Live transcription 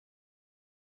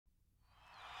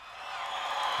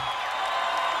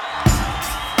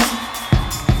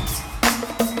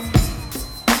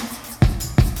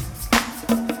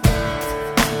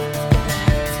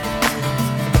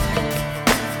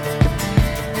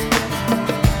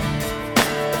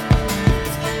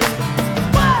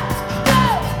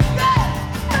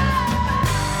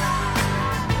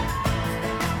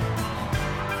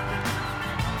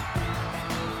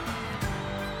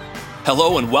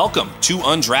Hello and welcome to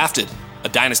Undrafted, a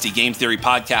Dynasty Game Theory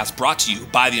podcast brought to you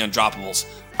by the Undroppables.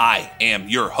 I am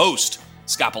your host,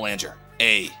 Scott Belanger,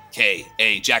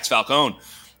 a.k.a. Jax Falcone.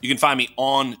 You can find me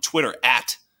on Twitter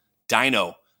at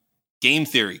Dino Game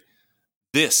Theory.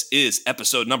 This is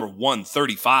episode number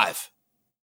 135.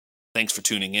 Thanks for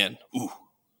tuning in. Ooh,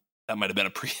 that might have been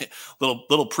a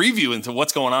little preview into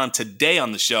what's going on today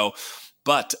on the show.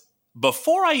 But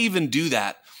before I even do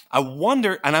that, I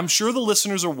wonder, and I'm sure the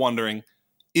listeners are wondering,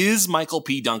 is Michael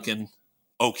P. Duncan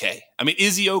okay? I mean,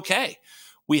 is he okay?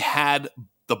 We had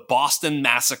the Boston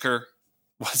Massacre.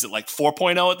 Was it like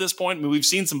 4.0 at this point? I mean, we've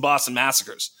seen some Boston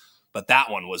Massacres, but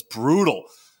that one was brutal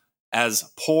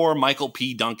as poor Michael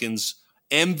P. Duncan's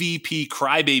MVP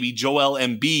crybaby Joel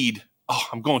Embiid,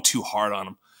 I'm going too hard on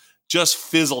him, just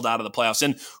fizzled out of the playoffs.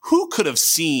 And who could have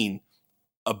seen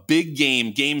a big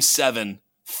game 7,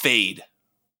 fade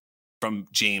from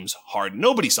James Harden?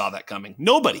 Nobody saw that coming.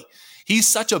 Nobody. He's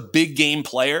such a big game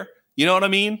player. You know what I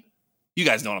mean? You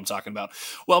guys know what I'm talking about.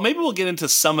 Well, maybe we'll get into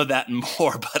some of that and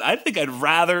more, but I think I'd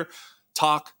rather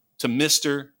talk to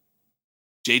Mr.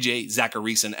 JJ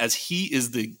Zachariason as he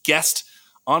is the guest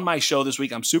on my show this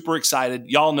week. I'm super excited.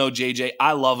 Y'all know JJ.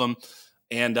 I love him.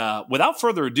 And without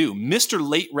further ado, Mr.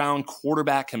 Late Round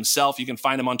Quarterback himself. You can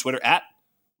find him on Twitter at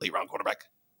Late Round Quarterback.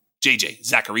 JJ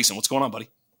Zachariason. What's going on, buddy?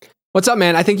 What's up,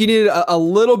 man? I think you needed a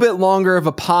little bit longer of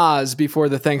a pause before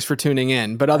the thanks for tuning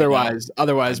in, but otherwise,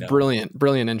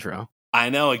 brilliant intro. I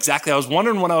know, exactly. I was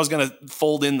wondering when I was going to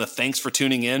fold in the thanks for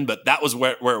tuning in, but that was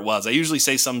where it was. I usually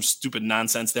say some stupid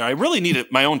nonsense there. I really needed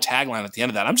my own tagline at the end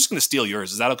of that. I'm just going to steal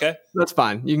yours. Is that okay? That's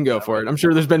fine. You can go for it. I'm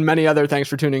sure there's been many other thanks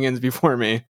for tuning ins before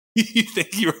me. You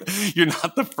think you're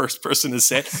not the first person to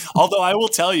say it. Although I will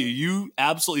tell you, you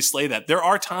absolutely slay that. There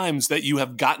are times that you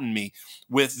have gotten me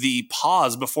with the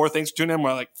pause before thanks for tuning in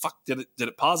where I'm like, fuck, did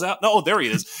it pause out? No, there he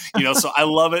is. So I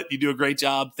love it. You do a great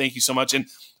job. Thank you so much. And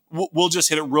we'll just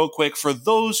hit it real quick. For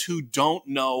those who don't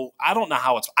know,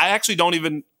 I actually don't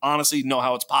even honestly know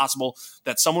how it's possible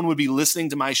that someone would be listening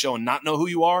to my show and not know who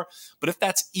you are. But if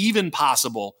that's even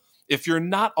possible, if you're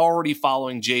not already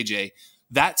following JJ,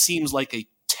 that seems like a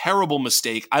terrible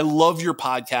mistake. I love your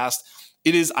podcast.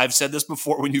 It is, I've said this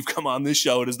before when you've come on this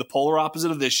show, it is the polar opposite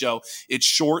of this show. It's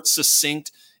short,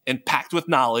 succinct, and packed with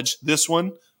knowledge. This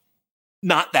one,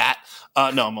 not that.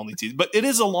 No, I'm only teasing. But it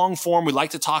is a long form. We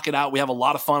like to talk it out. We have a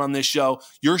lot of fun on this show.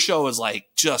 Your show is like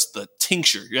just the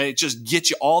tincture. Right? It just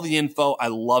gets you all the info. I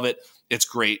love it. It's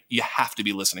great. You have to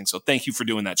be listening. So thank you for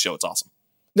doing that show. It's awesome.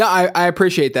 No, I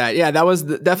appreciate that. Yeah, that was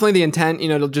definitely the intent,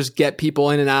 to just get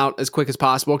people in and out as quick as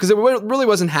possible, because it really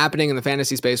wasn't happening in the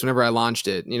fantasy space whenever I launched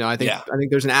it. I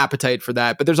think there's an appetite for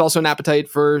that, but there's also an appetite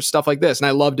for stuff like this, and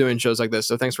I love doing shows like this.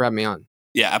 So thanks for having me on.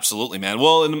 Yeah, absolutely, man.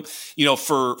 Well, and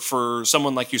for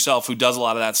someone like yourself who does a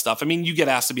lot of that stuff, I mean, you get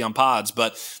asked to be on pods,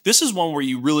 but this is one where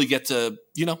you really get to,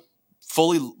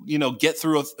 fully, get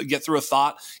through a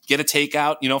thought, get a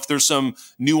takeout. If there's some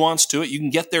nuance to it, you can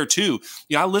get there too.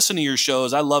 I listen to your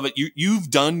shows. I love it. You've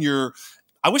done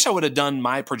I wish I would have done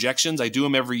my projections. I do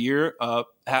them every year on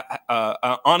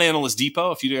Analyst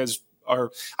Depot. If you guys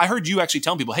I heard you actually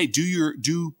telling people, hey,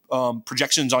 do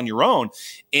projections on your own.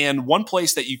 And one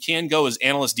place that you can go is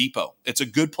Analyst Depot. It's a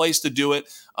good place to do it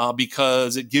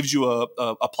because it gives you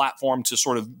a platform to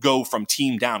sort of go from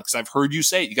team down. Because I've heard you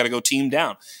say it, you got to go team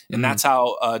down. And that's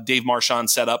how Dave Marchand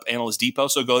set up Analyst Depot.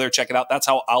 So go there, check it out. That's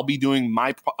how I'll be doing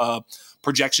my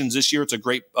projections this year. It's a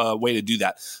great way to do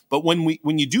that. But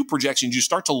when you do projections, you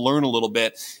start to learn a little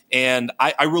bit. And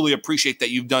I really appreciate that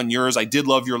you've done yours. I did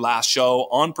love your last show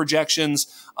on projections.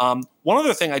 One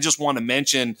other thing I just want to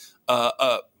mention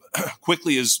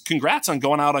quickly is congrats on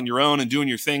going out on your own and doing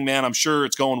your thing, man. I'm sure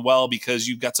it's going well because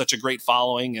you've got such a great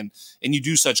following and you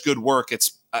do such good work.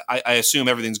 I assume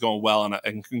everything's going well,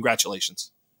 and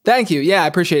congratulations. Thank you. Yeah, I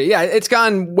appreciate it. Yeah, it's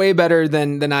gone way better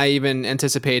than I even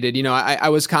anticipated. I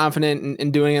was confident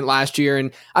in doing it last year,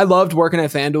 and I loved working at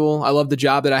FanDuel. I loved the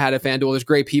job that I had at FanDuel. There's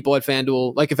great people at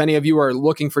FanDuel. Like, if any of you are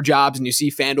looking for jobs and you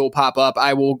see FanDuel pop up,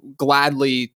 I will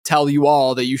gladly tell you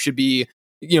all that you should be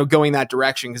going that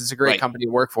direction, because it's a great company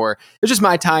to work for. It's just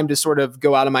my time to sort of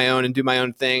go out on my own and do my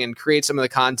own thing and create some of the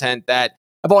content that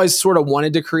I've always sort of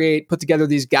wanted to create, put together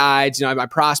these guides. I have my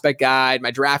prospect guide, my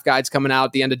draft guide's coming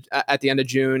out at the end of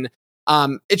June.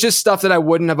 It's just stuff that I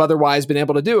wouldn't have otherwise been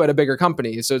able to do at a bigger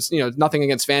company. So it's, nothing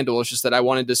against FanDuel. It's just that I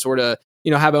wanted to sort of,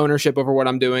 have ownership over what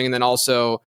I'm doing, and then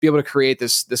also be able to create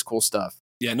this cool stuff.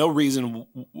 Yeah, no reason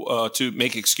to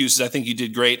make excuses. I think you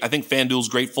did great. I think FanDuel's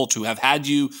grateful to have had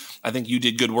you. I think you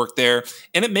did good work there.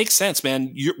 And it makes sense,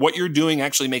 man. What you're doing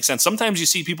actually makes sense. Sometimes you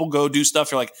see people go do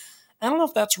stuff, you're like, I don't know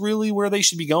if that's really where they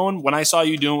should be going. When I saw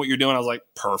you doing what you're doing, I was like,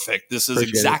 perfect. This is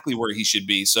exactly where he should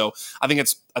be. So I think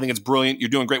it's brilliant. You're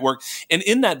doing great work. And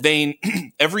in that vein,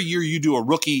 every year you do a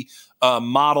rookie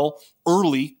model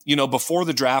early, before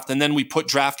the draft, and then we put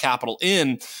draft capital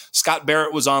in. Scott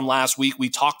Barrett was on last week. We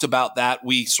talked about that.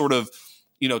 We sort of,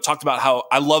 talked about how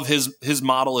I love his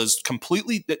model is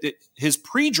completely, his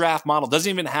pre-draft model doesn't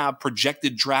even have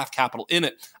projected draft capital in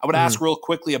it. I would ask real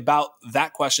quickly about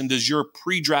that question. Does your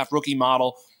pre-draft rookie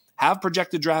model have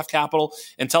projected draft capital?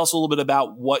 And tell us a little bit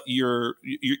about what your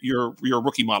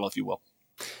rookie model, if you will.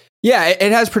 Yeah,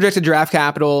 it has projected draft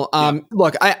capital.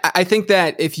 Look, I think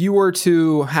that if you were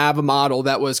to have a model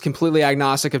that was completely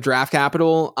agnostic of draft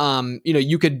capital,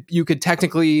 you could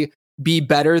technically be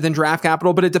better than draft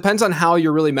capital, but it depends on how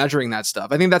you're really measuring that stuff.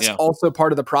 I think that's also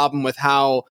part of the problem with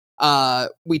how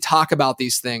we talk about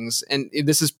these things. And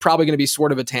this is probably going to be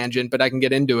sort of a tangent, but I can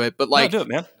get into it. But like, do it,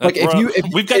 man. Like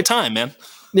we've got time, man.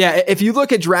 Yeah, if you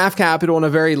look at draft capital in a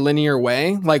very linear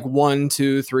way, like 1,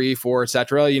 2, 3, 4,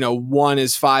 etc., 1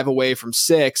 is 5 away from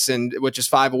 6, and which is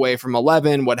 5 away from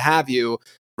 11, what have you.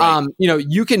 Right.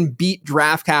 You can beat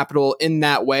draft capital in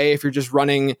that way if you're just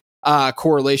running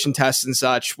correlation tests and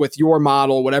such with your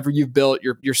model, whatever you've built,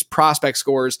 your prospect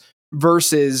scores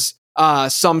versus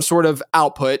some sort of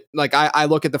output. Like I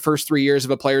look at the first 3 years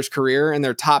of a player's career and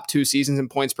their top 2 seasons in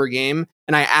points per game,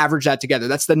 and I average that together.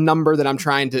 That's the number that I'm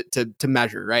trying to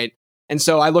measure, right? And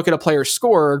so I look at a player's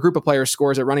score, or a group of players'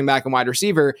 scores at running back and wide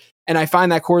receiver, and I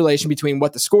find that correlation between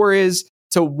what the score is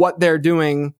to what they're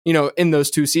doing, in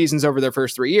those 2 seasons over their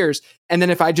first 3 years. And then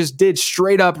if I just did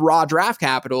straight up raw draft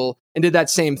capital and did that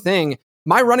same thing,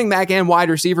 my running back and wide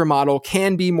receiver model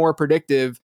can be more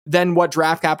predictive than what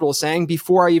draft capital is saying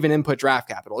before I even input draft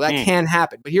capital. That can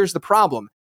happen. But here's the problem.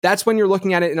 That's when you're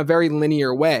looking at it in a very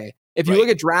linear way. If you look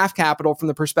at draft capital from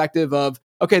the perspective of,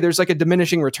 okay, there's like a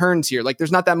diminishing returns here. Like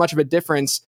there's not that much of a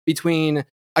difference between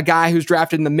a guy who's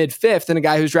drafted in the mid-5th and a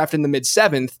guy who's drafted in the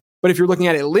mid-7th. But if you're looking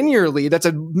at it linearly, that's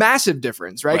a massive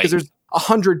difference, right? Because there's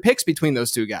 100 picks between those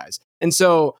 2 guys. And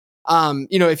so,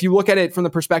 if you look at it from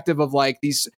the perspective of like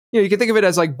these, you can think of it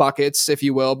as like buckets, if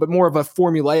you will, but more of a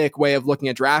formulaic way of looking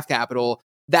at draft capital.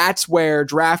 That's where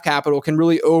draft capital can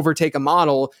really overtake a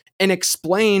model and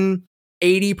explain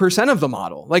 80% of the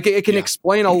model. Like it can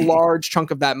explain a large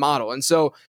chunk of that model. And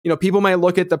so, people might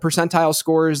look at the percentile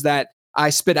scores that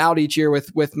I spit out each year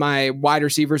with my wide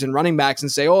receivers and running backs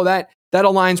and say, oh, that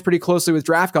aligns pretty closely with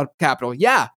draft capital.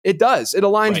 Yeah, it does. It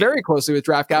aligns very closely with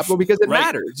draft capital because it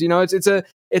matters.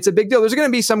 It's a big deal. There's going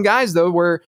to be some guys though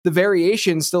where the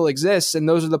variation still exists, and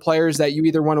those are the players that you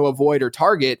either want to avoid or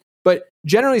target. But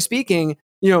generally speaking,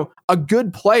 a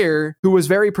good player who was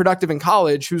very productive in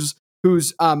college, who's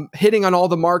hitting on all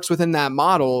the marks within that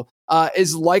model,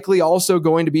 is likely also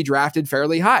going to be drafted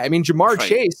fairly high. I mean, Jamar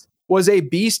Chase was a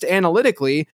beast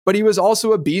analytically, but he was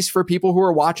also a beast for people who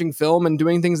are watching film and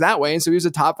doing things that way. And so he was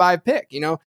a top 5 pick,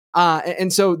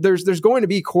 and so there's going to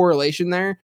be correlation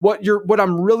there. What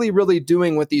I'm really, really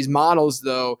doing with these models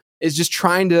though, is just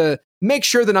trying to make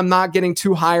sure that I'm not getting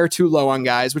too high or too low on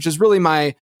guys, which is really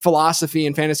my philosophy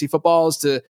in fantasy football, is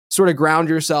to sort of ground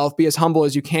yourself, be as humble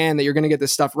as you can that you're going to get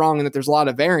this stuff wrong and that there's a lot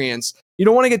of variance. You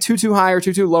don't want to get too high or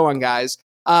too low on guys.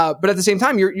 But at the same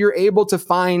time, you're able to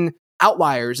find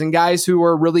outliers and guys who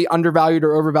are really undervalued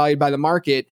or overvalued by the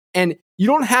market. And you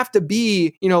don't have to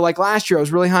be, like last year, I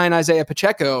was really high on Isaiah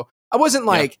Pacheco. I wasn't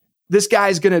like, this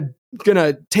guy's gonna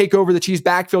take over the Chiefs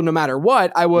backfield no matter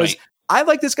what. I was, I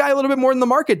like this guy a little bit more than the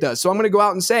market does. So I'm going to go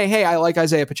out and say, hey, I like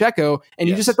Isaiah Pacheco. And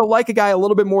you just have to like a guy a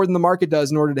little bit more than the market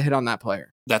does in order to hit on that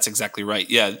player. That's exactly right.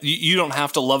 Yeah. You don't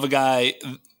have to love a guy.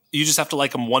 You just have to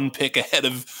like him 1 pick ahead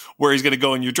of where he's going to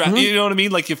go in your draft. You know what I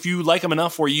mean? Like if you like him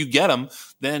enough where you get him,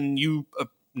 then you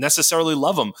necessarily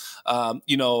love him.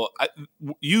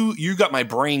 You got my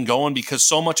brain going because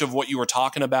so much of what you were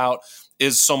talking about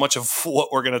is so much of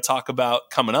what we're going to talk about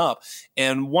coming up.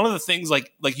 And one of the things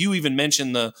like you even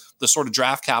mentioned the sort of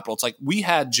draft capital, it's like we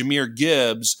had Jahmyr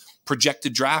Gibbs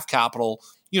projected draft capital,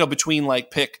 between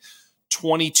like pick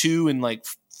 22 and like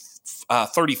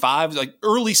 35, like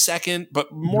early second,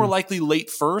 but more likely late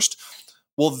first.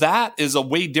 Well, that is a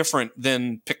way different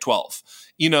than pick 12,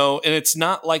 and it's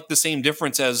not like the same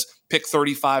difference as pick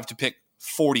 35 to pick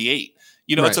 48.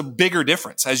 It's a bigger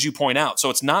difference, as you point out. So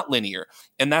it's not linear.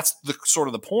 And that's the sort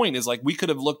of the point is like we could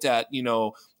have looked at,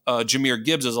 Jahmyr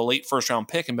Gibbs as a late first round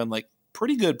pick and been like,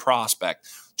 pretty good prospect.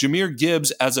 Jahmyr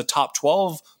Gibbs as a top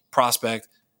 12 prospect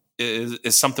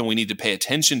is something we need to pay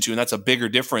attention to. And that's a bigger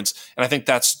difference. And I think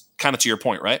that's kind of to your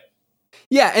point, right?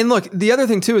 Yeah, and look, the other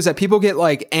thing too is that people get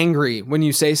like angry when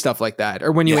you say stuff like that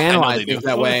or when you analyze things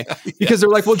that way because they're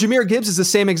like, well, Jahmyr Gibbs is the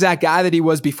same exact guy that he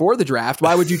was before the draft.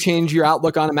 Why would you change your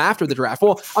outlook on him after the draft?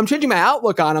 Well, I'm changing my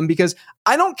outlook on him because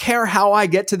I don't care how I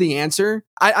get to the answer.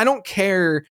 I don't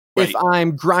care if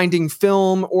I'm grinding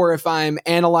film or if I'm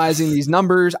analyzing these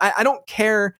numbers. I don't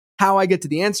care how I get to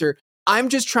the answer. I'm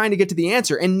just trying to get to the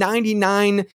answer. And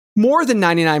more than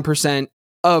 99%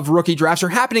 of rookie drafts are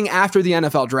happening after the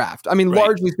NFL draft. I mean,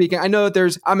 largely speaking, I know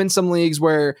that I'm in some leagues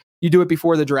where you do it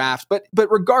before the draft, but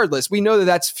regardless, we know that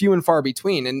that's few and far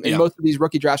between. And most of these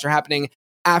rookie drafts are happening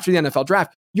after the NFL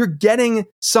draft. You're getting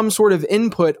some sort of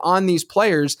input on these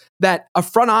players that a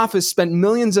front office spent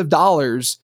millions of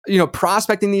dollars,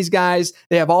 prospecting these guys.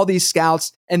 They have all these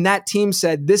scouts, and that team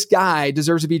said, this guy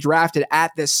deserves to be drafted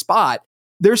at this spot.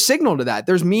 There's signal to that.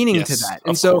 There's meaning to that.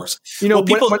 And so, course.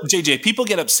 JJ, people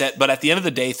get upset, but at the end of the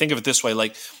day, think of it this way.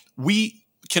 Like, we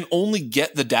can only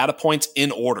get the data points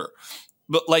in order,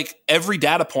 but like every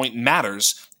data point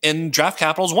matters. And draft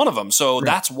capital is one of them. So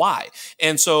that's why.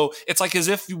 And so it's like as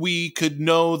if we could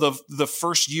know the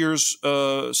first year's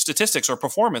statistics or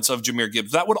performance of Jahmyr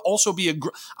Gibbs. That would also be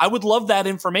I would love that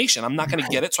information. I'm not going to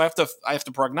get it. So I have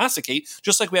to prognosticate,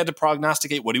 just like we had to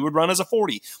prognosticate what he would run as a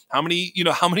 40, how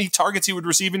many targets he would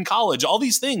receive in college. All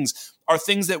these things are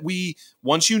things that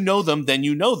once you know them, then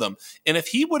you know them. And if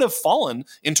he would have fallen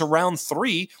into round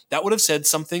 3, that would have said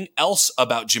something else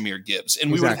about Jahmyr Gibbs.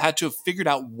 And we would have had to have figured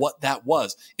out what that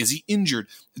was. Is he injured?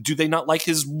 Do they not like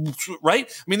his right?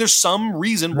 I mean, there's some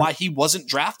reason why he wasn't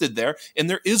drafted there, and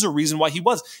there is a reason why he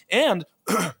was. And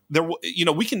there,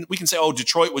 we can say, oh,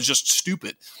 Detroit was just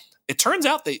stupid. It turns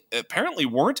out they apparently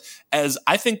weren't. As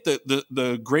I think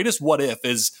the greatest what if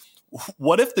is,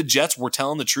 what if the Jets were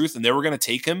telling the truth and they were going to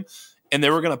take him and they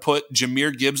were going to put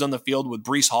Jahmyr Gibbs on the field with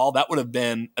Breece Hall? That would have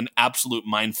been an absolute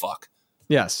mindfuck.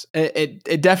 Yes,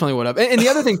 it definitely would have. And the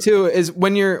other thing too is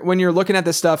when you're looking at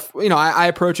this stuff, I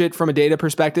approach it from a data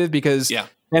perspective because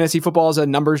fantasy football is a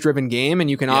numbers driven game, and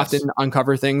you can often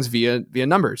uncover things via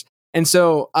numbers. And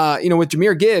so, with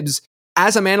Jahmyr Gibbs,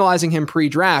 as I'm analyzing him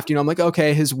pre-draft, I'm like,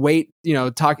 okay, his weight,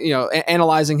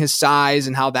 analyzing his size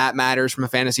and how that matters from a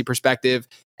fantasy perspective.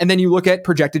 And then you look at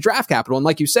projected draft capital, and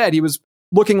like you said, he was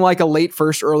looking like a late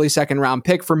first, early second round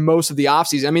pick for most of the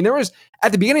offseason. I mean, there was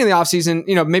at the beginning of the offseason,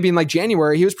 maybe in like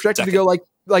January, he was projected to go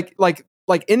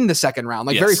like in the second round,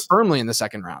 very firmly in the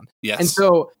second round. Yes. And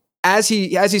so as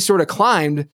he sort of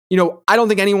climbed, I don't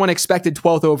think anyone expected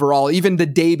 12th overall, even the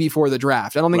day before the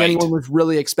draft. I don't think anyone was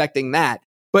really expecting that.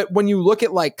 But when you look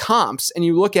at like comps and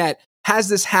you look at, has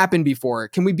this happened before?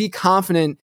 Can we be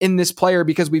confident in this player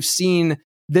because we've seen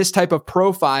this type of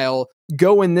profile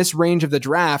go in this range of the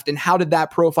draft, and how did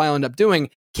that profile end up doing?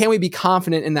 Can we be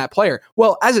confident in that player?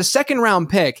 Well, as a second round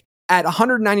pick at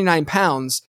 199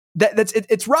 pounds,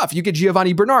 it's rough. You get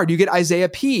Giovanni Bernard, you get Isaiah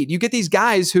Peed, you get these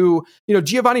guys who,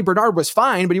 Giovanni Bernard was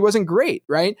fine, but he wasn't great,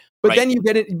 right? But then you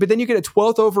get a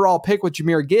 12th overall pick with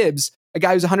Jahmyr Gibbs, a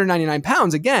guy who's 199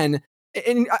 pounds again.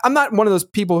 And I'm not one of those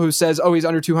people who says, oh, he's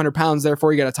under 200 pounds,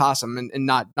 therefore you got to toss him and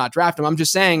not draft him. I'm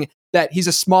just saying that he's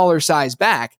a smaller size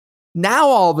back. Now,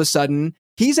 all of a sudden,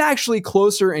 he's actually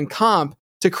closer in comp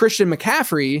to Christian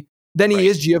McCaffrey than he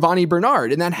is Giovanni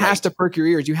Bernard. And that has to perk your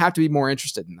ears. You have to be more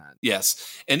interested in that.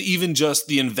 Yes. And even just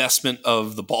the investment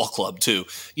of the ball club, too.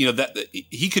 That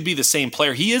he could be the same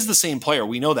player. He is the same player.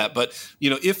 We know that. But,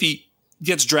 if he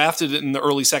gets drafted in the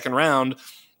early second round,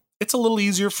 it's a little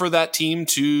easier for that team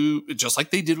to, just like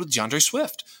they did with DeAndre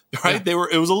Swift, right? Yeah.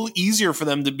 It was a little easier for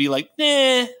them to be like,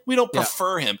 nah, we don't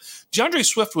prefer him. DeAndre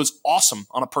Swift was awesome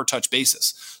on a per touch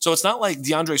basis. So it's not like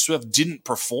DeAndre Swift didn't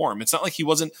perform. It's not like he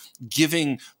wasn't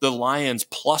giving the Lions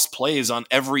plus plays on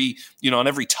every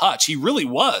touch. He really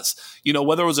was,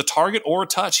 whether it was a target or a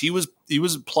touch, he was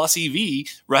plus EV,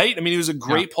 right? I mean, he was a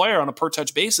great player on a per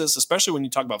touch basis, especially when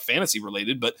you talk about fantasy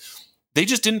related, but they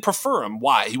just didn't prefer him.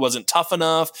 Why? He wasn't tough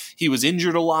enough. He was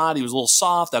injured a lot. He was a little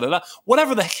soft,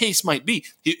 whatever the case might be.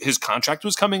 His contract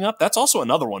was coming up. That's also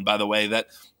another one, by the way, that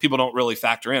people don't really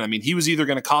factor in. I mean, he was either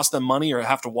going to cost them money or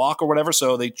have to walk or whatever,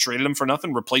 so they traded him for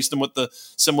nothing, replaced him with the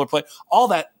similar play. All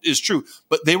that is true.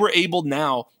 But they were able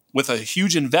now, with a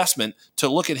huge investment, to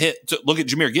look at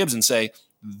Jahmyr Gibbs and say,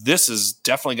 this is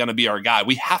definitely going to be our guy.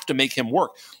 We have to make him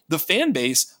work. The fan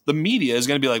base, the media is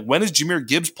going to be like, when is Jahmyr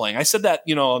Gibbs playing? I said that,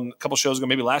 on a couple shows ago,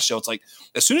 maybe last show. It's like,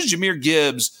 as soon as Jahmyr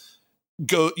Gibbs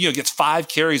gets 5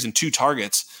 carries and 2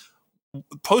 targets,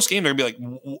 post game, they're going to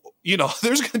be like,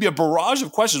 there's going to be a barrage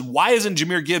of questions. Why isn't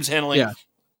Jahmyr Gibbs handling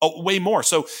way more?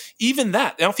 So even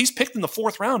that, if he's picked in the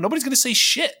 4th round, nobody's going to say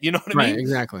shit. You know what I mean? Right.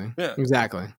 Exactly. Yeah.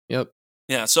 Exactly. Yep.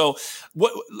 Yeah. So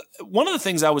one of the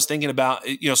things I was thinking about,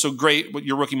 so great,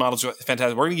 your rookie models are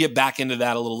fantastic. We're going to get back into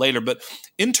that a little later, but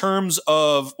in terms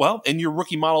of, in your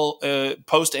rookie model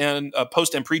post and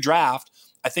pre-draft,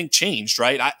 I think changed,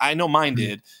 right? I know mine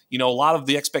did. A lot of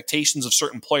the expectations of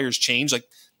certain players changed, like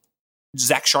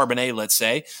Zach Charbonnet, let's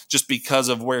say, just because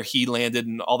of where he landed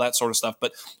and all that sort of stuff.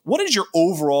 But what is your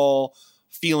overall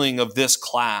feeling of this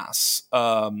class,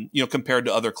 compared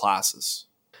to other classes?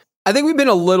 I think we've been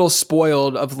a little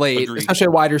spoiled of late, Agreed. especially a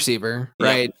wide receiver,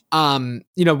 right?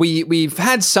 Yep. We've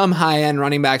had some high end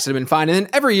running backs that have been fine, and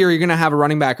then every year you're going to have a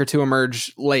running back or two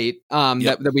emerge late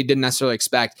that we didn't necessarily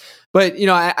expect. But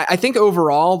I think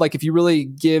overall, like if you really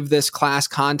give this class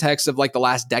context of like the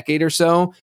last decade or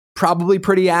so, probably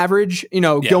pretty average.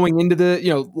 Going into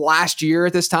the last year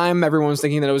at this time, everyone was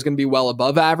thinking that it was going to be well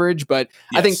above average, but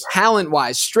yes. I think talent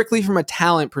wise, strictly from a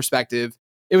talent perspective,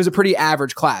 it was a pretty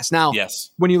average class. Now,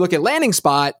 when you look at landing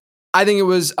spot, I think it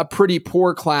was a pretty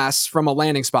poor class from a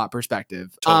landing spot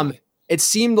perspective. Totally. It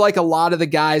seemed like a lot of the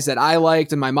guys that I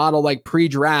liked and my model like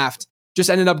pre-draft just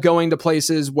ended up going to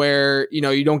places where,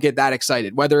 you don't get that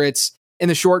excited, whether it's in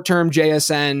the short term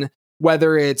JSN,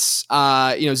 whether it's,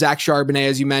 Zach Charbonnet,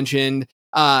 as you mentioned,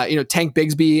 Tank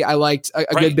Bigsby, I liked a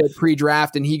good bit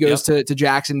pre-draft, and he goes to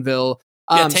Jacksonville.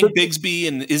 Tank Bigsby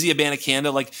and Izzy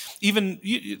Abanikanda, like even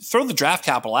you throw the draft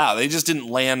capital out, they just didn't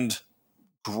land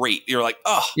great. You're like,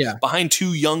 behind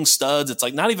two young studs. It's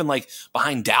like not even like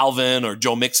behind Dalvin or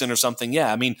Joe Mixon or something.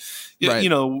 Yeah, I mean,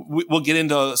 we'll get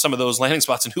into some of those landing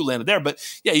spots and who landed there, but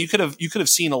yeah, you could have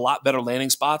seen a lot better landing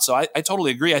spots. So I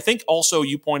totally agree. I think also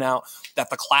you point out that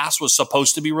the class was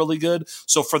supposed to be really good.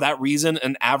 So for that reason,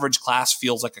 an average class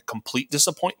feels like a complete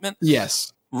disappointment.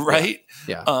 Yes. Right.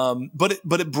 Yeah. But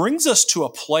it brings us to a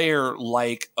player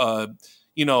like,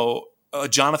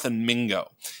 Jonathan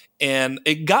Mingo. And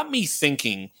it got me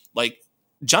thinking, like,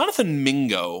 Jonathan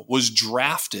Mingo was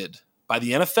drafted by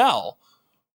the NFL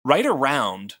right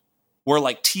around where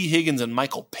like T. Higgins and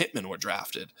Michael Pittman were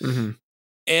drafted. Mm-hmm.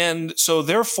 And so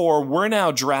therefore we're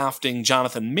now drafting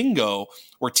Jonathan Mingo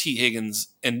where T. Higgins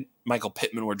and Michael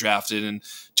Pittman were drafted. And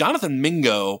Jonathan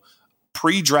Mingo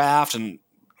pre-draft and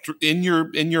in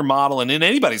your model and in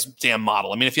anybody's damn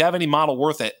model. I mean, if you have any model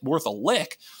worth a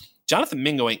lick, Jonathan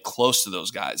Mingo ain't close to those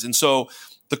guys. And so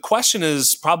the question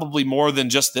is probably more than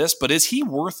just this, but is he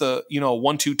worth a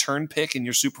 1-2 turn pick in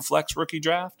your Superflex rookie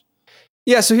draft?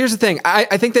 Yeah, so here's the thing. I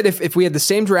think that if we had the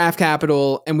same draft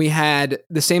capital and we had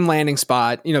the same landing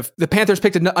spot, if the Panthers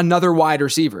picked another wide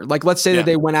receiver, like let's say that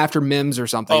they went after Mims or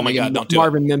something. Oh my God, don't do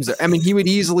Marvin Mims. I mean, he would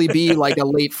easily be like a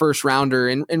late first rounder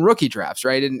in rookie drafts,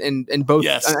 right? In both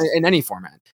in any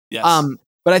format. Yes.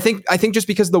 But I think just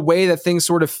because the way that things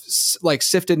sort of like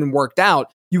sifted and worked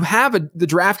out, you have the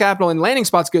draft capital and landing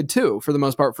spot's good too for the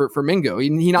most part for Mingo.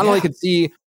 He not only could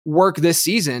see work this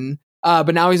season.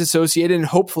 But now he's associated, and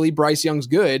hopefully Bryce Young's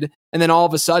good. And then all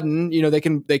of a sudden, they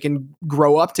can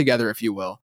grow up together, if you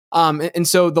will. And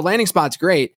so the landing spot's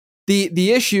great.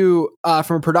 The issue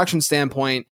from a production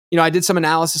standpoint, I did some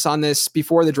analysis on this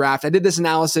before the draft. I did this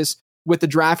analysis with the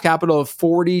draft capital of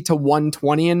 40 to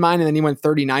 120 in mind, and then he went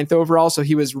 39th overall, so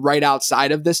he was right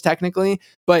outside of this technically.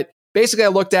 But basically, I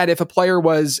looked at if a player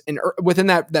was within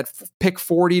that pick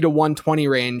 40 to 120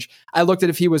 range. I looked at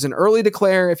if he was an early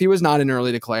declare, if he was not an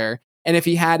early declare, and if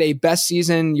he had a best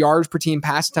season yards per team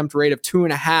pass attempt rate of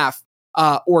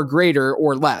 2.5 or greater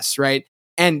or less, right?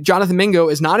 And Jonathan Mingo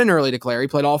is not an early declare. He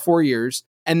played all 4 years.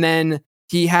 And then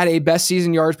he had a best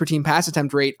season yards per team pass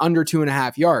attempt rate under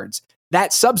 2.5 yards.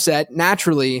 That subset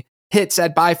naturally hits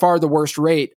at by far the worst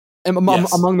rate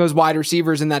among those wide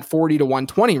receivers in that 40 to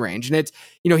 120 range. And it's,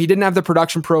 he didn't have the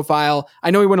production profile. I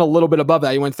know he went a little bit above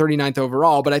that. He went 39th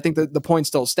overall, but I think that the point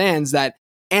still stands that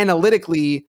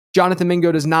analytically, Jonathan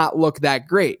Mingo does not look that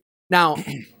great. Now,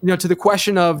 to the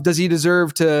question of does he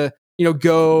deserve to,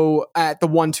 go at the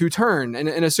 1-2 turn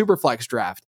in a super flex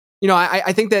draft?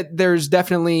 I think that there's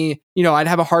definitely, I'd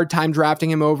have a hard time drafting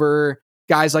him over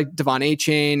guys like Devon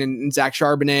Achane and Zach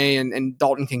Charbonnet and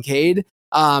Dalton Kincaid.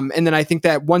 And then I think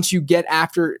that once you get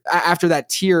after that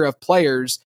tier of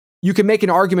players, you can make an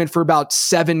argument for about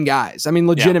 7 guys. I mean,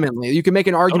 legitimately, you can make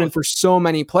an argument for so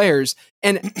many players.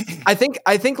 And I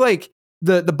think like,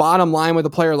 the bottom line with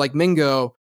a player like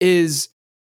Mingo is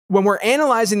when we're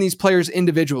analyzing these players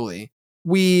individually,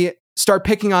 we start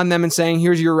picking on them and saying,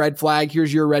 here's your red flag,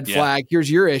 here's your red flag, here's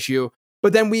your issue.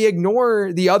 But then we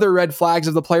ignore the other red flags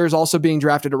of the players also being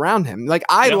drafted around him. Like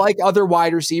I like other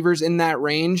wide receivers in that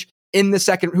range in the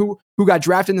second who got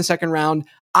drafted in the second round.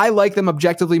 I like them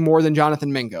objectively more than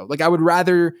Jonathan Mingo. Like I would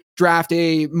rather draft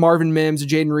a Marvin Mims, a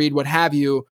Jaden Reed, what have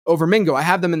you, over Mingo. I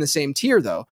have them in the same tier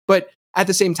though. But at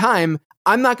the same time,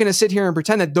 I'm not going to sit here and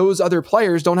pretend that those other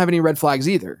players don't have any red flags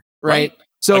either. Right.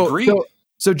 Agreed.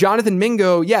 So Jonathan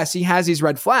Mingo, yes, he has these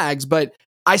red flags, but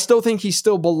I still think he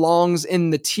still belongs in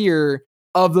the tier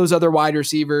of those other wide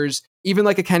receivers, even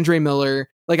like a Kendre Miller.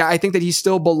 Like, I think that he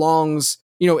still belongs,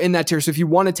 in that tier. So if you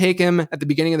want to take him at the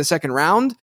beginning of the second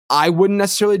round, I wouldn't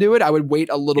necessarily do it. I would wait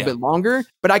a little bit longer,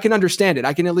 but I can understand it.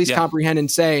 I can at least comprehend and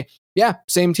say, yeah,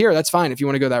 same tier. That's fine if you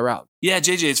want to go that route. Yeah,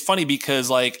 JJ, it's funny because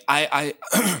like I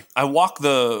I walk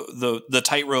the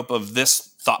tightrope of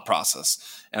this thought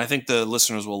process, and I think the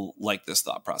listeners will like this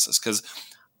thought process because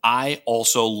I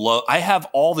also I have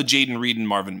all the Jaden Reed and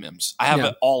Marvin Mims. I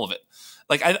have all of it.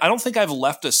 Like I don't think I've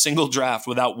left a single draft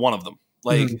without one of them.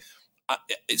 Like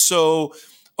so.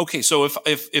 Okay, so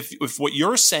if what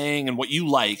you're saying and what you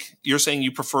like, you're saying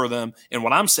you prefer them, and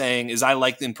what I'm saying is I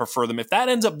like and prefer them. If that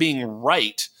ends up being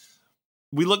right,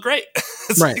 we look great.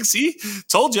 It's right. Like, see,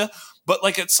 told you. But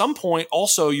like at some point,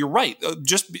 also, you're right.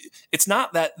 It's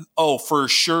not that, for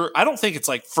sure. I don't think it's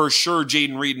like for sure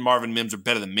Jaden Reed and Marvin Mims are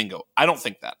better than Mingo. I don't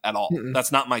think that at all.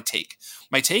 That's not my take.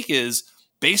 My take is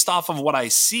based off of what I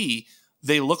see,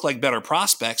 they look like better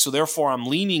prospects. So therefore I'm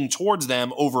leaning towards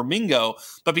them over Mingo.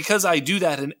 But because I do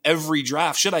that in every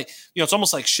draft, should I, it's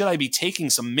almost like, should I be taking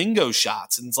some Mingo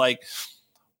shots? And it's like,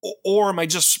 or am I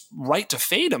just right to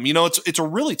fade him? It's a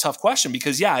really tough question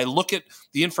because I look at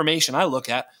the information I look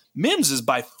at. Mims is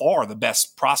by far the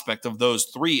best prospect of those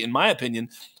three, in my opinion.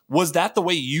 Was that the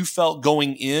way you felt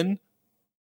going in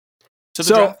to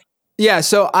the draft? Yeah,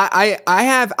 so I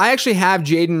actually have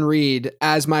Jaden Reed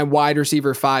as my wide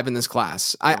receiver 5 in this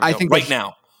class. I think right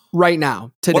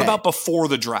now, today. What about before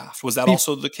the draft? Was that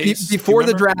also the case? Before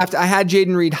the draft, I had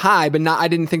Jaden Reed high, but I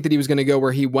didn't think that he was going to go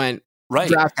where he went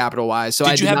draft capital wise. So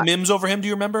did you have Mims over him? Do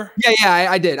you remember? Yeah,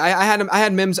 I did. I had him. I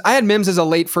had Mims as a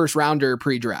late first rounder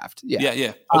pre-draft.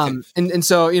 Yeah. Okay. And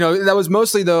so that was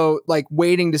mostly though like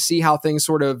waiting to see how things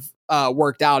sort of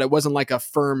worked out. It wasn't like a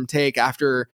firm take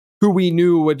after who we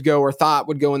knew would go or thought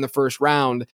would go in the first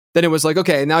round. Then it was like,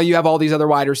 okay, now you have all these other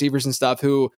wide receivers and stuff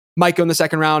who might go in the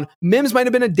second round. Mims might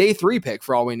have been a day 3 pick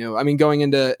for all we knew. I mean, heading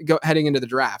into the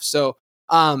draft. So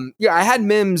I had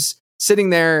Mims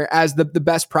sitting there as the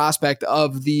best prospect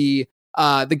of the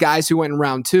guys who went in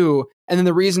round 2. And then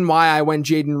the reason why I went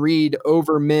Jaden Reed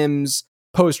over Mims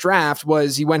post draft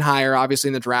was he went higher, obviously,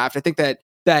 in the draft. I think that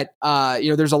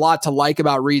there's a lot to like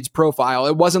about Reed's profile.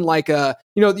 It wasn't like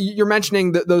you're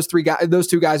mentioning those two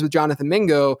guys with Jonathan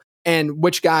Mingo, and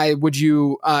which guy would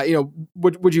you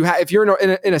would you have if you're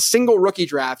in a single rookie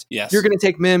draft? Yes. You're going to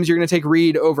take Mims, you're going to take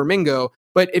Reed over Mingo.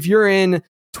 But if you're in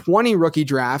 20 rookie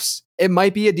drafts, it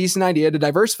might be a decent idea to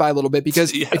diversify a little bit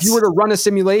because if you were to run a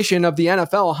simulation of the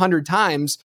NFL 100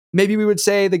 times, maybe we would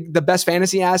say the best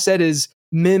fantasy asset is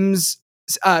Mims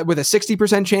with a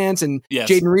 60% chance and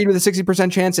Jaden Reed with a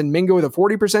 60% chance and Mingo with a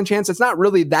 40% chance. It's not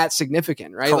really that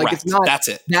significant, right? Correct. Like it's not That's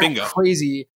it. that Bingo.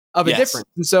 Crazy of a difference.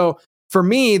 And so for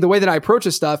me, the way that I approach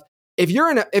this stuff, if you're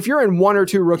in 1 or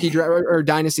 2 rookie or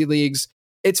dynasty leagues,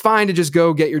 it's fine to just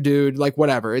go get your dude, like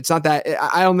whatever. It's not that,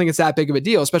 I don't think it's that big of a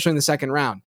deal, especially in the second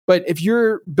round. But if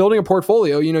you're building a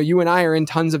portfolio, you and I are in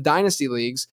tons of dynasty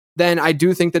leagues, then I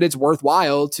do think that it's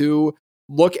worthwhile to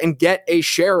look and get a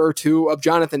share or two of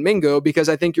Jonathan Mingo, because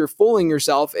I think you're fooling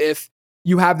yourself if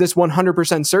you have this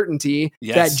 100% certainty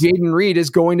that Jaden Reed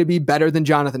is going to be better than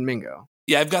Jonathan Mingo.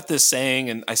 Yeah, I've got this saying,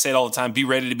 and I say it all the time, be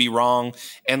ready to be wrong.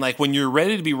 And like when you're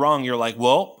ready to be wrong, you're like,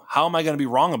 well, how am I going to be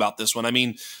wrong about this one? I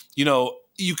mean,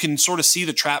 you can sort of see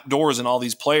the trap doors in all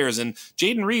these players. And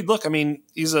Jaden Reed, look, I mean,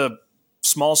 he's a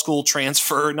small school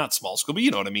transfer, not small school, but you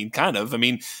know what I mean, kind of. I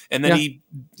mean, and then he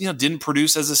didn't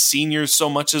produce as a senior so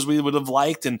much as we would have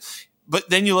liked. But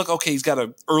then you look, okay, he's got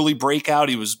an early breakout.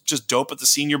 He was just dope at the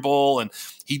Senior Bowl, and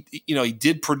he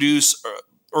did produce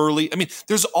early. I mean,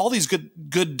 there's all these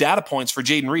good data points for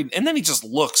Jaden Reed, and then he just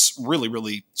looks really,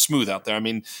 really smooth out there. I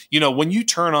mean, when you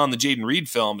turn on the Jaden Reed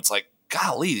film, it's like,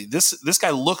 golly, this guy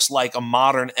looks like a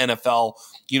modern NFL,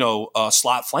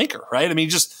 slot flanker, right? I mean,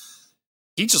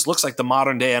 he just looks like the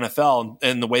modern day NFL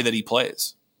and the way that he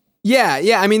plays. Yeah.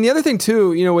 I mean, the other thing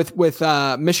too, with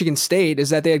Michigan State is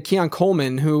that they had Keon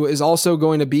Coleman, who is also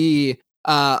going to be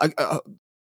a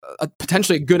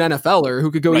potentially a good NFLer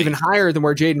who could go even higher than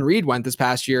where Jaden Reed went this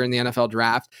past year in the NFL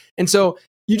draft. And so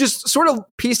you just sort of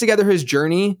piece together his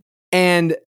journey,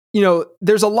 and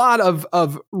there's a lot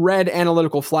of red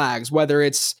analytical flags, whether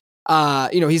it's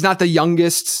he's not the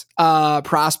youngest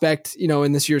prospect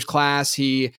in this year's class.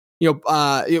 He's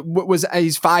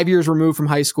 5 years removed from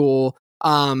high school.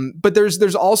 But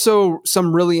there's also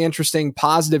some really interesting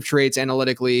positive traits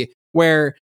analytically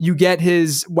where you get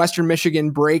his Western Michigan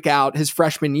breakout his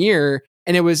freshman year,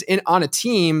 and it was on a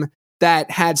team that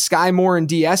had Sky Moore and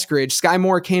D. Eskridge. Sky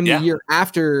Moore came the year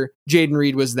after Jaden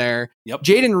Reed was there. Yep.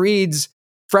 Jaden Reed's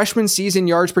freshman season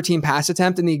yards per team pass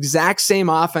attempt in the exact same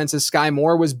offense as Sky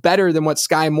Moore was better than what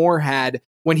Sky Moore had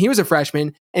when he was a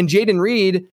freshman. And Jaden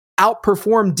Reed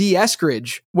outperformed D.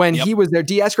 Eskridge when he was there.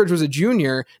 D. Eskridge was a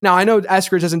junior. Now, I know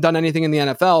Eskridge hasn't done anything in the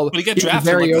NFL. But he got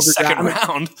drafted in the second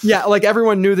round. Yeah, like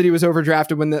everyone knew that he was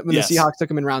overdrafted when the Seahawks took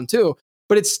him in round 2.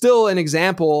 But it's still an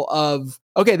example of,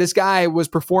 okay, this guy was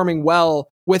performing well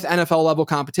with NFL level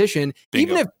competition.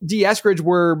 Bingo. Even if D. Eskridge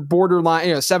were borderline,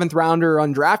 7th rounder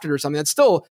undrafted or something, that's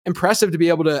still impressive to be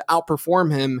able to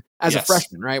outperform him as a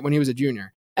freshman, right? When he was a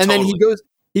junior. And then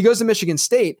he goes to Michigan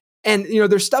State. And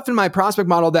there's stuff in my prospect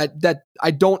model that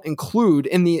I don't include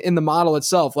in the model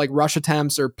itself, like rush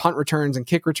attempts or punt returns and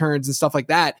kick returns and stuff like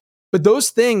that. But those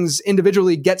things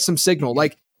individually get some signal.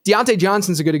 Like Deontay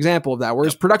Johnson's a good example of that, where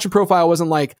his production profile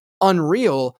wasn't like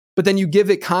unreal, but then you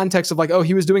give it context of like, oh,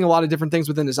 he was doing a lot of different things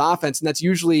within his offense. And that's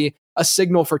usually a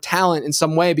signal for talent in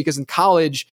some way, because in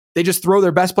college, they just throw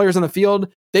their best players on the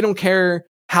field. They don't care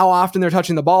how often they're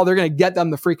touching the ball. They're going to get them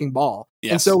the freaking ball.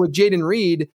 Yes. And so with Jaden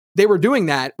Reed, they were doing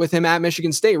that with him at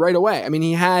Michigan State right away. I mean,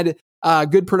 he had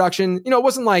good production. It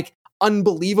wasn't like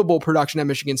unbelievable production at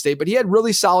Michigan State, but he had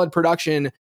really solid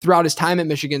production throughout his time at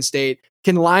Michigan State.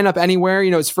 Can line up anywhere.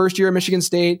 His first year at Michigan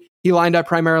State, he lined up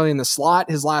primarily in the slot.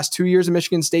 His last 2 years at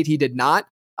Michigan State, he did not.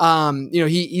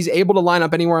 He's able to line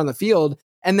up anywhere on the field.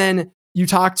 And then you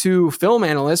talk to film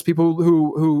analysts, people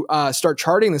who start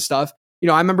charting this stuff.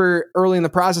 I remember early in the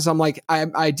process, I'm like,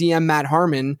 I DM Matt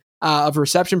Harmon of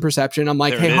Reception Perception. I'm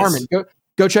like, hey, Harmon,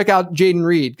 go check out Jaden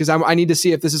Reed, because I need to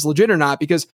see if this is legit or not,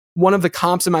 because one of the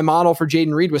comps in my model for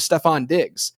Jaden Reed was Stephon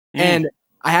Diggs. And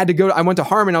I went to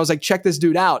Harmon. I was like, check this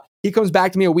dude out. He comes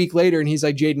back to me a week later and he's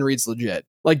like, Jaden Reed's legit.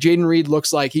 Like Jaden Reed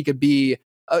looks like he could be,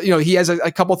 he has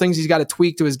a couple things he's got to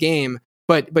tweak to his game,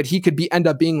 but he could end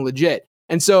up being legit.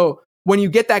 And so when you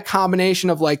get that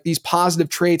combination of like these positive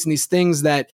traits and these things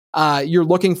that you're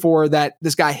looking for, that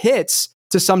this guy hits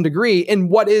to some degree in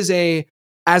what is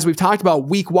as we've talked about,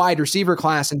 weak wide receiver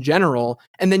class in general.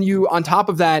 And then you, on top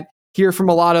of that, hear from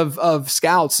a lot of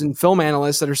scouts and film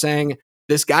analysts that are saying,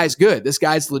 this guy's good, this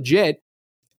guy's legit.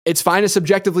 It's fine to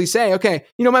subjectively say, okay,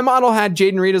 my model had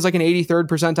Jaden Reed as like an 83rd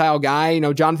percentile guy.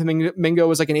 Jonathan Mingo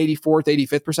was like an 84th,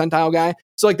 85th percentile guy.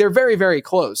 So like they're very, very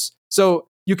close. So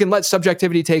you can let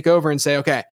subjectivity take over and say,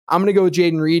 okay, I'm going to go with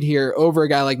Jaden Reed here over a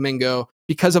guy like Mingo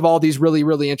because of all these really,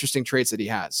 really interesting traits that he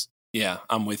has. Yeah,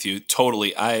 I'm with you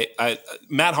totally.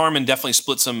 Matt Harmon definitely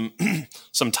split some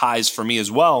ties for me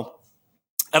as well.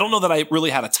 I don't know that I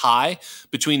really had a tie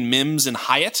between Mims and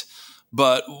Hyatt,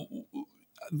 but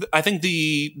I think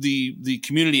the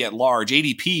community at large,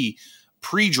 ADP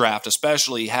pre-draft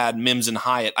especially, had Mims and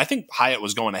Hyatt. I think Hyatt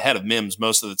was going ahead of Mims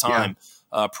most of the time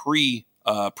pre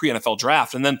NFL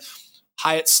draft, and then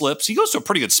Hyatt slips. He goes to a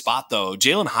pretty good spot though.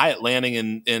 Jalen Hyatt landing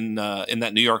in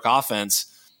that New York offense,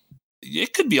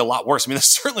 it could be a lot worse. I mean, there's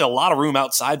certainly a lot of room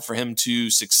outside for him to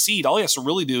succeed. All he has to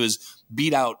really do is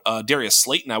beat out Darius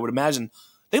Slayton. I would imagine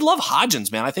they love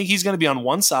Hodgins, man. I think he's going to be on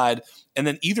one side, and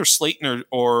then either Slayton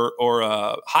or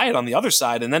Hyatt on the other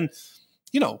side, and then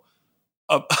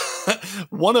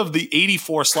one of the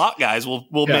 84 slot guys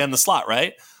will man the slot,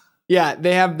 right? Yeah,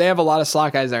 they have a lot of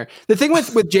slot guys there. The thing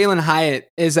with Jalen Hyatt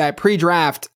is that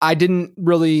pre-draft, I didn't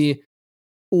really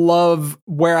love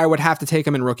where I would have to take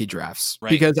him in rookie drafts, right?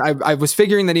 Because I was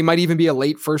figuring that he might even be a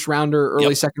late first rounder,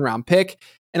 early second round pick.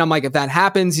 And I'm like, if that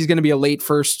happens, he's going to be a late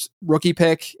first rookie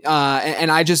pick. And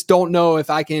I just don't know if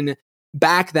I can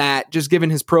back that just given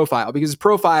his profile, because his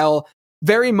profile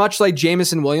very much like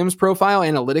Jamison Williams' profile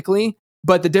analytically.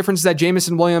 But the difference is that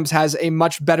Jamison Williams has a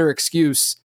much better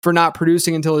excuse for not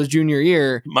producing until his junior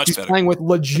year. He's playing with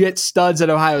legit studs at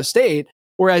Ohio State,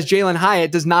 whereas Jalen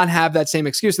Hyatt does not have that same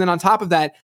excuse. And then on top of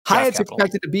that, Hyatt's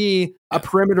expected to be a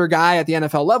perimeter guy at the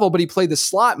NFL level, but he played the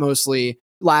slot mostly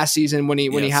last season when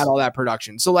he had all that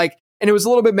production. So like, and it was a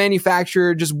little bit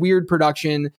manufactured, just weird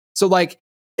production. So like,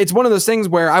 it's one of those things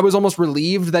where I was almost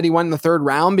relieved that he went in the third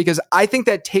round, because I think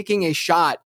that taking a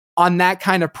shot on that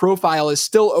kind of profile is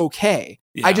still okay.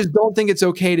 Yeah. I just don't think it's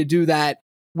okay to do that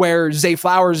where Zay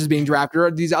Flowers is being drafted, or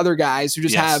these other guys who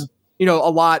just have, a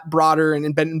lot broader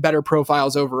and better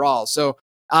profiles overall. So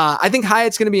I think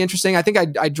Hyatt's going to be interesting. I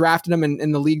think I drafted him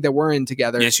in the league that we're in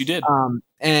together. Yes, you did.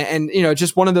 And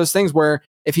just one of those things where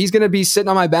if he's going to be sitting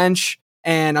on my bench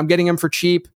and I'm getting him for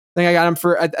cheap, I think I got him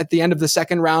for at the end of the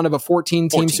second round of a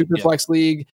 14-team Superflex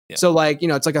league. Yeah. So like,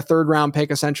 it's like a third round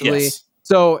pick essentially. Yes.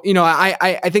 So,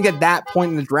 I think at that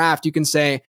point in the draft, you can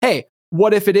say, hey,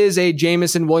 what if it is a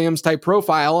Jamison Williams type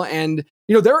profile? And,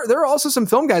 there are also some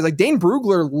film guys like Dane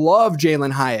Brugler loved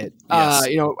Jalen Hyatt, Yes.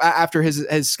 After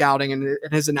his scouting and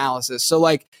his analysis. So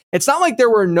like, it's not like there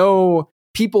were no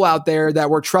people out there that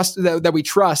were that we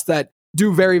trust that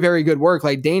do very, very good work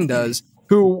like Dane does,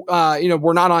 who,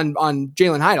 were not on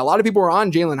Jalen Hyatt. A lot of people were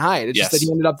on Jalen Hyatt. It's just that he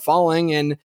ended up falling,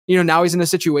 and, now he's in a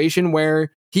situation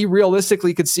where he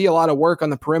realistically could see a lot of work on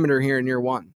the perimeter here in year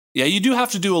one. Yeah, you do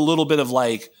have to do a little bit of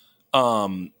like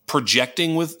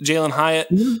projecting with Jalen Hyatt.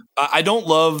 Mm-hmm. I don't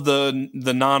love the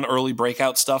non-early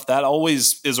breakout stuff. That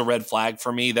always is a red flag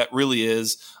for me. That really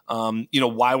is.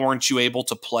 Why weren't you able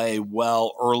to play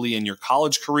well early in your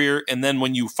college career? And then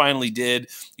when you finally did,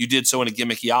 you did so in a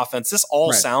gimmicky offense. This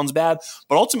all sounds bad,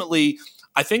 but ultimately,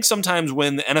 I think sometimes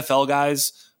when the NFL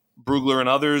guys, Brugler and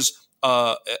others,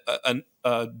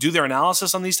 do their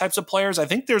analysis on these types of players, I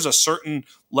think there's a certain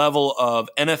level of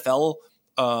NFL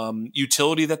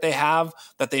utility that they have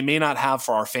that they may not have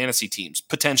for our fantasy teams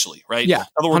potentially, right? Yeah. In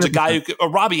other words, 100%. a guy a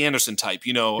Robbie Anderson type,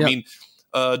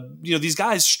 these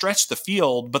guys stretch the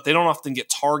field, but they don't often get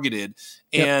targeted.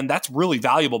 And that's really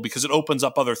valuable because it opens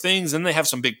up other things. And they have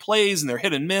some big plays and they're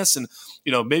hit and miss and,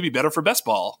 maybe better for best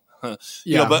ball.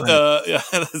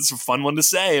 It's a fun one to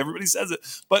say. Everybody says it,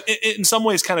 but in some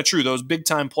ways kind of true. Those big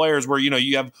time players where,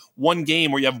 you have one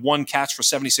game where you have one catch for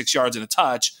 76 yards and a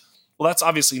touch. Well, that's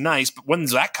obviously nice, but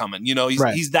when's that coming?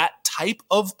 He's that type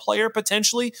of player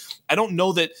potentially. I don't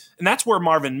know that. And that's where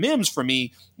Marvin Mims for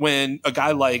me, when a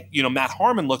guy like, Matt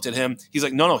Harmon looked at him, he's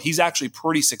like, no, he's actually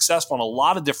pretty successful on a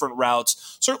lot of different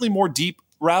routes, certainly more deep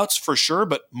routes for sure,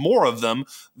 but more of them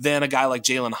than a guy like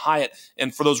Jalen Hyatt.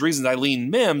 And for those reasons, I lean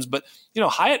Mims, but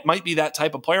Hyatt might be that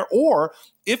type of player. Or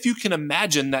if you can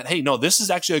imagine that, hey, no, this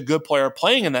is actually a good player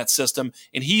playing in that system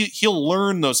and he'll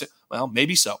learn those. Well,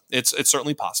 maybe so. It's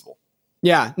certainly possible.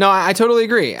 Yeah, no, I totally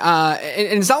agree. And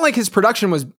it's not like his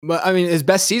production was, his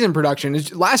best season production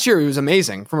last year. He was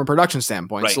amazing from a production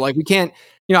standpoint. Right. So like we can't,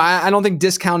 I don't think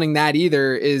discounting that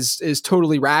either is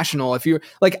totally rational. If you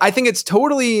like, I think it's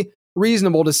totally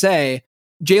reasonable to say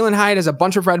Jalen Hyatt has a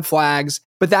bunch of red flags,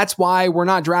 but that's why we're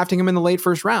not drafting him in the late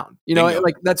first round.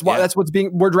 Like that's why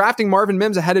we're drafting Marvin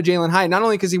Mims ahead of Jalen Hyatt, not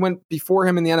only because he went before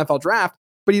him in the NFL draft,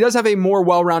 but he does have a more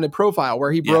well-rounded profile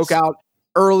where he broke out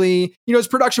early. His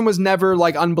production was never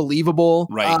like unbelievable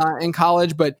in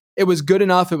college, but it was good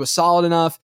enough. It was solid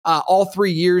enough. All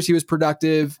 3 years he was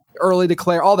productive, early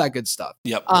declare, all that good stuff.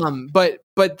 Yep.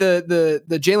 But the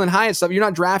Jalen Hyatt stuff, you're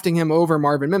not drafting him over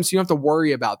Marvin Mims, so you don't have to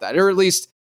worry about that, or at least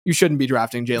you shouldn't be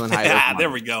drafting Jalen Hyatt. There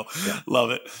we go. Yeah.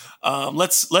 Love it.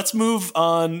 Let's move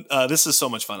on. This is so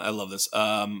much fun. I love this.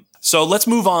 So let's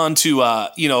move on to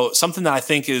something that I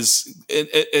think is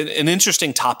an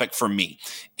interesting topic for me,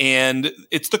 and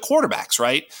it's the quarterbacks,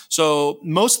 right? So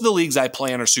most of the leagues I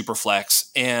play in are super flex,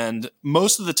 and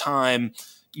most of the time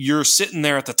you're sitting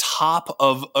there at the top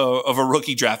of a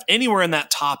rookie draft, anywhere in that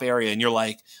top area, and you're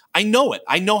like, I know it.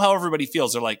 I know how everybody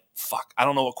feels. They're like, fuck, I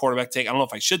don't know what quarterback to take. I don't know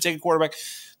if I should take a quarterback.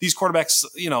 These quarterbacks,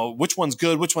 which one's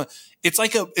good, which one?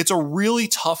 It's a really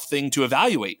tough thing to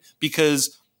evaluate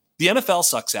because the NFL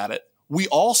sucks at it. We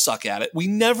all suck at it. We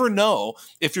never know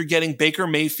if you're getting Baker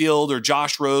Mayfield or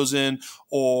Josh Rosen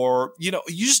or, you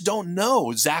just don't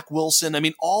know. Zach Wilson. I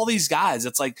mean, all these guys,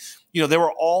 it's like, they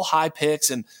were all high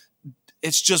picks and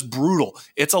it's just brutal.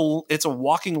 It's a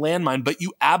walking landmine, but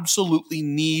you absolutely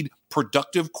need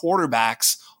productive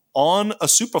quarterbacks on a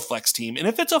superflex team. And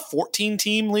if it's a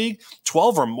 14-team league,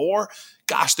 12 or more,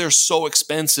 gosh, they're so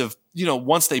expensive.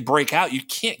 Once they break out, you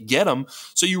can't get them.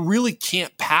 So you really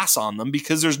can't pass on them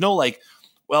because there's no like,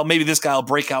 well, maybe this guy will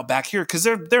break out back here because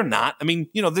they're not. I mean,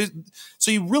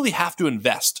 so you really have to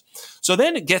invest. So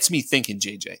then it gets me thinking,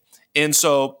 JJ. And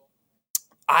so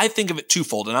I think of it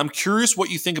twofold, and I'm curious what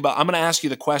you think about. I'm going to ask you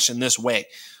the question this way.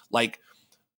 Like,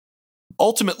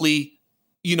 ultimately,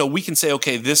 we can say,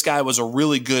 okay, this guy was a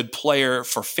really good player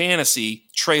for fantasy,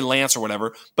 Trey Lance or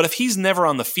whatever, but if he's never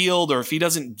on the field or if he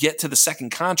doesn't get to the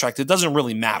second contract, it doesn't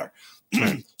really matter.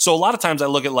 So a lot of times I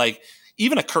look at like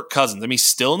even a Kirk Cousins. I mean, he's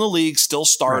still in the league, still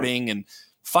starting, and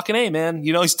fucking A, man,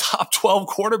 he's top 12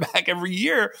 quarterback every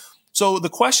year. So the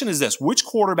question is this: which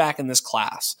quarterback in this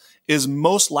class is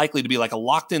most likely to be like a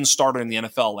locked-in starter in the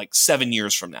NFL like 7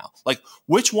 years from now? Like,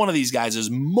 which one of these guys is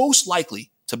most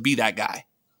likely to be that guy?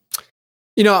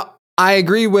 I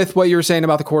agree with what you were saying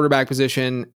about the quarterback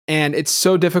position, and it's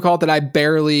so difficult that I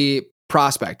barely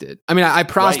prospected. I mean, I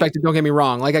prospected, don't get me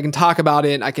wrong. Like, I can talk about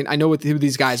it. I know who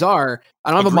these guys are.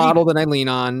 I don't have a model that I lean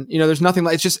on. There's nothing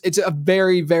like, it's a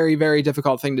very, very, very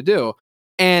difficult thing to do.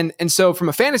 And so from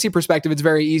a fantasy perspective, it's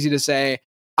very easy to say,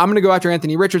 I'm going to go after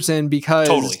Anthony Richardson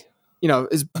because,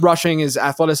 his rushing, his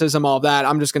athleticism, all of that.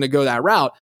 I'm just going to go that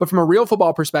route. But from a real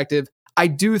football perspective, I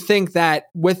do think that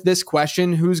with this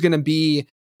question, who's going to be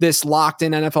this locked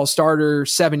in NFL starter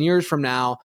 7 years from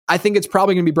now, I think it's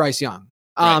probably going to be Bryce Young.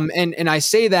 Right. And I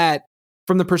say that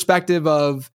from the perspective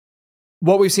of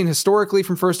what we've seen historically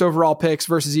from first overall picks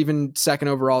versus even second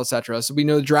overall, et cetera. So we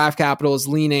know the draft capital is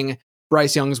leaning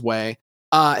Bryce Young's way.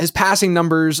 His passing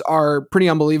numbers are pretty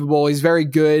unbelievable. He's very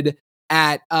good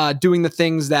at doing the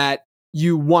things that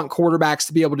you want quarterbacks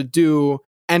to be able to do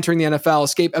entering the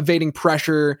NFL, evading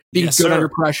pressure, being good under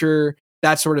pressure,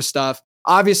 that sort of stuff.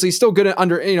 Obviously still good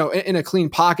under, in a clean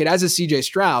pocket, as is CJ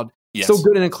Stroud, still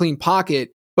good in a clean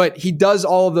pocket, but he does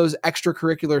all of those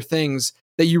extracurricular things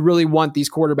that you really want these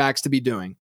quarterbacks to be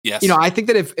doing. Yes. I think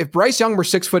that if Bryce Young were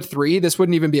 6'3", this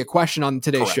wouldn't even be a question on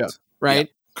today's show. Right.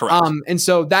 Yeah, correct. And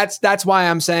so that's why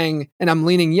I'm saying, and I'm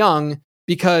leaning Young,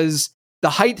 because the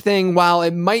height thing, while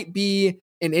it might be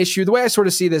an issue, the way I sort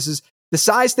of see this is the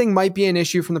size thing might be an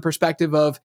issue from the perspective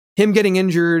of him getting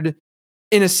injured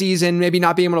in a season, maybe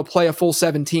not being able to play a full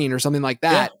 17 or something like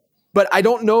that. Yeah. But I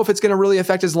don't know if it's going to really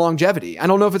affect his longevity. I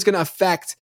don't know if it's going to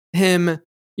affect him,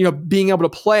 being able to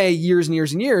play years and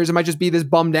years and years. It might just be this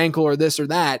bummed ankle or this or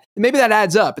that. And maybe that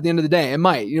adds up at the end of the day. It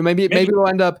might, maybe it'll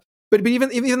end up, but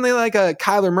even like a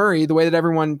Kyler Murray, the way that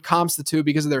everyone comps the two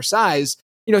because of their size,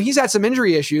 he's had some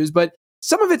injury issues, but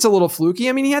some of it's a little fluky.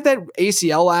 I mean, he had that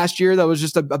ACL last year that was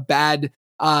just a bad,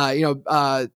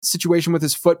 situation with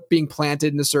his foot being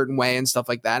planted in a certain way and stuff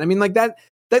like that. I mean, like that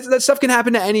stuff can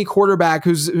happen to any quarterback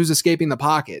who's escaping the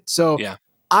pocket. So yeah.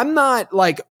 I'm not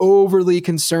like overly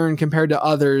concerned compared to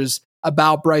others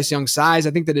about Bryce Young's size.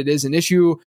 I think that it is an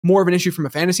issue, more of an issue from a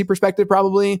fantasy perspective,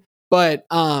 probably. But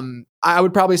I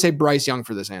would probably say Bryce Young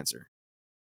for this answer.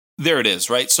 There it is,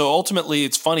 right? So ultimately,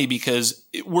 it's funny because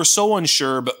we're so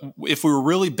unsure, but if we were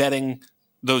really betting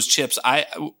those chips, I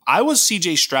was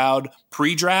CJ Stroud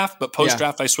pre-draft, but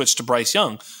post-draft I switched to Bryce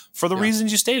Young for the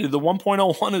reasons you stated. The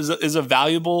 1.01 is a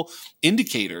valuable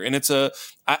indicator, and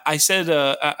I said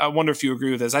I wonder if you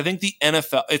agree with this. I think the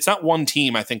NFL, it's not one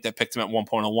team I think that picked him at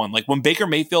 1.01. Like when Baker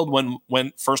Mayfield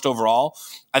went first overall,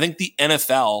 I think the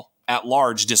NFL at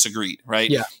large disagreed, right?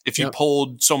 Yeah. If you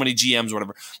polled so many GMs or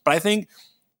whatever, but I think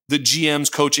the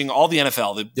GMs coaching all the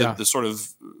NFL, the sort of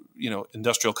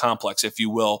industrial complex, if you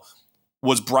will,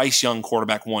 was Bryce Young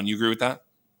quarterback one. You agree with that?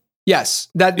 Yes.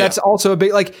 That's also a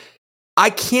big, like, I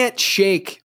can't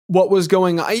shake what was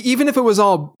going on, even if it was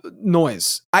all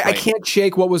noise. I can't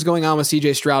shake what was going on with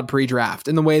CJ Stroud pre-draft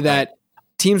and the way that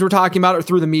teams were talking about it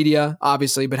through the media,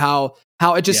 obviously, but how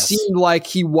it just seemed like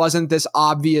he wasn't this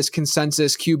obvious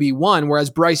consensus QB1, whereas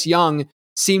Bryce Young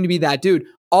seemed to be that dude.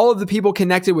 All of the people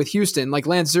connected with Houston, like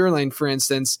Lance Zierlein, for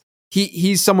instance,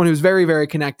 he's someone who's very, very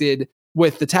connected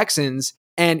with the Texans.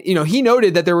 And, he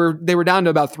noted that they were down to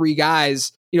about 3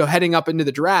 guys, heading up into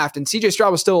the draft, and CJ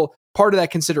Stroud was still part of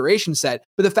that consideration set.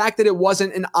 But the fact that it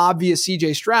wasn't an obvious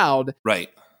CJ Stroud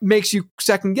makes you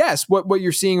second guess what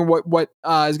you're seeing or what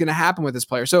is going to happen with this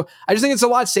player. So I just think it's a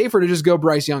lot safer to just go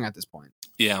Bryce Young at this point.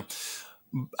 Yeah.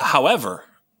 However,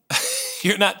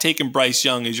 you're not taking Bryce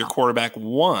Young as your quarterback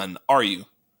one, are you?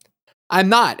 I'm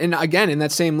not. And again, in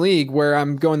that same league where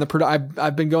I'm going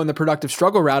I've been going the productive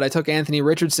struggle route, I took Anthony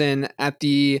Richardson at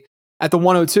the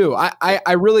 102.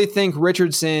 I really think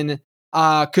Richardson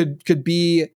could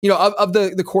be, of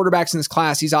the quarterbacks in this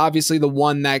class, he's obviously the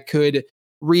one that could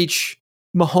reach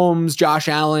Mahomes, Josh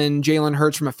Allen, Jalen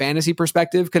Hurts from a fantasy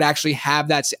perspective, could actually have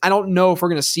that. I don't know if we're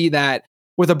going to see that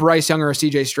with a Bryce Young or a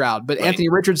CJ Stroud, but Anthony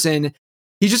Richardson,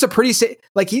 he's just a pretty safe,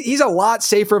 like he's a lot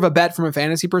safer of a bet from a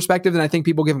fantasy perspective than I think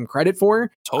people give him credit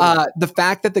for. Totally. The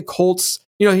fact that the Colts,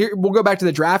 here we'll go back to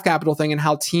the draft capital thing and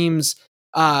how teams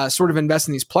sort of invest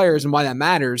in these players and why that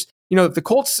matters. If the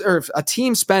Colts or if a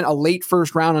team spent a late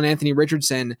first round on Anthony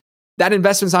Richardson, that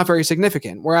investment's not very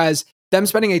significant. Whereas them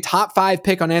spending a top 5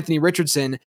 pick on Anthony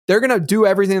Richardson, they're going to do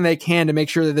everything they can to make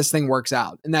sure that this thing works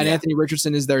out and that Anthony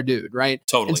Richardson is their dude, right?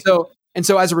 Totally. And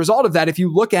so as a result of that, if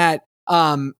you look at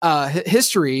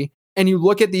history and you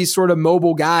look at these sort of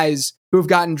mobile guys who have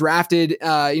gotten drafted,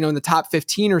 in the top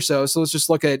 15 or so. So let's just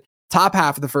look at top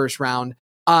half of the first round.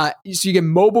 So you get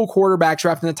mobile quarterbacks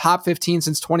drafted in the top 15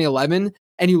 since 2011.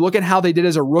 And you look at how they did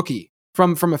as a rookie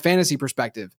from a fantasy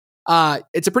perspective.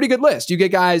 It's a pretty good list. You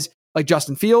get guys like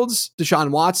Justin Fields,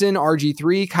 Deshaun Watson,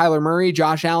 RG3, Kyler Murray,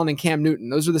 Josh Allen, and Cam Newton.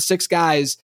 Those are the 6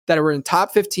 guys that were in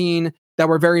top 15 that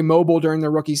were very mobile during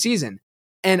their rookie season.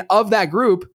 And of that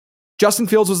group, Justin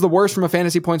Fields was the worst from a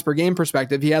fantasy points per game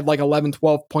perspective. He had like 11,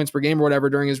 12 points per game or whatever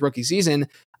during his rookie season.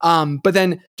 But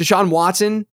then Deshaun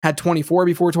Watson had 24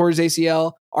 before he tore his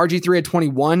ACL. RG3 had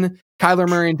 21. Kyler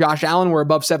Murray and Josh Allen were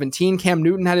above 17. Cam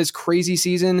Newton had his crazy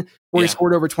season where he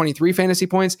scored over 23 fantasy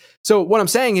points. So what I'm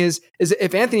saying is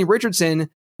if Anthony Richardson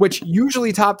which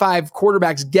usually top 5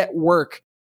 quarterbacks get work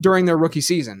during their rookie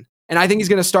season. And I think he's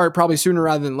going to start probably sooner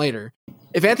rather than later.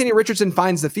 If Anthony Richardson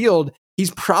finds the field,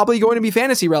 he's probably going to be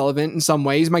fantasy relevant in some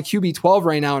way. He's my QB 12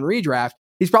 right now in redraft.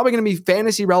 He's probably going to be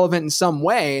fantasy relevant in some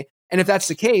way. And if that's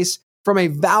the case, from a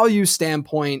value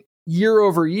standpoint, year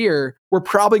over year, we're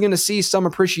probably going to see some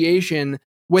appreciation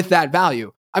with that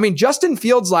value. I mean, Justin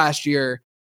Fields last year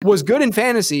was good in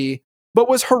fantasy, but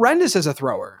was horrendous as a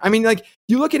thrower. I mean, like,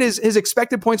 you look at his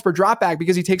expected points per dropback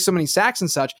because he takes so many sacks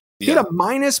and such. He had a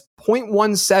minus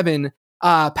 0.17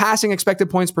 passing expected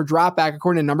points per dropback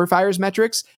according to NumberFire's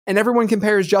metrics. And everyone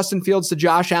compares Justin Fields to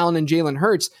Josh Allen and Jalen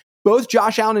Hurts. Both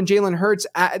Josh Allen and Jalen Hurts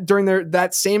during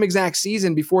that same exact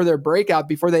season before their breakout,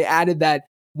 before they added that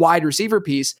wide receiver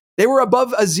piece, they were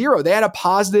above a 0. They had a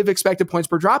positive expected points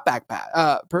per dropback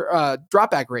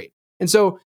rate. And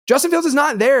so Justin Fields is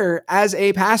not there as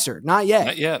a passer, not yet.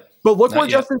 Not yet. But look where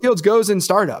Justin Fields goes in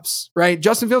startups, right?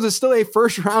 Justin Fields is still a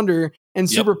first rounder in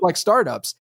Superflex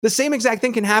startups. The same exact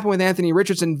thing can happen with Anthony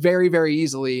Richardson very, very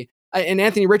easily. And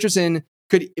Anthony Richardson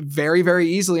could very, very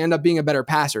easily end up being a better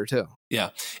passer too.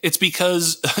 Yeah. It's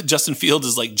because Justin Fields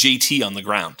is like JT on the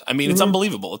ground. I mean, it's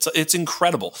unbelievable. It's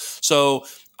incredible. So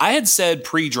I had said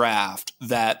pre-draft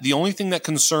that the only thing that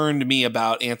concerned me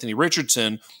about Anthony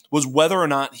Richardson was whether or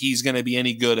not he's going to be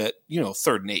any good at,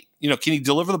 3rd and 8. Can he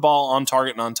deliver the ball on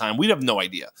target and on time? We'd have no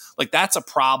idea. Like, that's a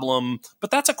problem,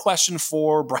 but that's a question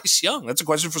for Bryce Young. That's a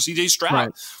question for CJ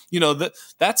Stroud. Right.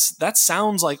 That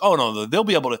sounds like, oh no, they'll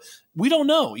be able to. We don't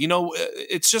know.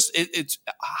 It's just it's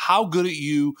how good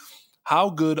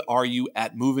are you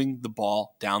at moving the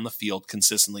ball down the field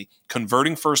consistently,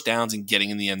 converting first downs and getting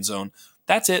in the end zone?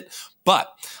 That's it. But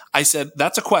I said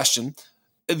that's a question.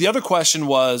 The other question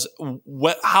was,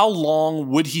 how long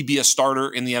would he be a starter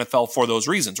in the NFL for those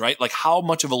reasons, right? Like, how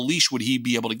much of a leash would he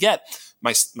be able to get?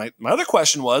 My other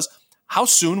question was, how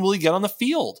soon will he get on the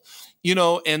field?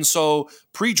 And so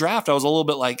pre-draft, I was a little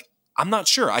bit like, I'm not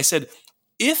sure. I said,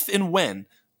 if and when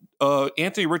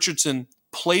Anthony Richardson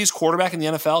plays quarterback in the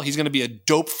NFL, he's going to be a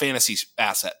dope fantasy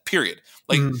asset, period.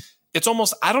 Like, it's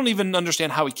almost, I don't even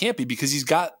understand how he can't be, because he's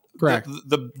got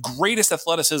the greatest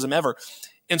athleticism ever.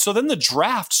 And so then the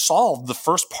draft solved the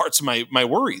first parts of my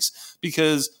worries,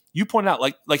 because you pointed out,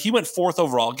 like he went 4th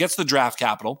overall, gets the draft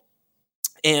capital,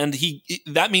 and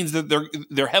that means that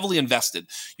they're heavily invested.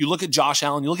 You look at Josh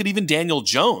Allen, you look at even Daniel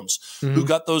Jones, who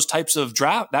got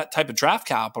that type of draft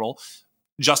capital.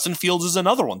 Justin Fields is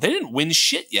another one. They didn't win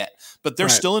shit yet, but they're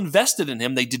still invested in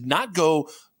him. They did not go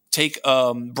take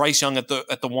Bryce Young at the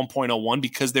 1.01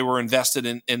 because they were invested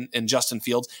in Justin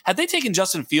Fields. Had they taken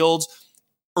Justin Fields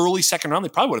early 2nd round, they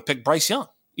probably would have picked Bryce Young.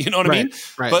 You know what I mean?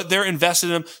 Right. But they're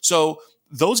invested in him. So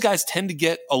those guys tend to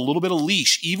get a little bit of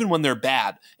leash even when they're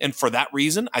bad. And for that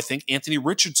reason, I think Anthony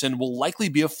Richardson will likely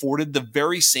be afforded the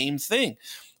very same thing.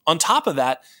 On top of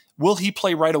that, will he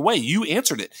play right away? You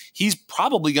answered it. He's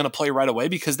probably going to play right away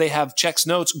because they have Check's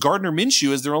notes. Gardner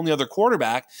Minshew is their only other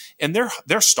quarterback, and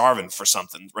they're starving for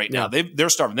something right now. They're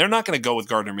starving. They're not going to go with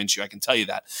Gardner Minshew, I can tell you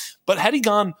that. But had he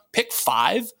gone pick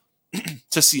 5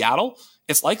 to Seattle,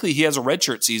 it's likely he has a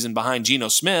redshirt season behind Geno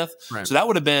Smith. Right. So that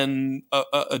would have been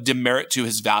a demerit to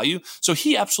his value. So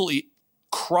he absolutely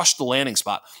crushed the landing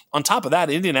spot. On top of that,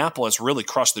 Indianapolis really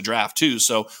crushed the draft too.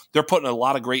 So they're putting a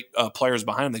lot of great players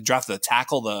behind him. They drafted a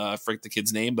tackle, I forget the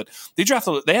kid's name, but they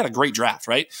had a great draft,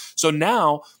 right? So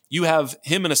now you have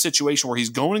him in a situation where he's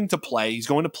going to play. He's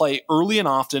going to play early and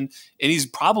often, and he's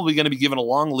probably going to be given a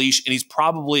long leash, and he's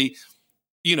probably,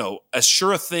 as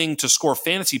sure a thing to score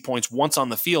fantasy points once on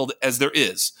the field as there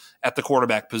is at the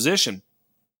quarterback position.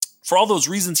 For all those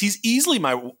reasons, he's easily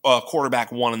my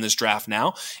quarterback 1 in this draft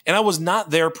now, and I was not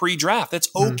there pre-draft. That's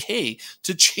okay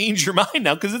to change your mind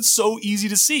now, because it's so easy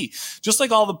to see. Just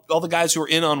like all the guys who are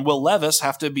in on Will Levis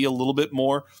have to be a little bit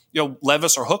more,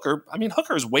 Levis or Hooker. I mean,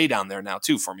 Hooker is way down there now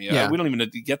too for me. We don't even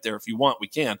need to get there. If you want, we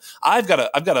can. I've got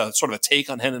a sort of a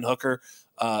take on Hendon Hooker.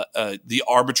 The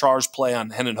arbitrage play on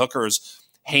Hendon Hooker is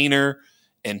Hainer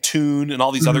and Toon and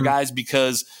all these other guys,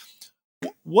 because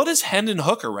what is Hendon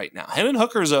Hooker right now? Hendon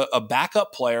Hooker is a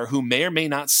backup player who may or may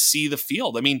not see the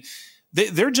field. I mean,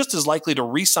 they're just as likely to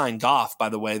re-sign Goff, by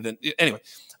the way. Anyway,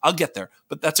 I'll get there,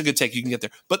 but that's a good take. You can get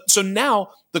there. But so now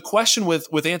the question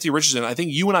with Anthony Richardson, I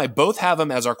think you and I both have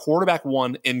him as our quarterback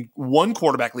 1 in 1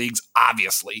 quarterback leagues,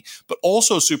 obviously, but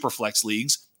also super flex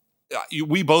leagues.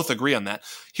 We both agree on that.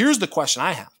 Here's the question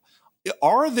I have.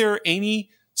 Are there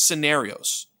any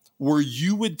scenarios where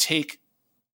you would take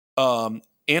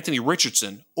Anthony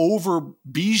Richardson over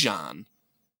Bijan?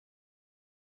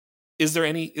 Is there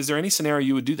any scenario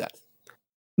you would do that?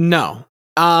 No.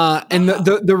 And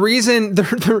the reason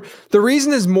the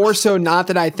reason is more so not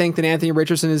that I think that Anthony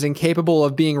Richardson is incapable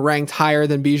of being ranked higher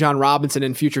than Bijan Robinson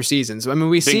in future seasons. I mean,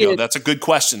 we see it. That's a good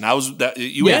question.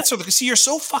 You answered. See, you're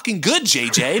so fucking good,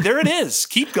 JJ. There it is.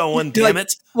 Keep going, damn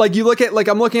it. Like you look at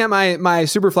I'm looking at my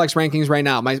Superflex rankings right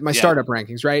now, my startup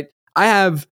rankings, right? I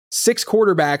have 6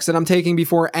 quarterbacks that I'm taking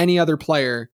before any other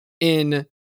player in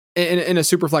a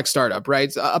Superflex startup,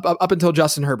 right? Up until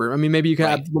Justin Herbert. I mean, maybe you could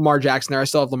have Lamar Jackson there. I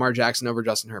still have Lamar Jackson over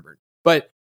Justin Herbert. But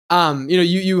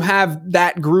you have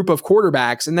that group of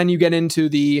quarterbacks, and then you get into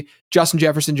the Justin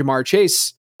Jefferson, Jamar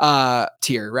Chase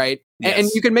tier, right? Yes. And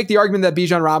you can make the argument that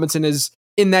Bijan Robinson is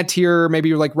in that tier, maybe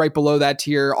you're like right below that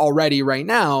tier already right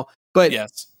now. But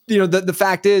yes. The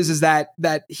fact is that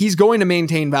he's going to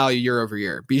maintain value year over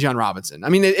year, Bijan Robinson. I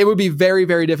mean, it would be very,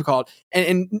 very difficult.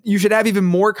 And you should have even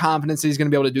more confidence that he's going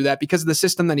to be able to do that because of the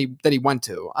system that he went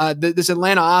to. This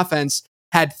Atlanta offense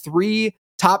had 3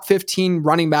 top 15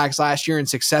 running backs last year in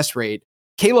success rate.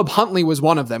 Caleb Huntley was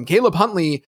one of them. Caleb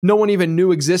Huntley, no one even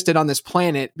knew existed on this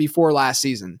planet before last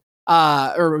season,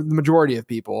 or the majority of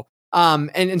people.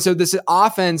 And so this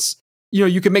offense,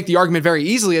 you can make the argument very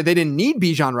easily that they didn't need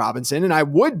Bijan Robinson, and I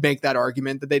would make that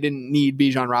argument that they didn't need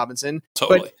Bijan Robinson.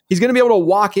 Totally. But he's going to be able to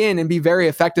walk in and be very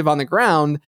effective on the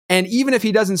ground, and even if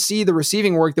he doesn't see the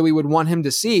receiving work that we would want him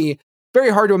to see, very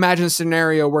hard to imagine a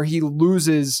scenario where he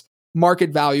loses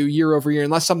market value year over year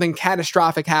unless something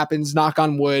catastrophic happens, knock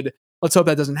on wood. Let's hope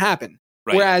that doesn't happen.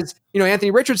 Right. Whereas,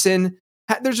 Anthony Richardson,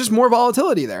 there's just more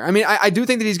volatility there. I mean, I do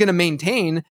think that he's going to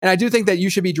maintain, and I do think that you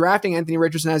should be drafting Anthony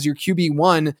Richardson as your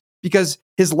QB1 because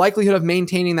his likelihood of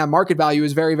maintaining that market value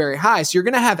is very, very high. So you're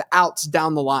going to have outs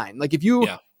down the line. Like if you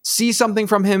see something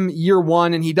from him year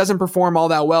 1 and he doesn't perform all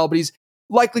that well, but he's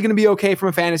likely going to be okay from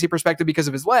a fantasy perspective because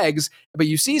of his legs, but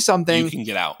you see something, you can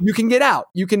get out.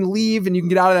 You can leave and you can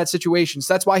get out of that situation.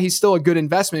 So that's why he's still a good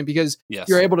investment because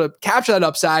you're able to capture that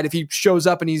upside if he shows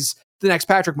up and he's the next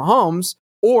Patrick Mahomes,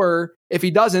 or if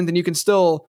he doesn't, then you can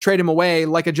still trade him away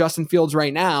like a Justin Fields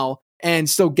right now and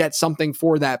still get something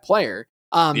for that player.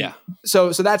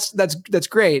 So that's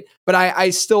great. But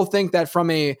I still think that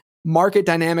from a market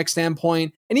dynamic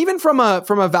standpoint, and even from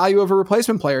a value over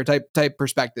replacement player type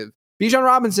perspective, Bijan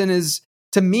Robinson is,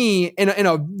 to me, in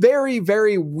a very,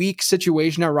 very weak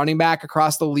situation at running back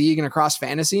across the league and across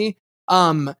fantasy.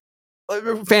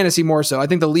 Fantasy more so. I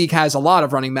think the league has a lot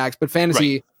of running backs, but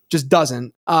fantasy just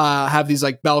doesn't have these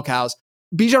like bell cows.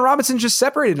 Bijan Robinson just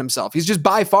separated himself. He's just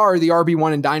by far the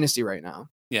RB1 in Dynasty right now.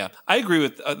 Yeah, I agree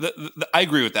with I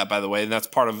agree with that, by the way, and that's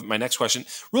part of my next question.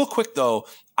 Real quick though,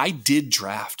 I did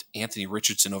draft Anthony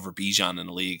Richardson over Bijan in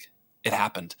the league. It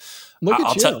happened.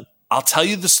 I'll tell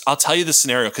you this. I'll tell you the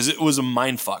scenario because it was a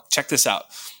mind fuck. Check this out.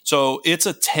 So it's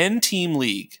a 10-team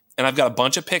league, and I've got a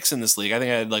bunch of picks in this league. I think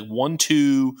I had like 1,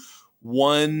 2,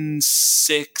 1,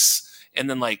 6, and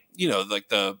then like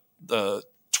the 12th,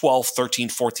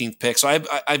 13th, 14th pick. So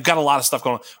I've got a lot of stuff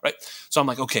going on, right? So I'm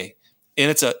like, okay.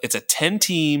 And it's a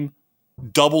 10-team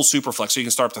double super flex, so you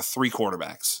can start up to 3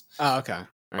 quarterbacks. Oh, okay.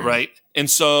 Right. And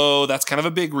so that's kind of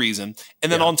a big reason.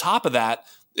 And then on top of that,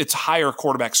 it's higher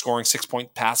quarterback scoring,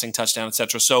 6-point passing, touchdown,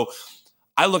 etc. So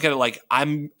I look at it like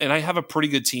I have a pretty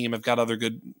good team. I've got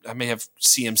I may have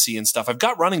CMC and stuff. I've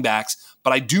got running backs,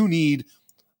 but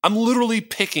I'm literally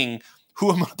picking who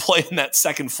I'm going to play in that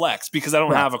second flex because I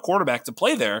don't have a quarterback to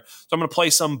play there. So I'm going to play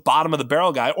some bottom of the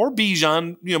barrel guy, or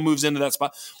Bijan, moves into that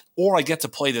spot, or I get to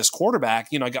play this quarterback.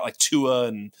 I got like Tua,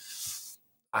 and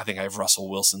I think I have Russell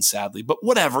Wilson, sadly, but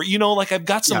whatever. Like I've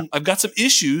got some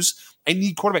issues. I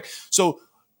need quarterback. So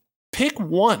pick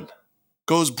 1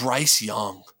 goes Bryce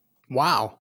Young.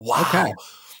 Wow. Okay.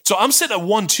 So I'm sitting at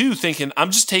 1-2 thinking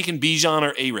I'm just taking Bijan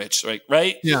or A-Rich,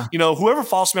 right? Yeah. Whoever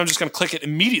falls to me, I'm just going to click it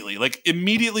immediately. Like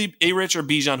immediately A-Rich or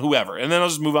Bijan, whoever. And then I'll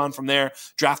just move on from there,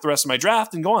 draft the rest of my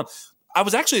draft and go on. I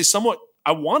was actually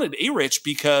I wanted A-Rich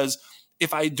because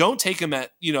if I don't take him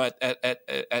at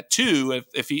 2,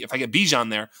 if I get Bijan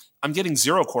there, I'm getting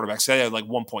 0 quarterbacks. So I have like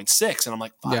 1.6 and I'm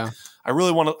like, fuck. Yeah. I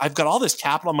really want to, I've got all this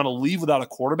capital. I'm going to leave without a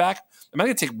quarterback. Am I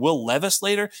going to take Will Levis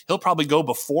later? He'll probably go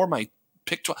before my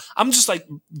pick 12. I'm just like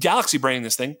galaxy braining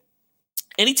this thing.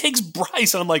 And he takes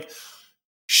Bryce and I'm like,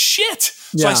 shit.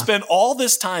 So I spend all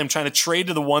this time trying to trade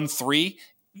to the 1-3.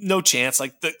 No chance.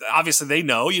 Like obviously they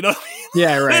know, what I mean?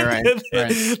 Yeah, right.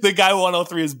 The guy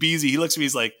 103 is Beezy. He looks at me,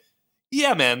 he's like,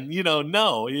 yeah, man,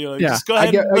 no, just go ahead.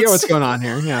 I get what's going on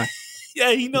here. Yeah.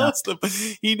 Yeah, he knows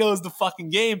the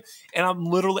fucking game. And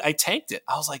I tanked it.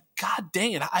 I was like, God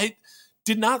dang it.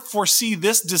 did not foresee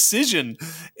this decision.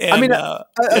 And, I mean, a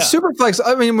super flex.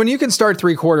 I mean, when you can start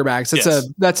 3 quarterbacks,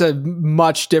 that's a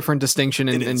much different distinction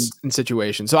in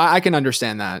situations. So I can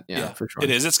understand that. Yeah, for sure.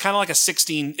 It is. It's kind of like a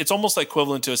 16. It's almost like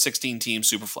equivalent to a 16 team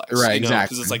super flex, right?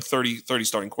 Exactly. Because it's like 30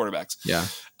 starting quarterbacks. Yeah.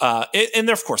 And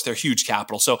they're, of course, they're huge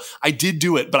capital. So I did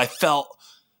do it, but I felt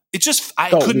I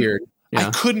couldn't. Weird. Yeah.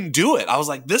 I couldn't do it. I was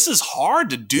like, this is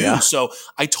hard to do. Yeah. So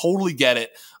I totally get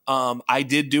it. I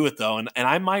did do it though, and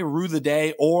I might rue the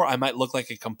day, or I might look like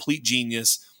a complete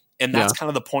genius. And that's kind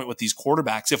of the point with these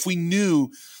quarterbacks. If we knew,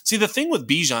 see, the thing with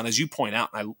Bijan, as you point out,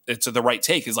 and it's the right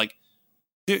take, is like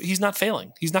he's not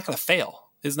failing. He's not going to fail.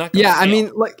 He's not. Fail. I mean,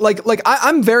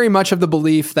 I'm very much of the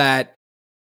belief that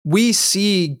we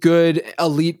see good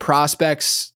elite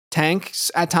prospects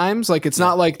tanks at times. Like it's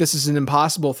not like this is an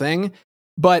impossible thing,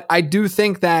 but I do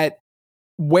think that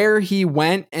where he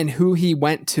went and who he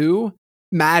went to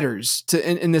matters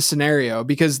in this scenario,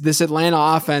 because this Atlanta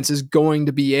offense is going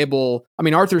to be able, I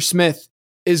mean, Arthur Smith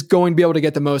is going to be able to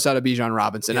get the most out of Bijan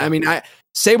Robinson. Yeah. I mean, I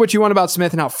say what you want about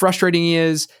Smith and how frustrating he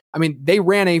is. I mean, they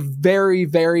ran a very,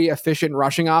 very efficient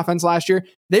rushing offense last year.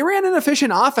 They ran an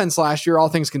efficient offense last year, all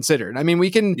things considered. I mean,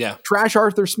 we can trash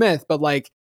Arthur Smith, but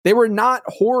like they were not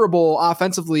horrible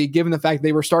offensively, given the fact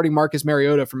they were starting Marcus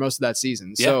Mariota for most of that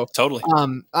season. So totally.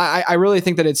 I really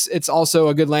think that it's also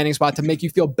a good landing spot to make you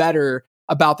feel better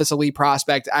about this elite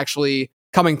prospect actually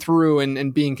coming through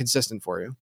and being consistent for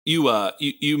you.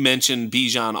 You mentioned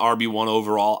Bijan RB1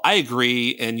 overall. I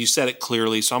agree, and you said it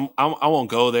clearly, so I won't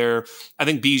go there. I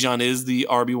think Bijan is the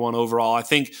RB1 overall. I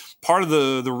think part of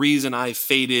the reason I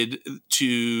faded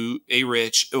to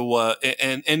A-Rich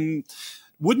and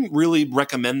wouldn't really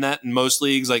recommend that in most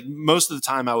leagues. Like most of the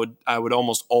time, I would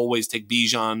almost always take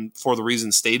Bijan for the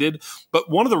reasons stated. But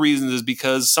one of the reasons is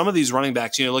because some of these running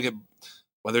backs, look at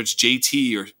whether it's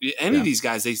JT or any of these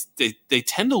guys, they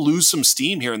tend to lose some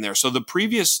steam here and there. So the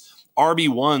previous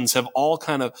RB1s have all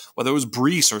kind of, whether it was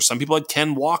Brees or some people had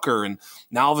Ken Walker, and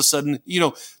now all of a sudden,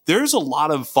 there's a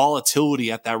lot of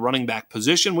volatility at that running back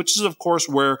position, which is, of course,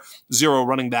 where zero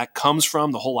running back comes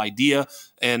from, the whole idea.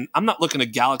 And I'm not looking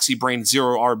at Galaxy Brain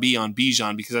zero RB on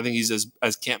Bijan because I think he's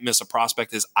as can't miss a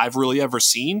prospect as I've really ever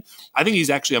seen. I think he's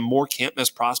actually a more can't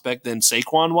miss prospect than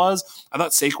Saquon was. I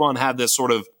thought Saquon had this sort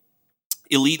of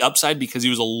elite upside because he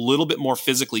was a little bit more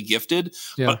physically gifted,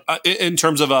 but in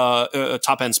terms of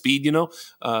top end speed,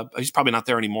 he's probably not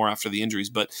there anymore after the injuries.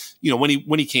 But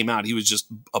when he came out, he was just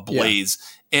ablaze.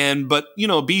 But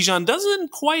Bijan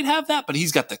doesn't quite have that, but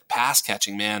he's got the pass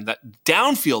catching, man. That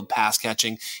downfield pass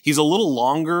catching. He's a little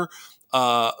longer.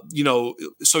 So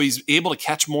he's able to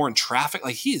catch more in traffic.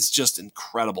 Like he is just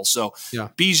incredible. So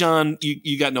Bijan,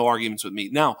 you got no arguments with me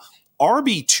now.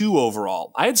 RB2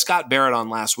 overall. I had Scott Barrett on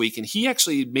last week, and he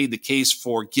actually made the case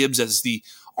for Gibbs as the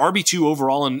RB2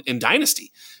 overall in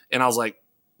Dynasty. And I was like,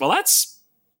 well, that's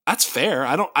fair.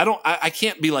 I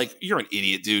can't be like, you're an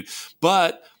idiot, dude.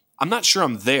 But I'm not sure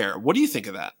I'm there. What do you think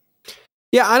of that?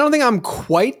 Yeah, I don't think I'm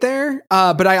quite there,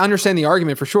 but I understand the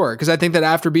argument for sure, because I think that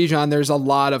after Bijan, there's a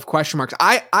lot of question marks.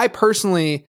 I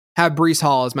personally have Breece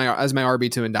Hall as my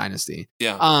RB2 in Dynasty.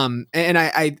 Yeah. And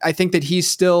I think that he's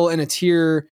still in a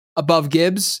tier above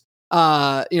Gibbs.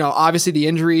 Obviously the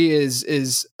injury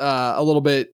is a little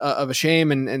bit of a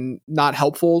shame and not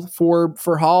helpful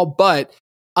for Hall, but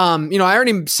I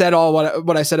already said all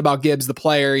what I said about Gibbs, the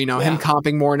player, him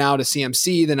comping more now to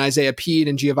CMC than Isaiah Pede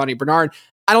and Giovanni Bernard.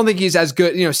 I don't think he's as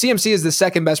good. CMC is the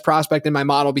second best prospect in my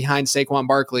model behind Saquon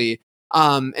Barkley.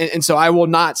 And so I will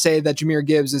not say that Jahmyr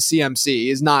Gibbs is CMC. He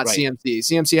is not CMC.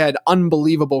 CMC had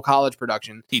unbelievable college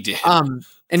production. He did. And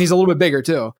he's a little bit bigger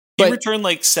too. He returned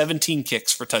like 17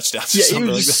 kicks for touchdowns. Yeah, it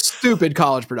was stupid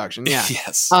college production. Yeah.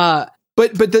 Yes.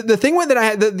 But the thing that I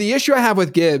had, the issue I have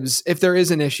with Gibbs, if there is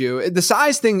an issue, the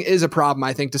size thing is a problem,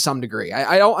 I think, to some degree.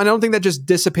 I don't think that just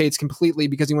dissipates completely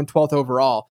because he went 12th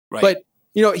overall. Right. But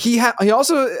he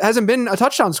also hasn't been a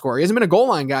touchdown scorer. He hasn't been a goal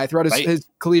line guy throughout his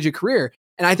collegiate career,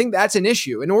 and I think that's an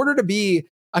issue. In order to be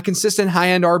a consistent high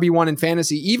end RB1 in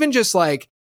fantasy, even just like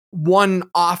one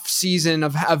off season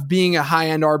of being a high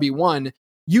end RB1.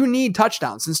 You need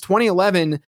touchdowns. Since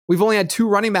 2011, we've only had 2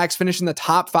 running backs finish in the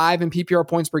top 5 in PPR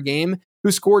points per game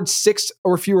who scored 6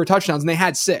 or fewer touchdowns, and they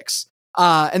had 6.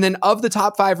 And then of the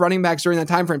top 5 running backs during that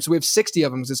time frame, so we have 60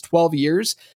 of them because it's 12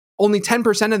 years, only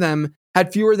 10% of them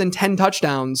had fewer than 10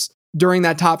 touchdowns during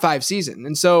that top 5 season.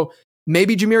 And so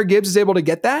maybe Jahmyr Gibbs is able to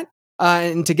get that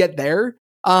and to get there.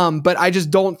 But I just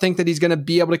don't think that he's going to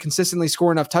be able to consistently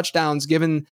score enough touchdowns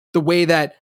given the way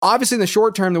that, obviously in the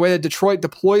short term, the way that Detroit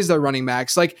deploys their running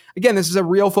backs. Like, again, this is a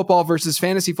real football versus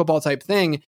fantasy football type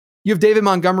thing. you have David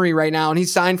Montgomery right now, and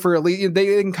he's signed for at least,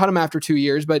 they can cut him after 2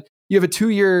 years, but you have a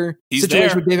 2-year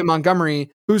situation with David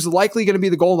Montgomery, who's likely going to be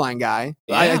the goal line guy.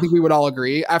 Yeah. I think we would all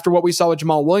agree after what we saw with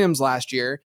Jamal Williams last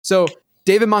year. So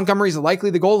David Montgomery is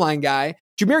likely the goal line guy.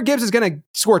 Jahmyr Gibbs is going to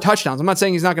score touchdowns. I'm not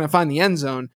saying he's not going to find the end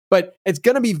zone, but it's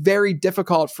going to be very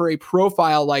difficult for a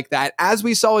profile like that, as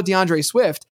we saw with DeAndre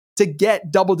Swift, to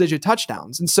get double-digit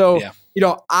touchdowns. And so,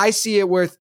 I see it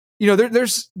with,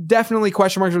 there's definitely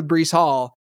question marks with Breece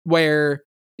Hall, where,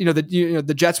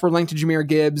 the Jets were linked to Jahmyr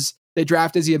Gibbs. They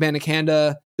draft Izzy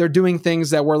Abanikanda. They're doing things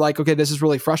that we're like, okay, this is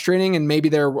really frustrating. And maybe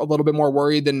they're a little bit more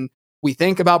worried than we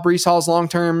think about Breece Hall's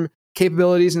long-term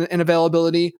capabilities and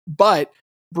availability. But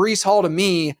Breece Hall, to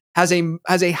me, has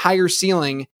a higher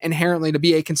ceiling inherently to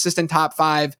be a consistent top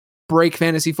 5 break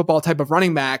fantasy football type of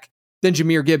running back than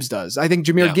Jahmyr Gibbs does. I think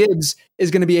Jahmyr Gibbs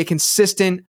is going to be a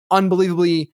consistent,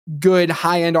 unbelievably good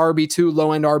high-end RB2,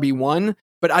 low-end RB1.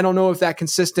 But I don't know if that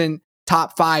consistent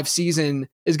top 5 season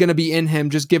is going to be in him,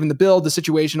 just given the build, the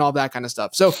situation, all that kind of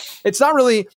stuff. So it's not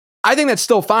really, I think that's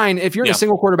still fine. If you're in a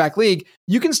single quarterback league,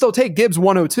 you can still take Gibbs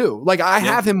 102. Like I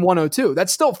have him 102.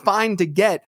 That's still fine to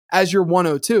get as your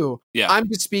 102. Yeah. I'm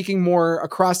just speaking more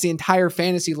across the entire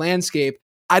fantasy landscape.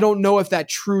 I don't know if that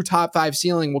true top 5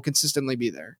 ceiling will consistently be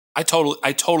there. I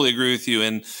totally agree with you.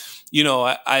 And,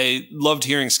 I loved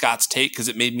hearing Scott's take because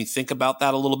it made me think about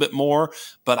that a little bit more.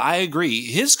 But I agree.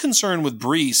 His concern with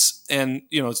Breece, and,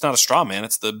 it's not a straw man,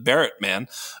 it's the Barrett man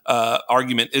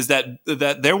argument, is that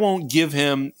they won't give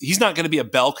him, he's not going to be a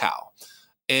bell cow.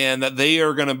 And that they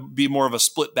are going to be more of a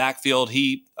split backfield.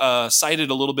 He cited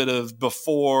a little bit of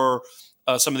before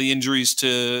some of the injuries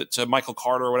to Michael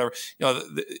Carter or whatever.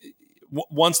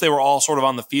 Once they were all sort of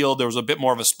on the field, there was a bit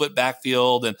more of a split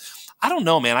backfield. And I don't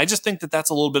know, man. I just think that that's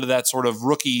a little bit of that sort of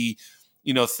rookie,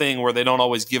 thing where they don't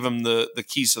always give him the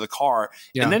keys to the car.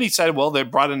 Yeah. And then he said, well, they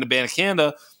brought in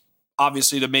Abanikanda,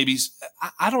 obviously, to maybe.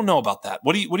 I don't know about that.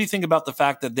 What do you think about the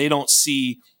fact that they don't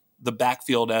see the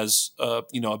backfield as a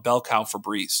bell cow for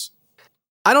Breece?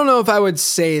 I don't know if I would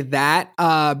say that.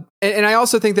 And I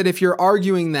also think that if you're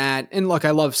arguing that, and look, I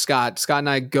love Scott. Scott and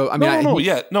I go,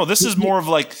 this is more of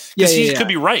like, because he could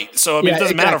be right. So, it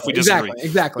doesn't matter if we disagree.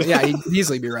 Exactly. Yeah, he could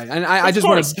easily be right. And I do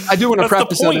want to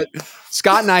preface that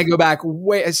Scott and I go back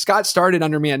Scott started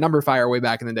under me at Number Fire way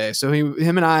back in the day. So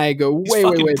him and I go way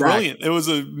brilliant. back. It was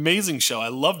an amazing show. I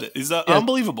loved it. It's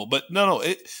unbelievable. But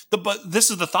but this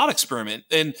is the thought experiment.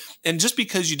 And just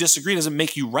because you disagree doesn't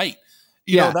make you right.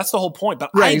 That's the whole point.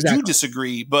 But I do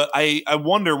disagree. But I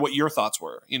wonder what your thoughts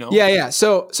were. Yeah.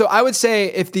 So I would say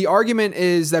if the argument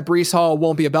is that Breece Hall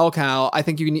won't be a bell cow, I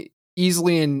think you can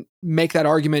easily make that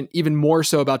argument even more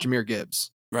so about Jahmyr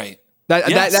Gibbs. Right. That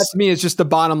to me is just the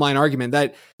bottom line argument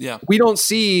that we don't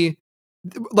see.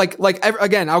 Like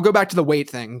again, I'll go back to the weight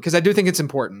thing because I do think it's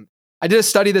important. I did a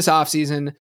study this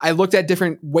offseason. I looked at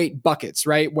different weight buckets,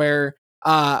 right? Where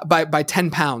by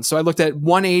 10 pounds. So I looked at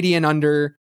 180 and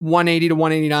under, 180 to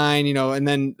 189, and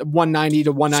then 190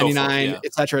 to 199,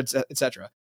 et cetera, et cetera.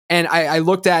 And I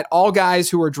looked at all guys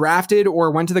who were drafted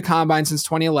or went to the combine since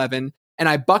 2011, and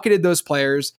I bucketed those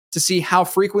players to see how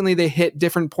frequently they hit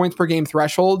different points per game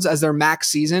thresholds as their max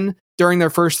season during their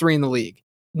first 3 in the league.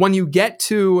 When you get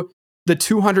to the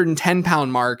 210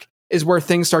 pound mark is where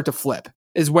things start to flip,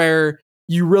 is where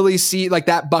you really see like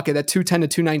that bucket, that 210 to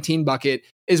 219 bucket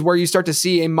is where you start to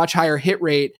see a much higher hit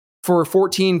rate for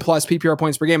 14 plus PPR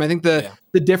points per game. I think the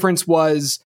difference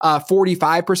was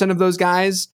 45% of those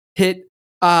guys hit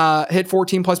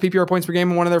 14 plus PPR points per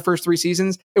game in one of their first 3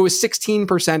 seasons. It was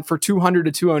 16% for 200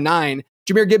 to 209.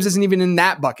 Jahmyr Gibbs isn't even in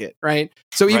that bucket, right?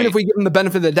 So even if we give him the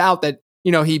benefit of the doubt that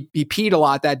he peed a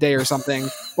lot that day or something,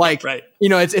 like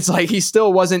it's like he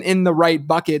still wasn't in the right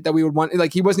bucket that we would want.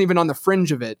 Like he wasn't even on the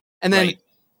fringe of it. And then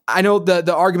I know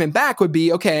the argument back would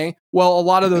be, okay, well, a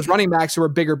lot of those running backs who are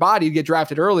bigger bodied get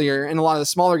drafted earlier and a lot of the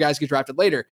smaller guys get drafted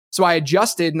later. So I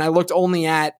adjusted and I looked only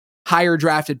at higher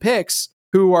drafted picks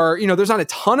who are, there's not a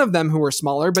ton of them who are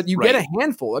smaller, but you get a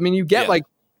handful. I mean, you get like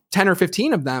 10 or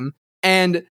 15 of them,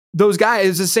 and those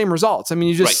guys, the same results. I mean,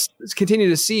 you just continue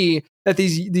to see that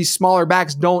these smaller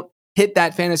backs don't hit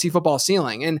that fantasy football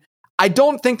ceiling. And I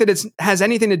don't think that it has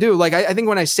anything to do. Like, I think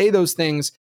when I say those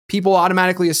things, people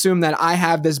automatically assume that I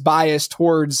have this bias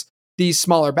towards these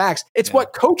smaller backs. It's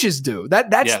what coaches do.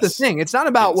 That's the thing. It's not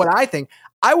about what I think.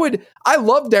 I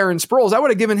love Darren Sproles. I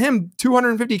would have given him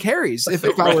 250 carries if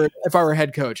I were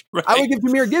head coach. Right. I would give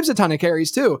Jahmyr Gibbs a ton of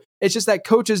carries too. It's just that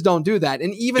coaches don't do that.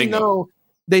 And even though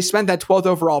they spent that 12th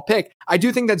overall pick, I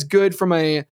do think that's good from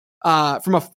a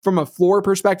floor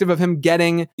perspective of him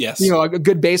getting a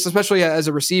good base, especially as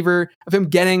a receiver, of him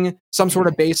getting some sort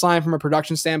of baseline from a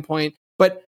production standpoint.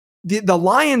 But the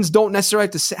Lions don't necessarily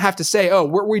have to say, oh,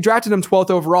 we drafted him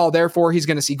 12th overall, therefore he's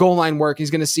going to see goal line work,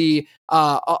 he's going to see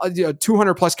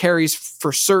 200 plus carries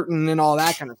for certain and all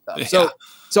that kind of stuff. Yeah.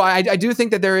 So I do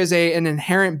think that there is an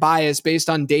inherent bias based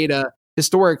on data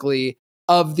historically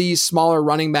of these smaller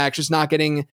running backs just not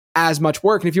getting as much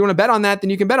work. And if you want to bet on that, then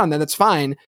you can bet on that. That's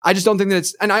fine. I just don't think that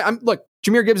it's, and I'm look,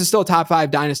 Jahmyr Gibbs is still a top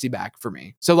 5 dynasty back for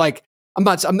me. So like,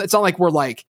 it's not like we're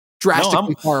like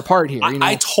drastically far apart here. You know?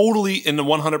 I totally and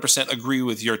 100% agree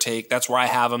with your take. That's where I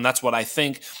have him. That's what I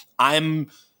think. I'm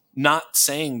not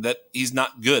saying that he's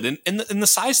not good. And the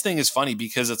size thing is funny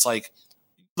because it's like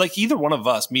either one of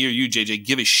us, me or you, JJ,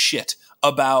 give a shit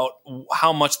about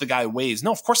how much the guy weighs.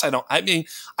 No, of course I don't. I mean,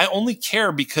 I only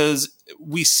care because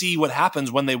we see what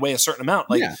happens when they weigh a certain amount.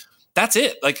 Like that's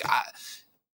it. Like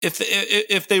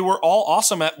if they were all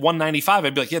awesome at 195,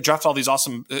 I'd be like, yeah, draft all these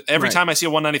awesome. Every time I see a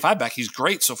 195 back, he's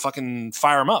great. So fucking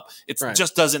fire him up. It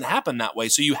just doesn't happen that way.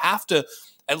 So you have to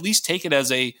at least take it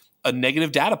as a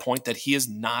negative data point that he is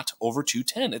not over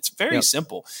 210. It's very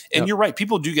simple. And you're right.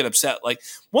 People do get upset. Like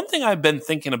one thing I've been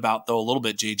thinking about though, a little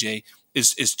bit, JJ,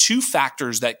 is two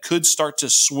factors that could start to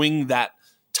swing that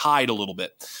tide a little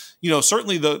bit. You know,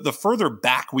 certainly the further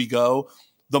back we go,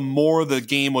 the more the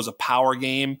game was a power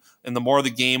game and the more the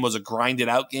game was a grinded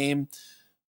out game.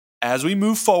 As we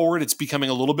move forward, it's becoming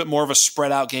a little bit more of a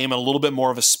spread out game and a little bit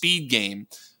more of a speed game.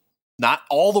 Not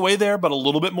all the way there, but a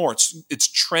little bit more. It's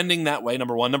trending that way,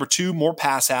 number one. Number two, more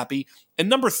pass happy. And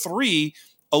number three,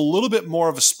 a little bit more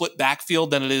of a split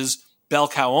backfield than it is bell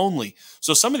cow only.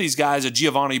 So some of these guys, a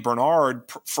Giovanni Bernard,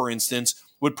 for instance,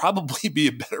 would probably be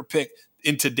a better pick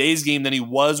in today's game than he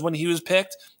was when he was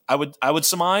picked. I would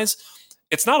surmise.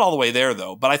 It's not all the way there,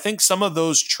 though. But I think some of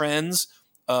those trends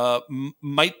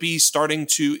might be starting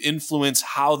to influence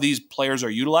how these players are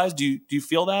utilized. Do you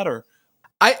feel that, or?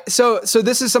 So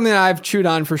this is something that I've chewed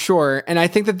on for sure. And I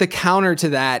think that the counter to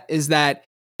that is that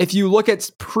if you look at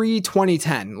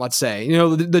pre-2010, let's say, you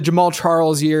know, the Jamal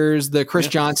Charles years, the Chris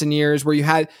Johnson years where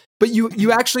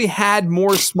you actually had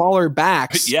more smaller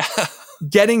backs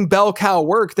getting bell cow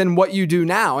work than what you do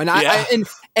now. And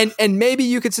and maybe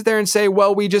you could sit there and say,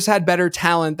 well, we just had better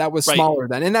talent that was smaller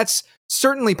then. And that's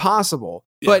certainly possible.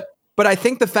 Yeah. But I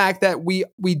think the fact that we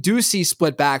do see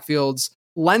split backfields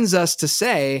lends us to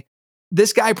say,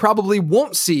 this guy probably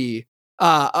won't see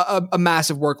a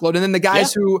massive workload. And then the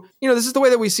guys who, you know, this is the way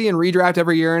that we see in redraft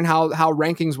every year and how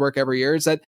rankings work every year, is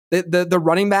that the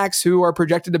running backs who are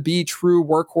projected to be true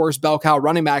workhorse bell cow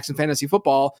running backs in fantasy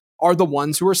football are the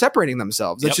ones who are separating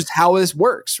themselves. That's just how this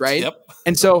works, right?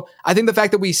 And so I think the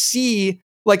fact that we see,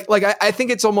 like I think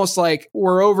it's almost like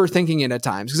we're overthinking it at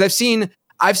times, because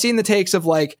I've seen the takes of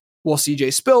like, well,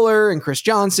 CJ Spiller and Chris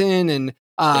Johnson and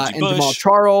Jamal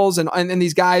Charles and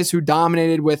these guys who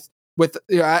dominated with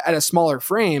you know, at a smaller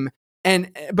frame.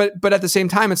 But at the same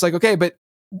time, it's like, okay, but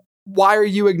why are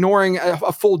you ignoring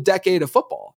a full decade of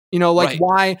football? You know, like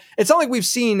why? It's not like we've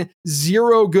seen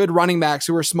 0 good running backs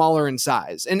who are smaller in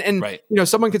size. And you know,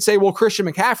 someone could say, well, Christian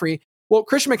McCaffrey. Well,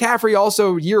 Christian McCaffrey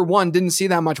also year one didn't see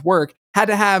that much work, had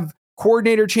to have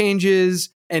coordinator changes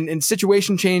and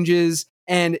situation changes.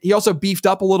 And he also beefed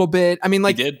up a little bit. I mean,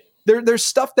 like he did. There's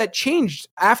stuff that changed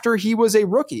after he was a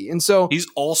rookie. And so he's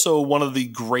also one of the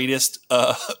greatest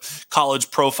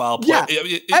college profile players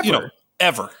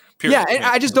ever. Period. Yeah. And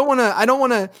I just don't want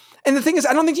to. And the thing is,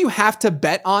 I don't think you have to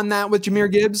bet on that with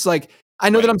Jahmyr Gibbs. Like, I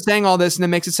know that I'm saying all this and it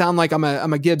makes it sound like I'm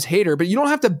a Gibbs hater, but you don't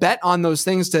have to bet on those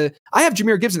things I have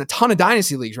Jahmyr Gibbs in a ton of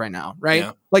dynasty leagues right now, right?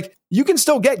 Yeah. Like you can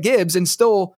still get Gibbs and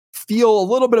still feel a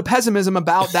little bit of pessimism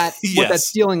about that, what that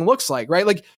ceiling looks like, right?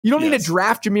 Like you don't need to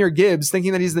draft Jahmyr Gibbs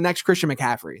thinking that he's the next Christian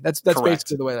McCaffrey. That's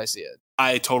basically the way that I see it.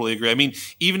 I totally agree. I mean,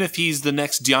 even if he's the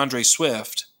next DeAndre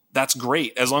Swift, that's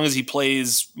great as long as he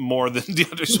plays more than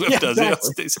DeAndre Swift does. Exactly. You know,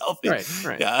 stays healthy.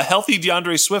 Right. Yeah, a healthy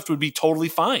DeAndre Swift would be totally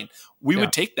fine. We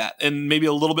would take that and maybe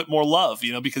a little bit more love,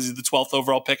 you know, because he's the 12th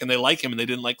overall pick and they like him and they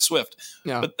didn't like Swift.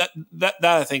 Yeah. But that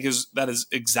I think is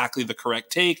exactly the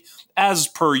correct take, as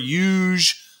per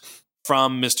usual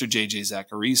from Mr. JJ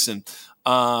Zachariason.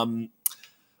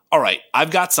 All right,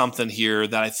 I've got something here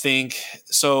that I think.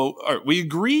 So we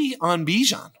agree on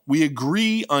Bijan. We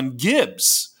agree on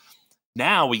Gibbs.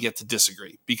 Now we get to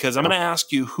disagree because I'm going to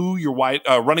ask you who your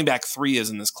running back 3 is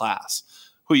in this class.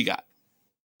 Who you got?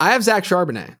 I have Zach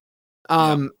Charbonnet.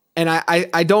 And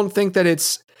I don't think that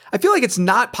I feel like it's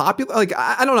not popular. Like,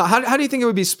 I don't know. How do you think it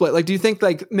would be split? Like, do you think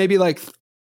like maybe like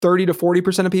 30 to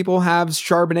 40% of people have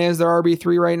Charbonnet as their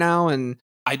RB3 right now? And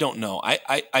I don't know.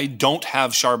 I don't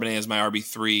have Charbonnet as my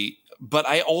RB3, but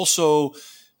I also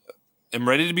am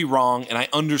ready to be wrong and I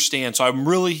understand. So I'm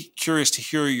really curious to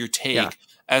hear your take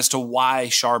as to why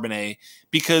Charbonnet,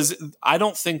 because I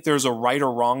don't think there's a right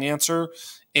or wrong answer.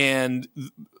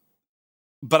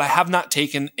 But I have not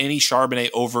taken any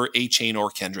Charbonnet over A-Chain or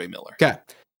Kendre Miller. Okay.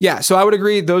 Yeah. So I would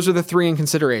agree. Those are the three in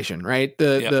consideration, right?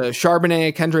 The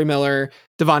Charbonnet, Kendre Miller,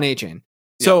 Devon A-Chain.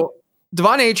 So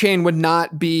Devon A-Chain would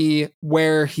not be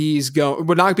where he's going,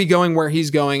 would not be going where he's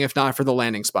going if not for the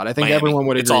landing spot. I think Miami. Everyone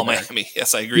would agree. It's all there. Miami.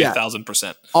 Yes, I agree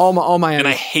 1,000%. All Miami. And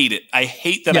I hate it. I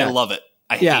hate that I love it.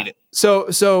 I hate it.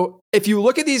 So if you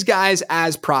look at these guys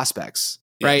as prospects,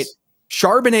 right?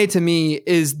 Charbonnet to me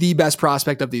is the best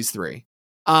prospect of these three.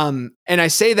 And I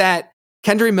say that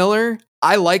Kendre Miller,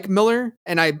 I like Miller,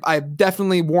 and I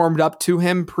definitely warmed up to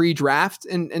him pre-draft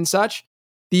and such.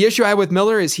 The issue I have with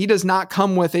Miller is he does not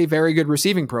come with a very good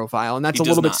receiving profile, and that's a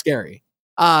little bit scary.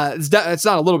 It's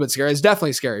not a little bit scary. It's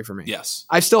definitely scary for me. Yes.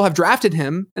 I still have drafted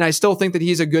him, and I still think that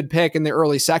he's a good pick in the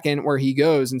early second where he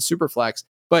goes in Superflex.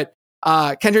 But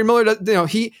Kendre Miller,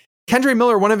 Kendre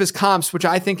Miller, one of his comps, which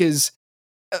I think is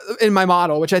in my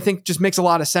model, which I think just makes a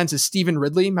lot of sense, is Stephen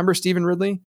Ridley. Remember Stephen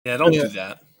Ridley? Yeah, don't do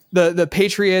that. The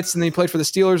Patriots, and then he played for the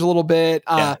Steelers a little bit.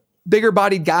 Bigger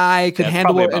bodied guy, could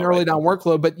handle an early down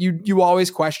workload, but you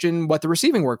always question what the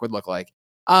receiving work would look like.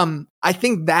 I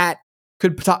think that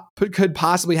could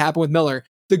possibly happen with Miller.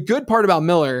 The good part about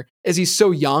Miller is he's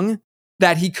so young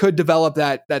that he could develop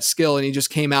that skill, and he just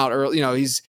came out early.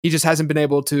 He just hasn't been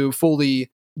able to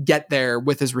fully get there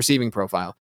with his receiving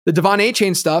profile. The Devon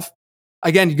A-Chain stuff,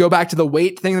 again, you go back to the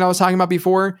weight thing that I was talking about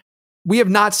before. We have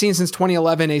not seen since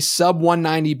 2011 a sub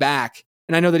 190 back.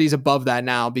 And I know that he's above that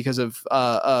now because of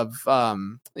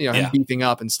him beefing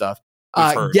up and stuff.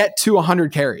 Get to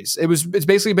 100 carries. It's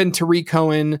basically been Tariq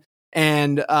Cohen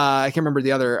and I can't remember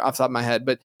the other off the top of my head,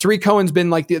 but Tariq Cohen's been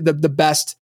like the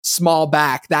best small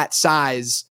back that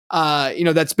size,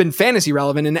 that's been fantasy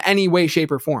relevant in any way,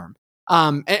 shape, or form.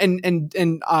 And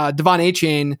Devon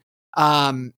A-Chain,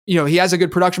 he has a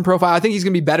good production profile. I think he's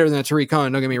going to be better than Tariq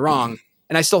Cohen. Don't get me wrong.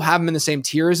 And I still have him in the same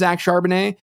tier as Zach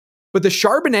Charbonnet. But the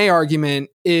Charbonnet argument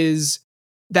is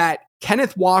that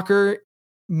Kenneth Walker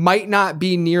might not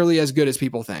be nearly as good as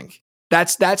people think.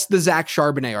 That's the Zach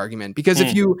Charbonnet argument. Because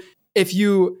if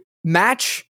you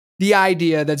match the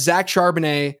idea that Zach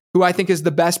Charbonnet, who I think is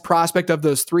the best prospect of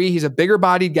those three, he's a bigger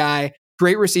bodied guy,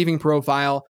 great receiving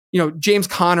profile, James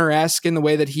Conner-esque in the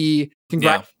way that he can.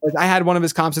 I had one of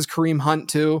his comps as Kareem Hunt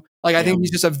too. I think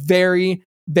he's just a very,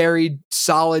 very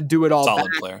solid do-it-all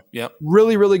player. Yep.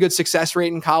 Really, really good success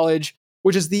rate in college,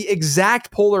 which is the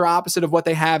exact polar opposite of what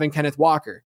they have in Kenneth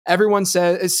Walker. Everyone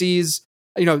sees,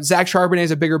 Zach Charbonnet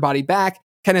is a bigger body back.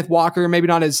 Kenneth Walker, maybe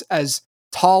not as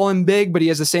tall and big, but he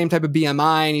has the same type of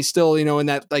BMI, and he's still, in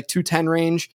that 210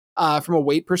 range from a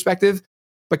weight perspective.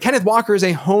 But Kenneth Walker is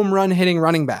a home run hitting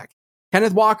running back.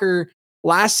 Kenneth Walker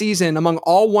last season, among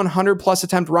all 100 plus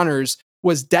attempt runners,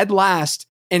 was dead last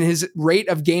in his rate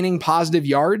of gaining positive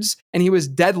yards, and he was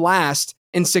dead last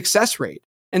in success rate.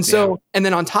 And so, and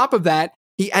then on top of that,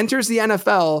 he enters the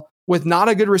NFL with not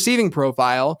a good receiving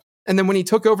profile. And then when he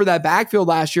took over that backfield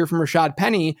last year from Rashad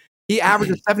Penny, he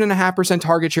averaged a 7.5%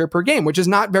 target share per game, which is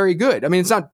not very good. I mean, it's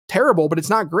not terrible, but it's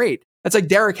not great. That's like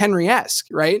Derrick Henry-esque,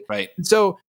 right? Right. And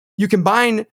so you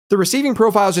combine the receiving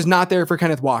profile is just not there for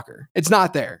Kenneth Walker. It's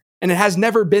not there. And it has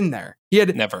never been there.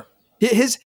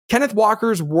 Kenneth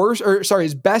Walker's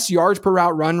his best yards per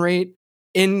route run rate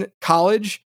in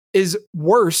college is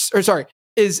worse,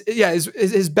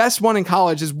 his best one in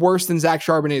college is worse than Zach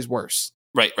Charbonnet's worst.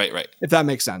 Right. If that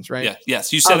makes sense, right? Yeah.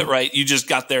 Yes, you said it right. You just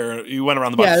got there. You went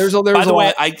around the block. Yeah, By the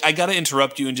way, I got to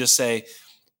interrupt you and just say,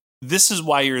 this is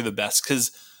why you're the best,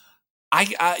 because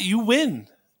you win.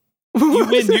 You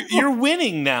win. You're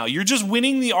winning now. You're just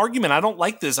winning the argument. I don't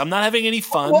like this. I'm not having any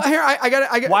fun. Well, here I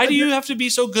got. Why do you have to be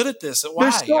so good at this? Why?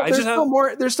 There's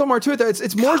still more to it. Though.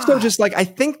 It's more so just I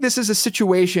think this is a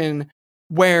situation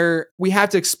where we have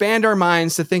to expand our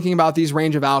minds to thinking about these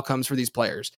range of outcomes for these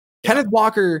players. Yeah. Kenneth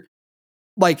Walker,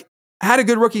 had a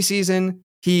good rookie season.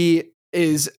 He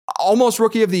is almost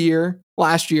rookie of the year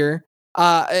last year.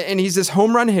 And he's this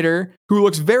home run hitter who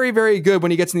looks very, very good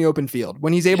when he gets in the open field.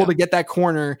 When he's able to get that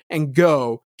corner and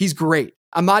go, he's great.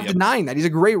 I'm not denying that. He's a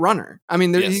great runner. I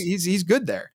mean, he's good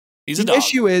there. He's a dog. The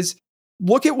issue is,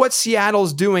 look at what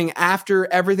Seattle's doing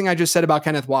after everything I just said about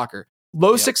Kenneth Walker.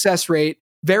 Low success rate,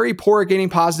 very poor at gaining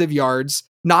positive yards,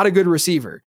 not a good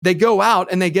receiver. They go out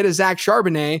and they get a Zach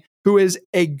Charbonnet, who is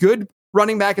a good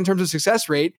running back in terms of success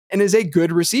rate and is a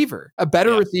good receiver, a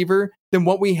better receiver than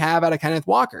what we have out of Kenneth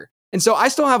Walker. And so I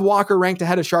still have Walker ranked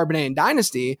ahead of Charbonnet in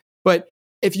Dynasty, but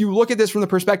if you look at this from the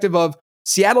perspective of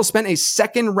Seattle spent a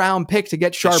second round pick to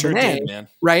get Charbonnet,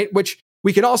 right? Which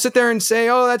we can all sit there and say,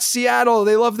 oh, that's Seattle.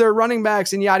 They love their running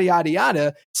backs and yada, yada,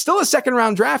 yada. Still a second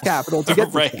round draft capital to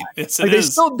get right. this back. Yes, like, they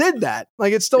still did that.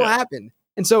 Like, it still happened.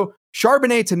 And so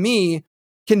Charbonnet, to me,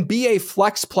 can be a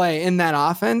flex play in that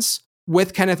offense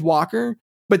with Kenneth Walker.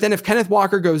 But then if Kenneth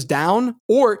Walker goes down,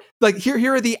 or like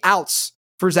here are the outs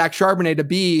for Zach Charbonnet to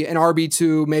be an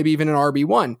RB2, maybe even an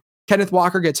RB1. Kenneth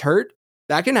Walker gets hurt.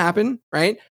 That can happen,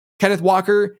 right? Kenneth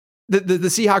Walker, the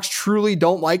Seahawks truly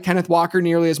don't like Kenneth Walker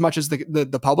nearly as much as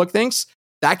the public thinks.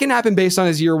 That can happen based on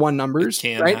his year one numbers. It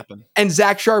can right? happen. And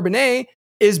Zach Charbonnet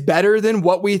is better than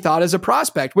what we thought as a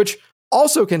prospect, which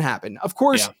also can happen. Of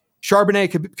course,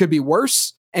 Charbonnet could be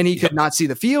worse, and he could not see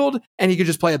the field, and he could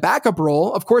just play a backup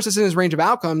role. Of course, it's in his range of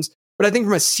outcomes, but I think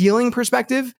from a ceiling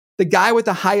perspective, the guy with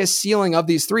the highest ceiling of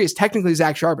these three is technically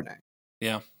Zach Charbonnet.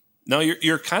 Yeah. No,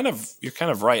 you're kind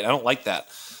of right. I don't like that.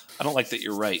 I don't like that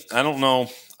you're right. I don't know.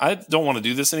 I don't want to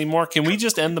do this anymore. Can we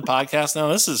just end the podcast now?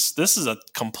 This is a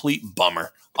complete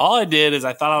bummer. All I did is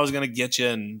I thought I was going to get you,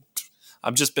 and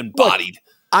I've just been bodied. Look,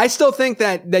 I still think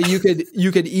that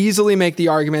you could easily make the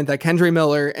argument that Kendre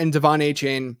Miller and Devon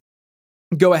Achane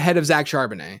go ahead of Zach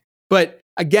Charbonnet. But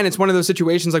again, it's one of those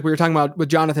situations like we were talking about with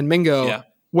Jonathan Mingo,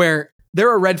 where there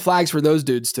are red flags for those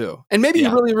dudes too. And maybe you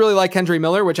really, really like Kendre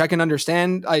Miller, which I can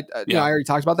understand. I already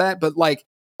talked about that, but like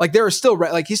there are still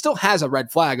he still has a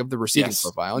red flag of the receiving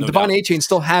profile, and Devon Achane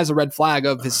still has a red flag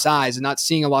of his size and not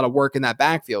seeing a lot of work in that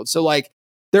backfield. So like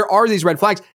there are these red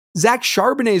flags. Zach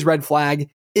Charbonnet's red flag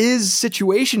is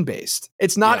situation based.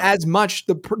 It's not as much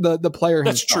the player.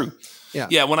 That's himself. true.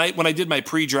 Yeah. When I did my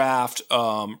pre-draft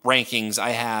rankings, I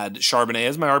had Charbonnet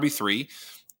as my RB3,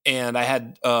 and I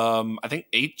had I think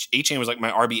Achane was like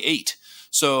my RB8.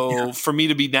 So for me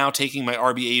to be now taking my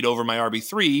RB8 over my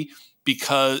RB3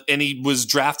 and he was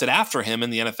drafted after him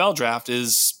in the NFL draft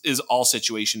is all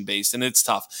situation based, and it's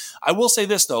tough. I will say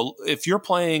this though: if you're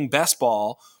playing best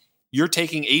ball, you're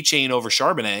taking Achane over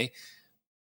Charbonnet,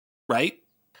 right?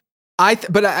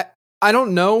 I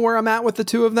don't know where I'm at with the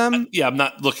two of them. I'm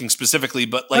not looking specifically,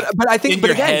 but I think in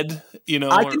your head,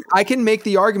 I can make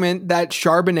the argument that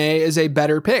Charbonnet is a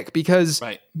better pick because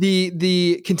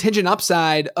the contingent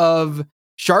upside of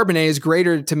Charbonnet is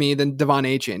greater to me than Devon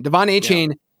Achane. Devon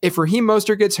Achane, if Raheem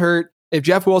Mostert gets hurt, if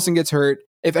Jeff Wilson gets hurt,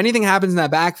 if anything happens in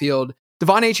that backfield,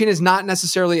 Devon Achane is not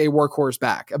necessarily a workhorse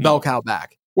back, a bell cow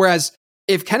back. Whereas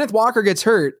if Kenneth Walker gets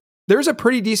hurt, there's a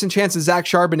pretty decent chance that Zach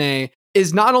Charbonnet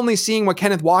is not only seeing what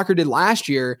Kenneth Walker did last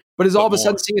year, but is all of a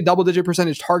sudden seeing a double-digit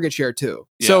percentage target share too.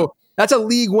 Yeah. So that's a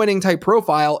league-winning type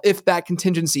profile if that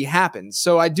contingency happens.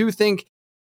 So I do think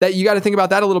that you got to think about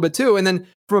that a little bit too. And then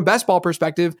from a best ball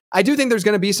perspective, I do think there's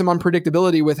going to be some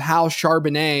unpredictability with how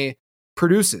Charbonnet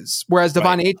produces, whereas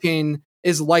Devon Achane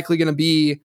is likely going to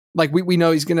be, like we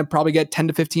know he's going to probably get 10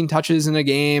 to 15 touches in a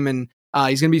game, and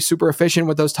he's going to be super efficient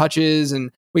with those touches,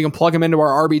 and we can plug him into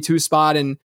our RB2 spot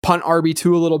and punt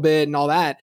RB2 a little bit and all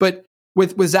that. But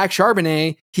with Zach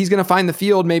Charbonnet, he's going to find the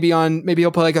field maybe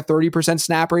he'll play like a 30%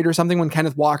 snap rate or something when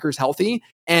Kenneth Walker's healthy.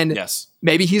 And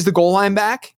maybe he's the goal line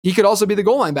back. He could also be the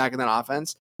goal line back in that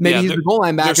offense. Maybe he's the goal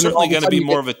line back. There's certainly going to be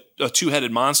more of a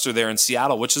two-headed monster there in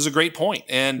Seattle, which is a great point.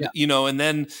 And, and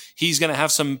then he's going to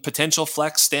have some potential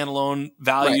flex standalone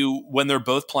value when they're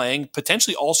both playing,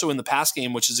 potentially also in the pass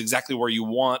game, which is exactly where you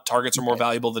want. Targets are more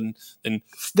valuable than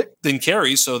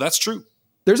carries. So that's true.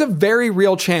 There's a very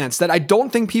real chance that I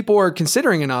don't think people are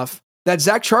considering enough that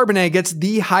Zach Charbonnet gets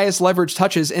the highest leverage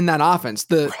touches in that offen's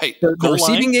the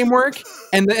receiving game work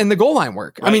and the goal line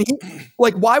work. Right. I mean,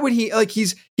 why would he,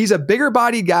 he's a bigger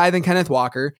bodied guy than Kenneth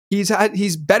Walker.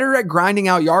 He's better at grinding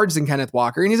out yards than Kenneth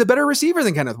Walker, and he's a better receiver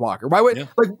than Kenneth Walker. Why would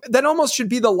that almost should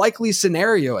be the likely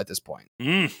scenario at this point?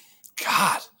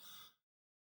 God,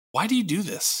 why do you do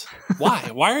this?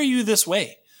 Why are you this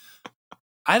way?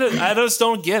 I just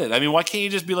don't get it. I mean, why can't you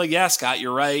just be like, yeah, Scott,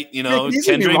 you're right.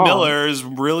 Kendre Miller is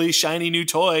really shiny new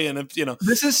toy. And if,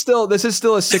 this is still a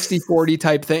 60-40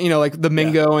 type thing, like the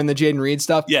Mingo and the Jaden Reed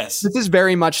stuff. Yes. This is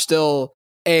very much still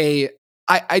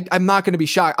I'm not going to be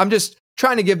shocked. I'm just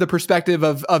trying to give the perspective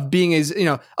of being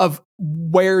of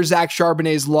where Zach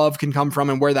Charbonnet's love can come from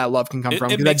and where that love can come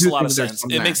from. It makes a lot of sense.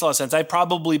 It makes a lot of sense. I've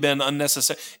probably been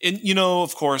unnecessary. And,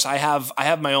 of course I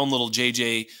have my own little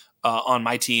JJ on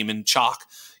my team and Chalk,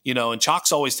 and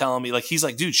Chalk's always telling me, he's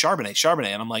like, dude, Charbonnet.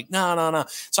 And I'm like, no.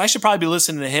 So I should probably be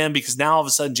listening to him because now all of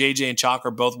a sudden JJ and Chalk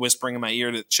are both whispering in my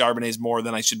ear that Charbonnet's more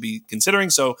than I should be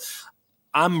considering. So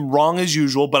I'm wrong as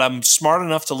usual, but I'm smart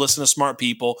enough to listen to smart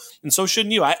people. And so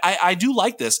shouldn't you? I do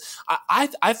like this.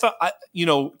 I thought,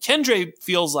 Kendre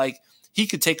feels like he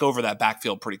could take over that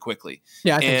backfield pretty quickly.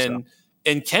 Yeah, I think so.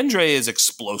 And Kendre is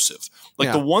explosive.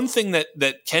 The one thing that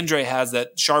Kendre has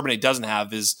that Charbonnet doesn't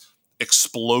have is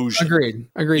explosion.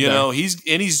 Agreed. You know,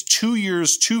 he's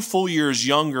 2 full years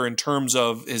younger in terms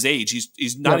of his age.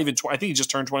 He's not even 20. I think he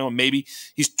just turned 21. Maybe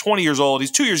he's 20 years old.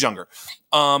 He's 2 years younger.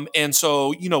 And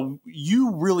so, you know,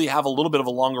 you really have a little bit of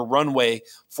a longer runway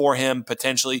for him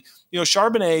potentially. You know,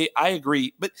 Charbonnet, I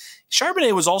agree. But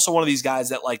Charbonnet was also one of these guys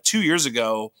that like 2 years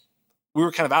ago, we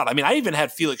were kind of out. I mean, I even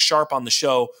had Felix Sharp on the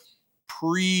show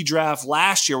pre-draft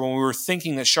last year when we were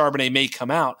thinking that Charbonnet may come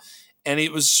out. And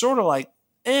it was sort of like,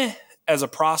 as a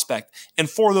prospect. And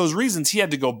for those reasons, he had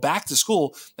to go back to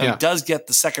school and does get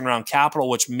the second round capital,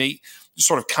 which may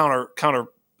sort of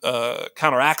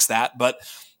counteracts that. But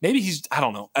maybe I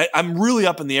don't know. I'm really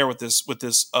up in the air with this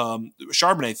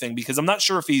Charbonnet thing because I'm not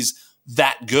sure if he's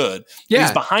that good. Yeah.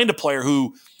 He's behind a player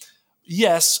who,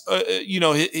 yes, you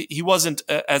know, he wasn't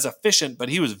as efficient, but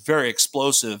he was very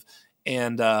explosive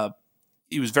and,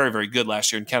 he was very, very good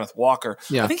last year in Kenneth Walker.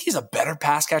 Yeah. I think he's a better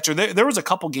pass catcher. There was a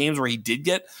couple games where he did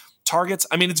get targets.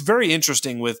 I mean, it's very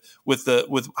interesting with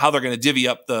how they're going to divvy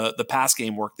up the pass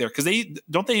game work there because they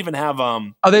even have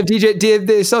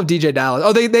they still have DJ Dallas.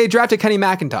 Oh, they drafted Kenny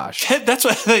McIntosh. That's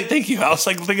what thank you. I was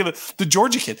like thinking of the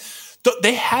Georgia kid.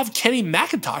 They have Kenny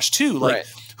McIntosh too, like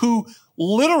who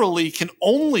literally can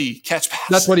only catch passes.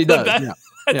 That's what he does.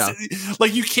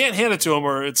 Like you can't hand it to him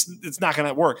or it's not going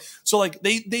to work. So like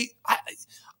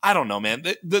I don't know, man.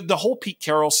 The whole Pete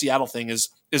Carroll Seattle thing is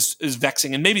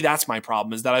vexing, and maybe that's my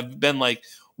problem. Is that I've been like,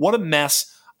 what a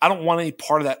mess. I don't want any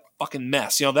part of that fucking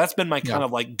mess. You know, that's been my kind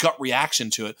of like gut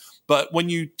reaction to it. But when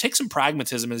you take some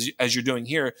pragmatism as you're doing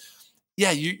here,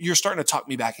 yeah, you're starting to talk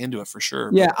me back into it for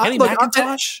sure. Yeah, Kenny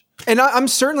McIntosh. And I'm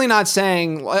certainly not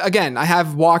saying, again, I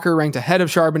have Walker ranked ahead of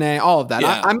Charbonnet, all of that.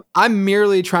 Yeah. I'm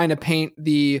merely trying to paint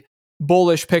the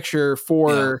bullish picture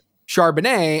for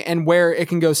Charbonnet and where it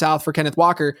can go south for Kenneth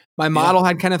Walker. My model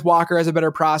had Kenneth Walker as a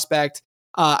better prospect.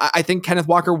 I think Kenneth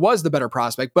Walker was the better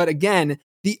prospect. But again,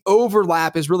 the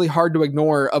overlap is really hard to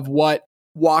ignore of what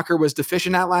Walker was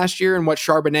deficient at last year and what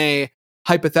Charbonnet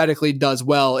hypothetically does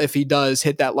well if he does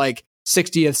hit that like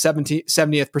 60th,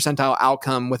 70th percentile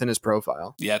outcome within his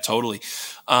profile. Yeah, totally.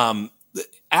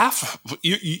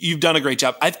 You've done a great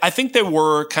job. I think they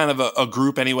were kind of a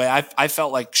group anyway. I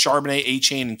felt like Charbonnet,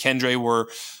 A-Chain, and Kendre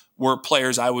were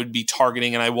players I would be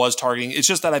targeting, and I was targeting. It's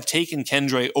just that I've taken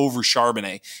Kendre over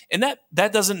Charbonnet, and that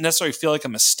doesn't necessarily feel like a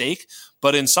mistake.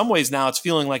 But in some ways now, it's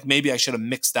feeling like maybe I should have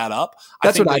mixed that up.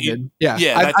 That's what I did.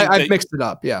 Yeah, I've mixed it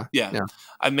up. Yeah.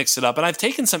 I've mixed it up, and I've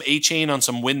taken some A-Chain on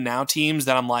some win now teams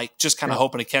that I'm like just kind of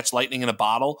hoping to catch lightning in a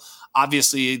bottle.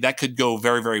 Obviously, that could go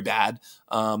very, very bad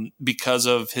because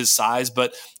of his size.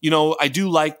 But you know, I do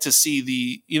like to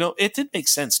see it did make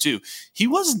sense too. He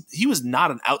was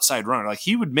not an outside runner. Like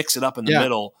he would mix it up in the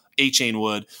middle. A-Chain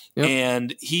would,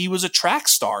 and he was a track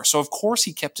star, so of course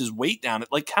he kept his weight down. It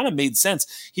like kind of made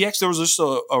sense. There was just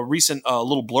a recent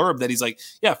little blurb that he's like,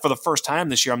 yeah, for the first time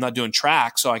this year, I'm not doing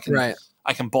track, so I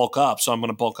can bulk up, so I'm going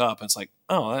to bulk up. And it's like,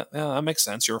 oh, that makes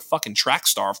sense. You're a fucking track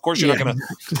star. Of course, you're not going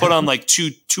to put on like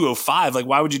 205. Like,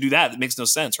 why would you do that? It makes no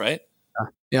sense, right?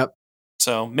 Yep.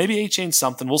 So maybe A-Chain's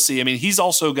something. We'll see. I mean, he's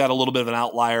also got a little bit of an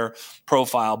outlier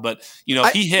profile, but you know,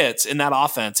 if he hits in that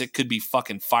offense, it could be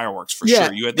fucking fireworks for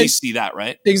sure. You at least see that,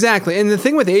 right? Exactly. And the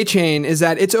thing with A-Chain is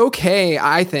that it's okay,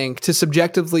 I think, to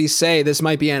subjectively say this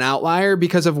might be an outlier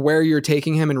because of where you're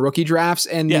taking him in rookie drafts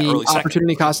and the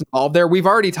opportunity cost involved there. We've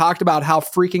already talked about how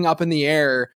freaking up in the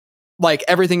air like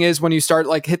everything is when you start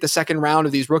like hit the second round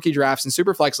of these rookie drafts and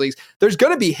superflex leagues. There's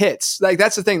going to be hits. Like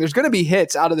that's the thing. There's going to be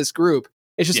hits out of this group.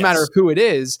 It's just a matter of who it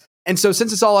is. And so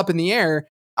since it's all up in the air,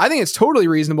 I think it's totally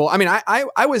reasonable. I mean,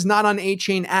 I was not on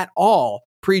A-Chain at all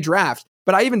pre-draft,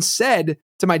 but I even said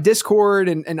to my Discord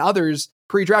and others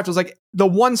pre-draft, I was like, the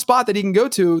one spot that he can go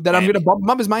to that Miami. I'm going to bump him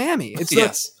up is Miami.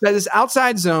 It's that is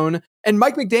outside zone. And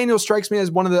Mike McDaniel strikes me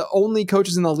as one of the only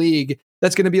coaches in the league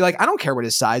that's going to be like, I don't care what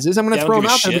his size is. I'm going to throw him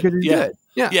out there because he's good.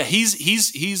 Yeah.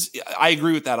 He's, I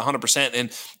agree with that 100%.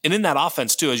 And in that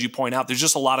offense too, as you point out, there's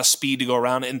just a lot of speed to go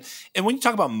around. And when you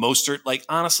talk about Mostert, like,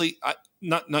 honestly,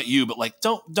 not you, but like,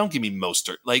 don't give me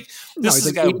Mostert. Like this is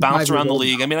a guy who bounced around the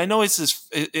league. I mean, I know it's this,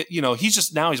 he's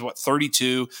just now he's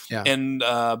 32 and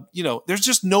there's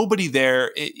just nobody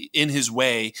there in his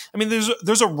way. I mean,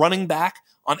 there's a running back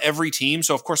on every team.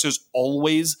 So of course there's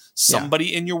always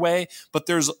somebody in your way, but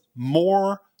there's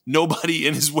more nobody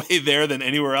in his way there than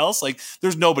anywhere else. Like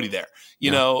there's nobody there, you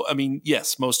know, I mean,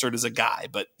 yes, Mostert is a guy,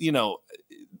 but you know,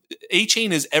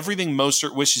 A-Chain is everything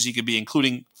Mostert wishes he could be,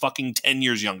 including fucking 10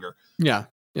 years younger. Yeah.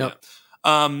 Yep.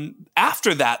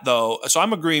 After that though, so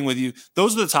I'm agreeing with you.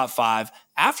 Those are the top 5.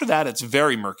 After that, it's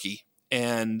very murky.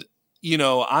 And, you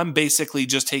know, I'm basically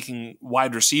just taking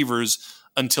wide receivers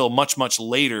until much, much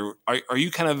later. Are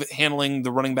you kind of handling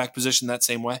the running back position that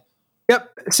same way?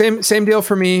 Yep. Same deal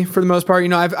for me for the most part.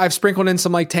 I've sprinkled in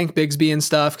some like Tank Bigsby and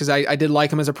stuff because I did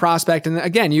like him as a prospect. And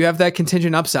again, you have that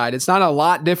contingent upside. It's not a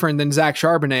lot different than Zach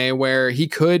Charbonnet, where he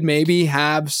could maybe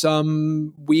have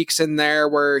some weeks in there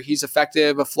where he's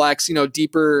effective, a flex,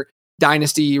 deeper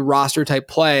dynasty roster type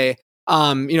play,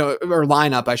 or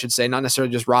lineup, I should say, not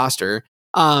necessarily just roster.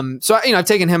 So I've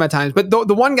taken him at times, but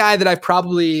the one guy that I've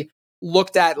probably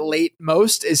looked at late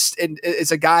most is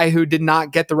a guy who did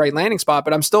not get the right landing spot,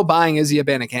 but I'm still buying Izzy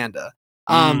Abanikanda.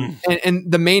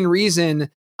 And the main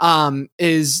reason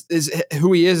is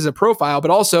who he is as a profile, but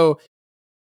also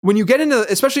when you get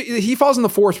into, especially he falls in the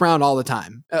fourth round all the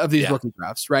time of these rookie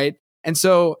drafts, right? And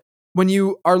so when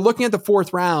you are looking at the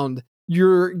fourth round,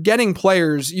 you're getting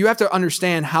players, you have to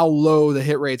understand how low the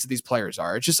hit rates of these players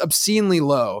are. It's just obscenely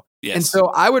low. Yes. And so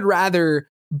I would rather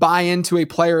buy into a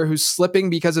player who's slipping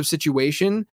because of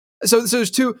situation. So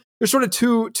there's sort of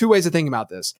two ways of thinking about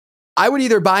this. I would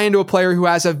either buy into a player who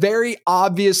has a very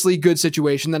obviously good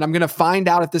situation that I'm going to find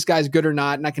out if this guy's good or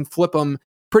not, and I can flip him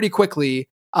pretty quickly.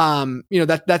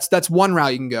 That's one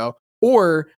route you can go.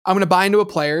 Or I'm going to buy into a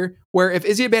player where if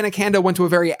Izzy Abanikanda went to a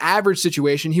very average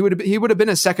situation, he would have been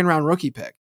a second round rookie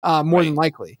pick, more than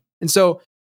likely. And so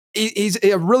he's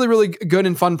a really, really good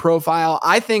and fun profile.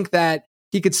 I think that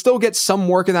he could still get some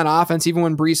work in that offense, even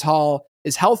when Breece Hall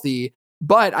is healthy.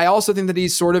 But I also think that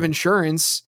he's sort of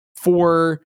insurance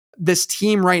for this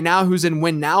team right now who's in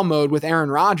win now mode with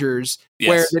Aaron Rodgers,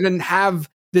 where they didn't have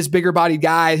this bigger bodied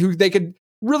guy who they could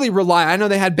really rely on. I know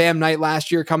they had Bam Knight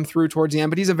last year come through towards the end,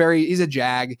 but he's a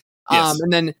jag.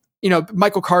 And then,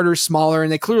 Michael Carter's smaller,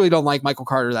 and they clearly don't like Michael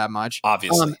Carter that much.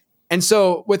 Obviously. And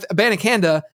so with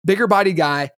Abanikanda, bigger body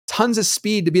guy, tons of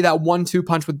speed to be that 1-2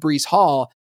 punch with Breece Hall.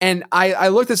 And I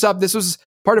looked this up. This was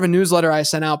part of a newsletter I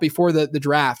sent out before the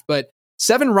draft, but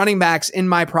 7 running backs in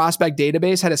my prospect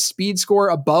database had a speed score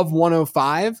above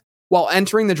 105 while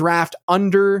entering the draft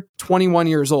under 21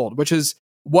 years old, which is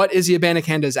what Izzy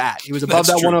Abanikanda is at. He was above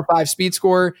that 105 speed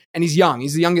score, and he's young.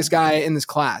 He's the youngest guy in this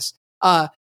class.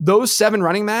 Those 7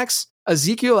 running backs,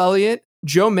 Ezekiel Elliott,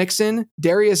 Joe Mixon,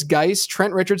 Darius Geis,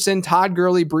 Trent Richardson, Todd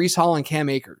Gurley, Breece Hall, and Cam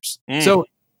Akers. So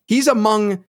he's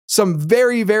among some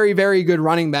very, very, very good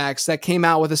running backs that came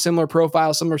out with a similar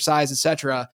profile, similar size,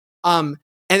 etc. And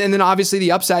then obviously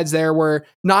the upsides there were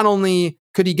not only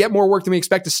could he get more work than we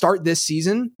expect to start this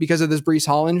season because of this Breece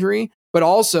Hall injury, but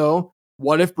also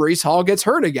what if Breece Hall gets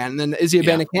hurt again? And then Izzy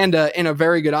Abanikanda in a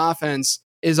very good offense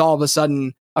is all of a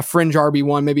sudden a fringe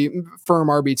RB1, maybe firm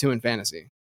RB2 in fantasy.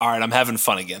 All right, I'm having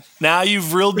fun again. Now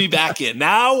you've reeled me back in.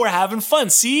 Now we're having fun.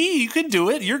 See, you can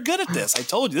do it. You're good at this. I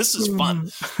told you this is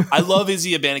fun. I love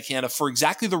Izzy Abanikanda for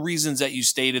exactly the reasons that you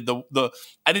stated.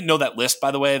 I didn't know that list, by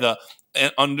the way. The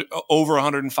over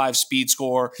 105 speed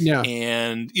score,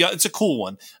 and it's a cool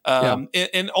one.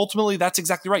 And ultimately, that's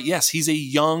exactly right. Yes, he's a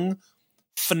young,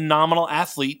 phenomenal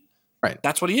athlete. Right,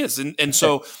 that's what he is. And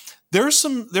so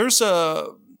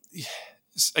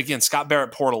again, Scott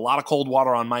Barrett poured a lot of cold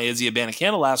water on my Izzy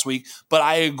Abanikanda last week, but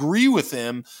I agree with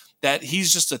him that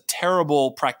he's just a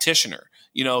terrible practitioner.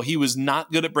 He was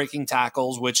not good at breaking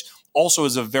tackles, which also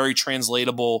is a very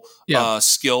translatable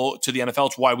skill to the NFL.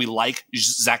 It's why we like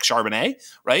Zach Charbonnet,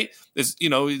 right?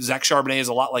 Zach Charbonnet is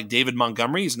a lot like David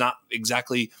Montgomery. He's not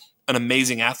exactly an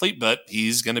amazing athlete, but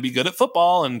he's going to be good at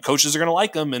football, and coaches are going to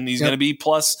like him, and he's going to be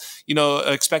plus,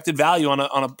 expected value on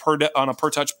a per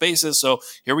touch basis. So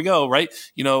here we go, right?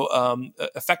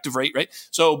 Effective rate, right?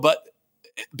 So, but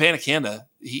Abanikanda,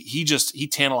 he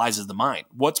tantalizes the mind.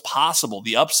 What's possible?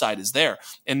 The upside is there,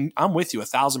 and I'm with you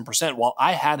 1,000%. While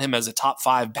I had him as a top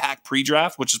 5 back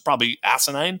pre-draft, which is probably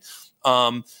asinine.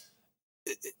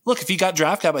 Look, if he got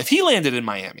draft capital, if he landed in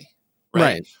Miami,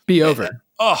 right, be over.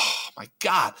 Oh my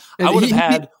God. I would have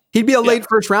had. He'd be a late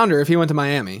first rounder if he went to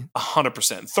Miami.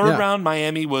 100%. Third round,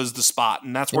 Miami was the spot,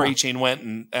 and that's where A-Chain went,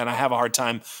 and I have a hard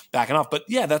time backing off. But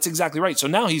yeah, that's exactly right. So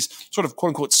now he's sort of quote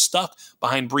unquote stuck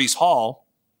behind Breece Hall,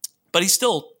 but he's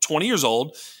still 20 years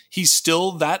old. He's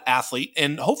still that athlete,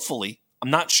 and hopefully, I'm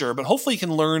not sure, but hopefully he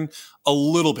can learn a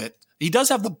little bit. He does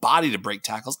have the body to break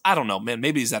tackles. I don't know, man.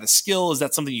 Maybe is that a skill? Is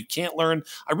that something you can't learn?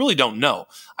 I really don't know.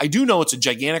 I do know it's a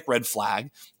gigantic red flag,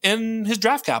 and his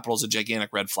draft capital is a gigantic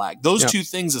red flag. Those two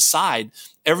things aside,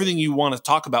 everything you want to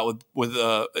talk about with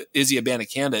Izzy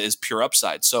Abanikanda is pure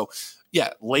upside. So,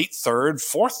 yeah, late third,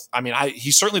 fourth. I mean,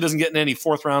 he certainly doesn't get in any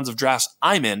fourth rounds of drafts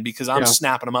I'm in because I'm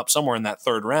snapping him up somewhere in that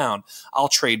third round. I'll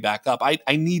trade back up.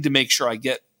 I need to make sure I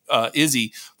get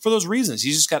Izzy for those reasons.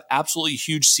 He's just got absolutely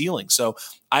huge ceiling. So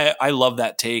I love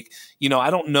that take. I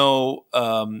don't know.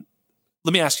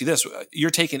 Let me ask you this.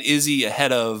 You're taking Izzy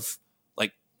ahead of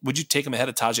like would you take him ahead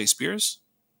of Tajay Spears?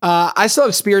 I still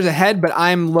have Spears ahead, but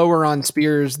I'm lower on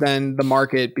Spears than the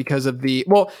market because of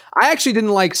I actually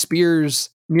didn't like Spears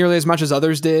nearly as much as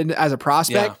others did as a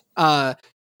prospect. Yeah.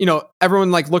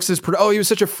 Everyone like looks at his, he was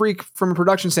such a freak from a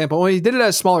production standpoint. Well, he did it at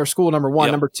a smaller school, number one.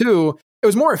 Yep. Number two, it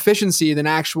was more efficiency than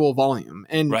actual volume.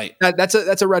 And that's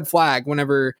a red flag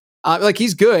whenever,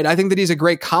 he's good. I think that he's a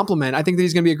great compliment. I think that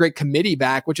he's going to be a great committee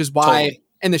back, which is why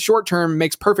in the short term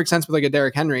makes perfect sense with like a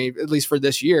Derrick Henry, at least for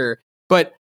this year.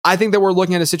 But I think that we're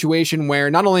looking at a situation where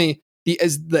not only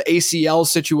is the ACL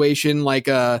situation like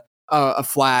a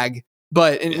flag,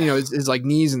 but his like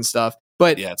knees and stuff.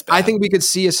 But I think we could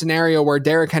see a scenario where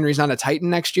Derrick Henry's not a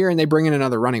Titan next year and they bring in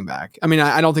another running back. I mean,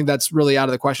 I don't think that's really out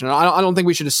of the question. I don't think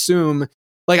we should assume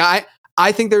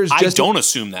I think there's just... I don't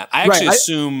assume that. I actually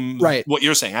assume what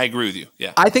you're saying. I agree with you.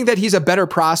 Yeah. I think that he's a better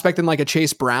prospect than like a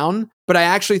Chase Brown, but I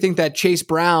actually think that Chase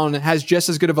Brown has just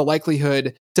as good of a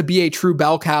likelihood to be a true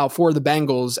bell cow for the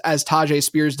Bengals as Tajay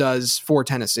Spears does for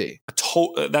Tennessee.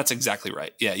 That's exactly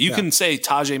right. Yeah. You can say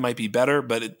Tajay might be better,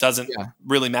 but it doesn't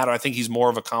really matter. I think he's more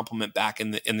of a compliment back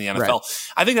in the NFL. Right.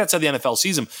 I think that's how the NFL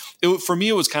sees him. For me,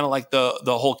 it was kind of like the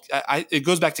whole... it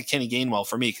goes back to Kenny Gainwell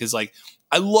for me because like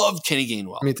I loved Kenny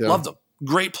Gainwell. Me too. Loved him.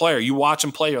 Great player. You watch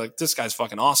him play, you're like, this guy's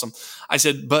fucking awesome. I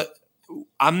said, but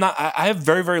I'm not, I have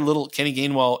very, very little Kenny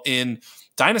Gainwell in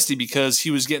Dynasty because he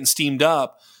was getting steamed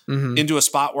up into a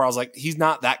spot where I was like, he's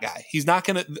not that guy. He's not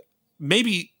going to,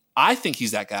 maybe I think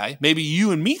he's that guy. Maybe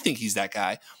you and me think he's that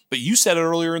guy. But you said it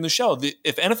earlier in the show.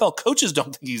 If NFL coaches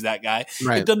don't think he's that guy,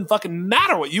 it doesn't fucking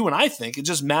matter what you and I think. It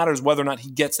just matters whether or not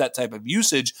he gets that type of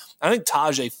usage. I think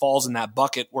Tajay falls in that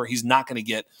bucket where he's not going to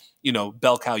get,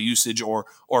 bell cow usage or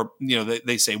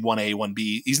they say 1A,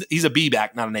 1B. He's a B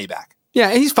back, not an A back. Yeah,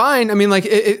 and he's fine. I mean,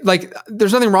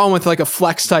 there's nothing wrong with like a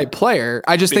flex type player.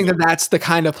 I just think that that's the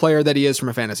kind of player that he is from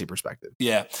a fantasy perspective.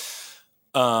 Yeah.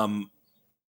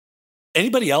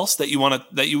 Anybody else that you want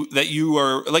to that you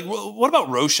are like? What about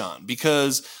Roschon?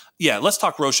 Because let's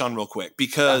talk Roschon real quick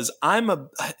because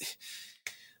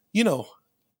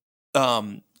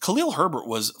Khalil Herbert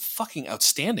was fucking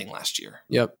outstanding last year.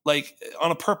 Yep. Like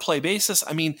on a per play basis.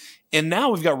 I mean, and now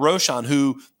we've got Roschon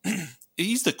who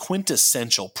he's the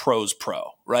quintessential pros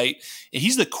pro, right? And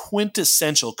he's the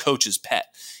quintessential coach's pet.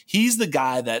 He's the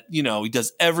guy that, he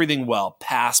does everything well.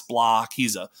 Pass block.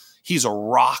 He's a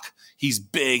rock. He's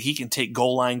big. He can take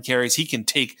goal line carries. He can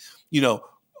take, he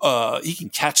can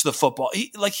catch the football.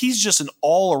 He's just an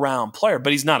all around player,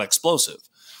 but he's not explosive.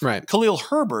 Right. Khalil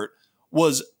Herbert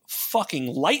was fucking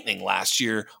lightning last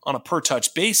year on a per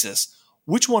touch basis.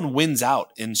 Which one wins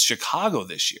out in Chicago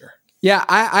this year? Yeah,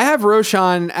 I have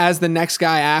Roschon as the next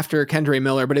guy after Kendre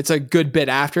Miller, but it's a good bit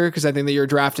after because I think that you're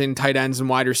drafting tight ends and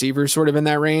wide receivers sort of in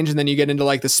that range, and then you get into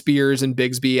like the Spears and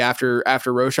Bigsby after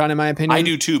Roschon, in my opinion. I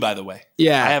do too, by the way.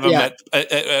 Yeah, I have him at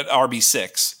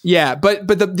RB6. Yeah, but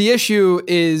the issue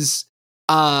is,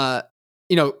 in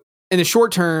the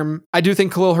short term, I do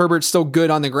think Khalil Herbert's still good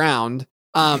on the ground.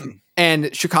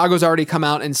 And Chicago's already come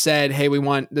out and said, hey, we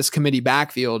want this committee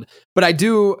backfield. But I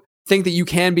do think that you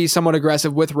can be somewhat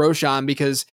aggressive with Roschon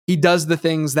because he does the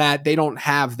things that they don't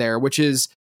have there, which is,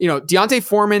 Deontay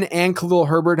Foreman and Khalil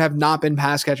Herbert have not been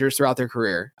pass catchers throughout their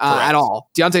career at all.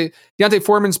 Deontay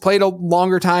Foreman's played a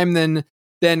longer time than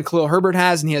Khalil Herbert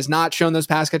has, and he has not shown those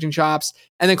pass catching chops.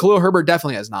 And then Khalil Herbert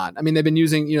definitely has not. I mean, they've been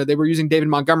using, they were using David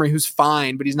Montgomery, who's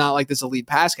fine, but he's not like this elite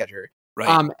pass catcher.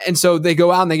 Right. And so they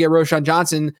go out and they get Roschon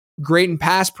Johnson, great in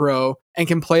pass pro, and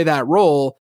can play that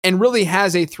role. And really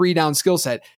has a 3-down skill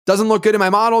set. Doesn't look good in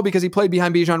my model because he played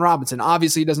behind Bijan Robinson.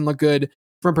 Obviously, he doesn't look good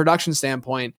from a production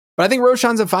standpoint. But I think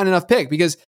Roschon's a fine enough pick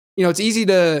because, it's easy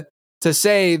to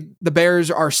say the Bears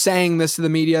are saying this to the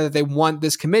media that they want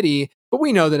this committee, but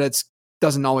we know that it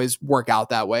doesn't always work out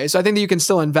that way. So I think that you can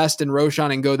still invest in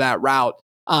Roschon and go that route.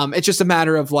 It's just a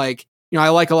matter of like, I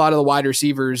like a lot of the wide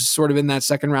receivers sort of in that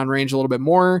second round range a little bit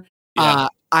more. Yeah.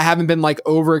 I haven't been like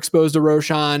overexposed to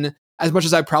Roschon as much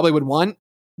as I probably would want.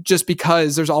 Just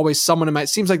because there's always someone in my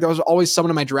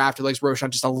draft who likes Roschon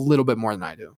just a little bit more than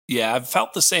I do. Yeah, I've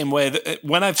felt the same way.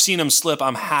 When I've seen him slip,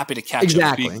 I'm happy to catch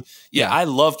him. Yeah, I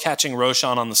love catching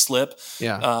Roschon on the slip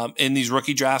in these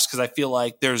rookie drafts because I feel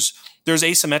like there's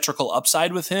asymmetrical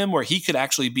upside with him where he could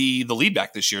actually be the lead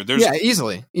back this year.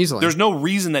 Easily. There's no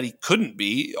reason that he couldn't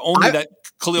be, only that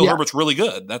Khalil Herbert's really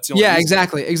good. That's the only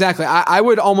reason. Exactly. I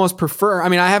would almost prefer,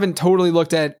 I haven't totally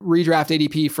looked at redraft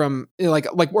ADP from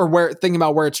thinking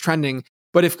about where it's trending,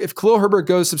 but if Khalil Herbert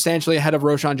goes substantially ahead of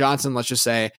Roschon Johnson, let's just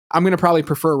say, I'm going to probably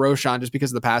prefer Roschon just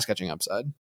because of the pass catching upside.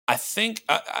 I think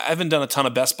I haven't done a ton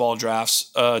of best ball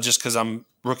drafts just because I'm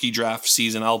rookie draft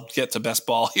season. I'll get to best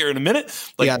ball here in a minute,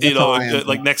 like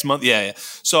next month. Yeah.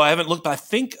 So I haven't looked, but I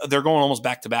think they're going almost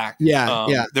back to back.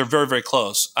 Yeah. They're very, very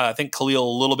close. I think Khalil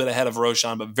a little bit ahead of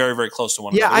Roshan, but very, very close to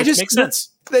one another. Which makes sense.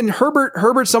 Then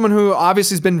Herbert's someone who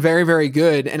obviously has been very, very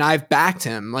good, and I've backed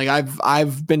him. Like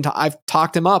I've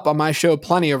talked him up on my show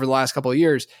plenty over the last couple of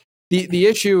years. The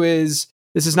issue is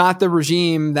this is not the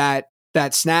regime that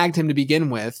snagged him to begin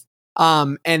with.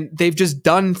 And they've just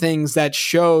done things that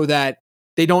show that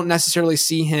they don't necessarily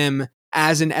see him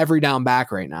as an every down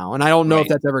back right now. And I don't know if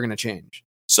that's ever going to change.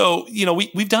 So,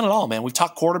 we've done it all, man. We've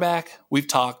talked quarterback, we've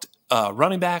talked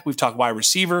running back, we've talked wide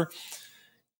receiver.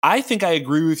 I think I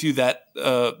agree with you that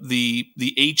the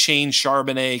A-Chain,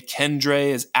 Charbonnet, Kendre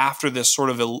is after this sort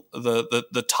of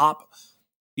the top,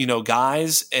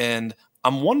 guys. And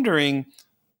I'm wondering,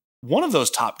 one of those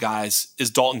top guys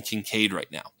is Dalton Kincaid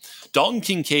right now. Dalton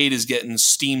Kincaid is getting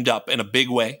steamed up in a big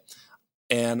way.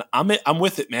 And I'm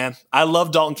with it, man. I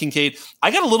love Dalton Kincaid.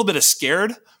 I got a little bit of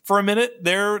scared for a minute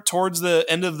there towards the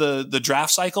end of the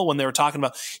draft cycle when they were talking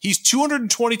about he's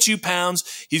 222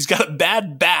 pounds. He's got a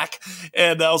bad back.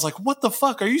 And I was like, what the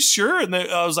fuck? Are you sure? And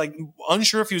I was like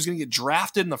unsure if he was going to get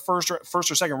drafted in the first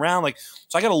or second round.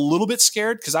 So I got a little bit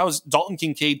scared because I was Dalton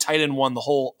Kincaid tight end one the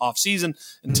whole offseason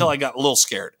until I got a little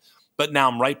scared. But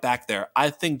now I'm right back there. I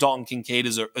think Dalton Kincaid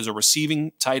is a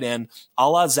receiving tight end a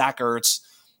la Zach Ertz.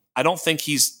 I don't think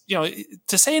he's,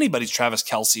 to say anybody's Travis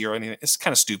Kelce or anything, it's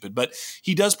kind of stupid, but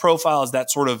he does profile as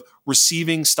that sort of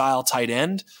receiving style tight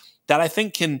end that I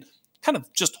think can kind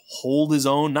of just hold his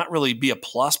own, not really be a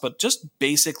plus, but just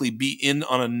basically be in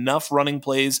on enough running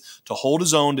plays to hold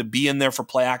his own, to be in there for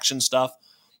play action stuff.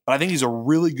 But I think he's a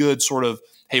really good sort of,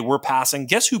 hey, we're passing.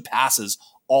 Guess who passes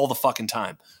all the fucking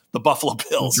time? The Buffalo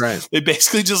Bills. Right. They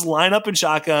basically just line up in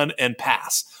shotgun and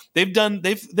pass. They've gone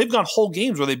whole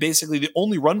games where they basically the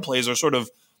only run plays are sort of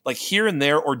like here and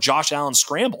there or Josh Allen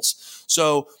scrambles.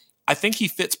 So I think he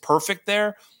fits perfect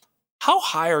there. How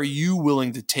high are you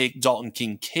willing to take Dalton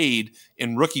Kincaid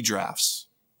in rookie drafts?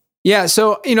 Yeah,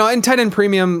 so in tight end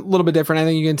premium, a little bit different. I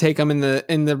think you can take him in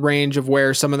the range of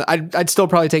where some of the I'd still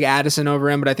probably take Addison over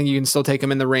him, but I think you can still take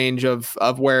him in the range of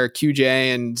where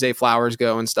QJ and Zay Flowers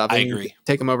go and stuff. I agree.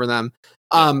 Take him over them.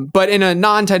 Yeah. But in a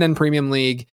non-tight end premium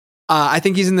league, I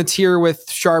think he's in the tier with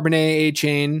Charbonnet,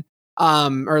 A-Chain.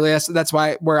 Or at least that's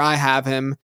where I have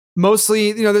him.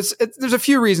 Mostly, there's a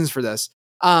few reasons for this.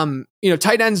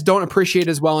 Tight ends don't appreciate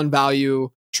as well in value.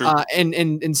 True.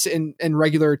 In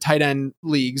regular tight end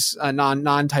leagues,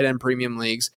 non tight end premium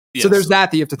leagues. Yes. So there's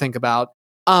that you have to think about.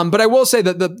 But I will say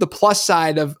that the plus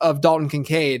side of Dalton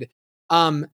Kincaid,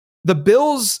 the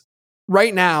Bills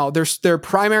right now, their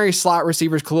primary slot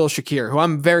receiver is Khalil Shakir, who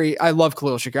I love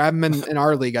Khalil Shakir. I have him in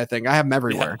our league. I think I have him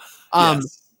everywhere. Yeah.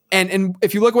 Yes. And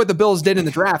if you look at what the Bills did in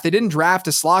the draft, they didn't draft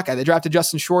a slot guy. They drafted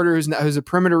Justin Shorter, who's a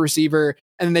perimeter receiver,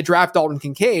 and then they draft Dalton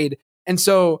Kincaid. And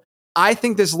so I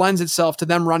think this lends itself to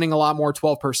them running a lot more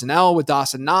 12 personnel with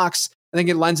Dawson Knox. I think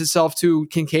it lends itself to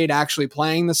Kincaid actually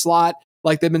playing the slot,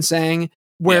 like they've been saying,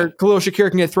 where Khalil Shakir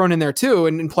can get thrown in there too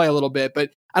and play a little bit.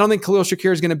 But I don't think Khalil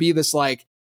Shakir is going to be this 25%,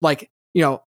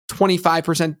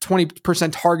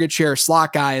 20% target share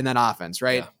slot guy in that offense,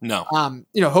 right? Yeah,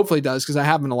 no. Hopefully it does because I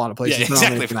have him in a lot of places.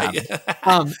 Yeah, exactly.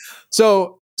 Right.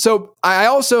 So I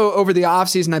also over the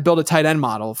offseason I built a tight end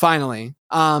model finally.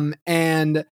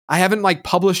 And I haven't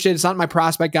published it. It's not my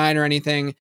prospect guide or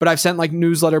anything, but I've sent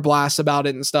newsletter blasts about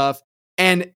it and stuff.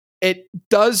 And it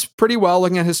does pretty well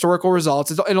looking at historical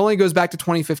results. It only goes back to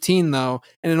 2015 though.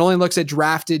 And it only looks at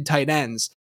drafted tight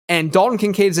ends. And Dalton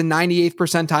Kincaid is a 98th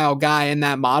percentile guy in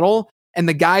that model. And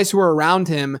the guys who are around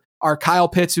him are Kyle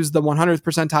Pitts, who's the 100th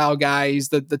percentile guy. He's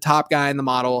the top guy in the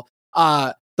model.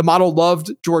 The model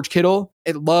loved George Kittle.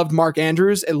 It loved Mark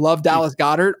Andrews. It loved Dallas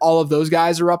Goedert. All of those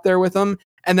guys are up there with him.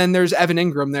 And then there's Evan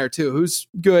Ingram there too, who's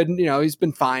good. He's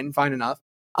been fine enough.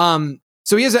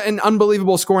 So he has an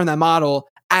unbelievable score in that model,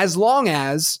 as long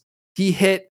as he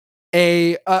hit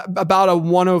about a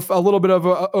little bit of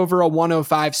over a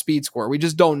 105 speed score. We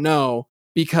just don't know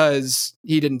because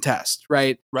he didn't test,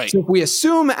 right? Right. So if we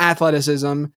assume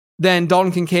athleticism, then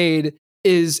Dalton Kincaid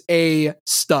is a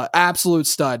stud, absolute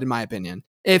stud, in my opinion.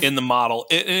 In the model,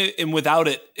 and without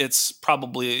it, it's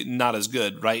probably not as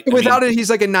good, right? Without it, he's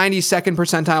like a 92nd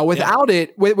percentile. Without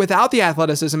it, without the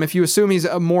athleticism, if you assume he's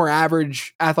a more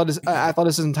average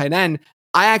athleticism tight end,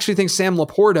 I actually think Sam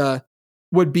Laporta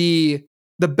would be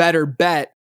the better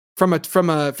bet from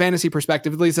a fantasy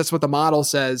perspective. At least that's what the model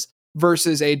says,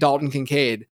 versus a Dalton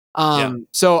Kincaid.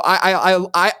 So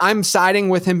I'm siding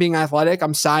with him being athletic.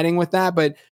 I'm siding with that,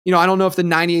 but I don't know if the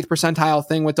 98th percentile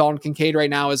thing with Dalton Kincaid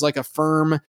right now is like a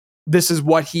firm this is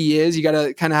what he is. You got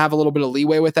to kind of have a little bit of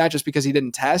leeway with that just because he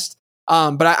didn't test.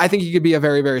 But I think he could be a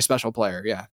very, very special player.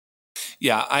 Yeah.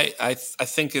 Yeah, I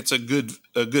think it's a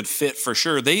good fit for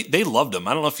sure. They loved him.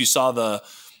 I don't know if you saw the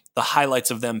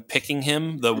highlights of them picking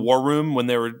him, the war room when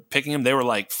they were picking him. They were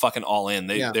like fucking all in.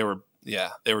 They were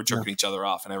jerking each other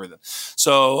off and everything.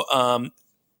 So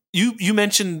you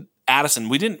mentioned Addison.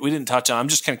 We didn't touch on. I'm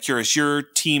just kind of curious. Your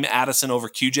team Addison over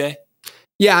QJ?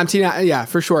 Yeah, I'm team. Yeah,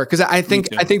 for sure. Because I think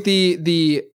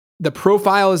the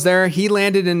profile is there. He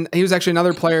landed in. He was actually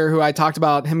another player who I talked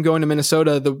about him going to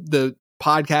Minnesota. The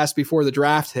podcast before the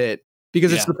draft hit,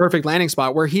 because it's the perfect landing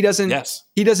spot where he doesn't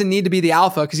need to be the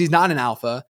alpha, because he's not an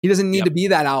alpha. He doesn't need to be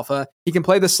that alpha. He can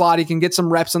play the slot. He can get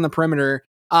some reps on the perimeter.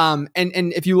 And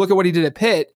if you look at what he did at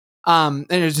Pitt, and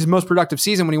it was his most productive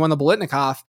season when he won the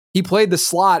Biletnikoff, he played the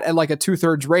slot at like a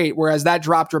 2/3 rate, whereas that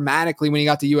dropped dramatically when he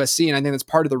got to USC. And I think that's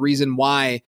part of the reason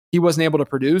why he wasn't able to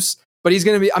produce. But he's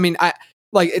going to be, I mean,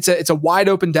 it's a wide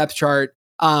open depth chart.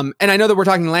 And I know that we're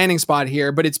talking landing spot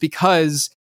here, but it's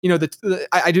because,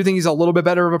 I do think he's a little bit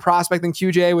better of a prospect than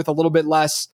QJ with a little bit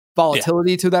less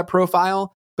volatility to that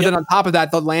profile. But then on top of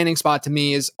that, the landing spot to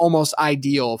me is almost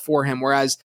ideal for him.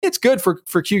 Whereas it's good for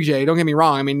QJ. Don't get me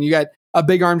wrong. I mean, you got a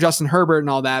big arm Justin Herbert and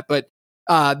all that, but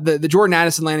the Jordan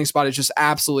Addison landing spot is just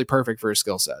absolutely perfect for his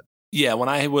skill set. Yeah, when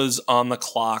I was on the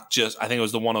clock, I think it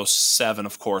was the 107,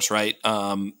 of course, right?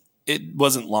 It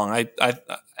wasn't long.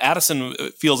 Addison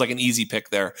feels like an easy pick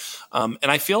there, and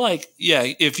I feel like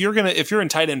if you're in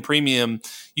tight end premium,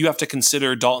 you have to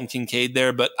consider Dalton Kincaid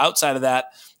there. But outside of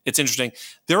that, it's interesting.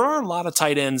 There are a lot of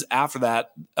tight ends after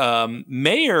that.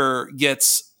 Mayer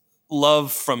gets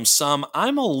love from some.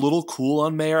 I'm a little cool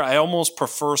on Mayer. I almost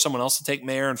prefer someone else to take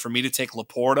Mayer and for me to take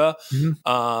Laporta.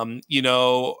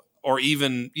 Or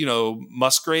even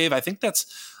Musgrave. I think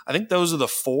those are the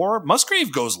four.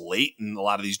 Musgrave goes late in a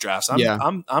lot of these drafts.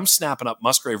 I'm snapping up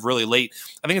Musgrave really late.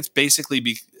 I think it's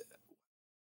basically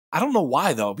I don't know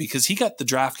why though, because he got the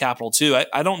draft capital too.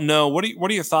 I don't know. What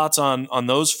are your thoughts on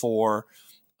those four?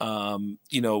 When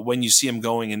you see him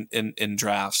going in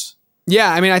drafts.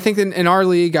 Yeah, I mean, I think in our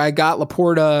league, I got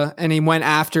Laporta and he went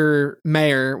after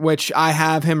Mayer, which I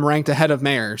have him ranked ahead of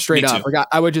Mayer straight up. Like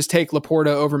I would just take Laporta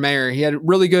over Mayer. He had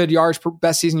really good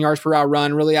best season yards per route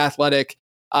run, really athletic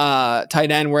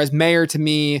tight end. Whereas Mayer to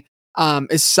me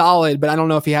is solid, but I don't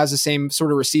know if he has the same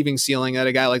sort of receiving ceiling that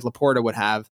a guy like Laporta would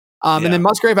have. And then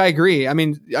Musgrave, I agree. I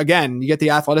mean, again, you get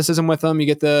the athleticism with him, you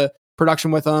get the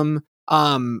production with him.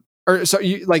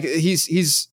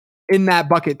 He's in that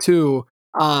bucket too.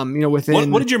 Within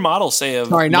what did your model say of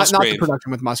Musgrave? Not the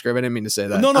production with Musgrave. I didn't mean to say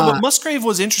that. No, but Musgrave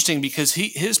was interesting because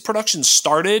his production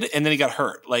started and then he got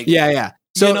hurt. Like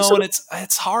So and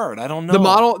it's hard. I don't know.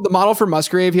 The model for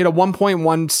Musgrave, he had a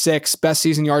 1.16 best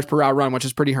season yards per route run, which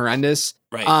is pretty horrendous.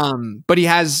 Right. But he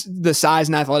has the size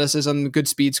and athleticism, good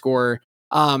speed score,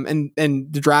 and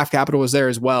the draft capital was there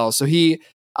as well. So he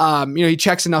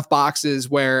checks enough boxes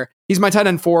where he's my tight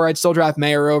end 4. I'd still draft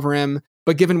Mayer over him.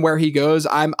 But given where he goes,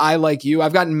 I like you.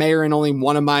 I've gotten Mayer in only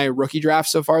one of my rookie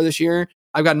drafts so far this year.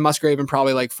 I've gotten Musgrave in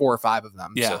probably like 4 or 5 of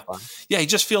them. Yeah. So far. Yeah. He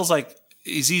just feels like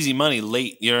he's easy money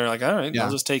late. You're like, all right,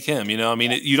 I'll just take him. You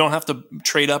don't have to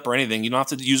trade up or anything. You don't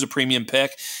have to use a premium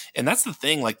pick. And that's the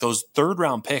thing, like those 3rd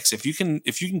round picks, if you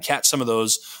can catch some of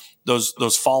those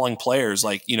falling players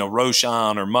like,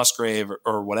 Roshan or Musgrave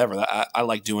or whatever, I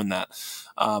like doing that.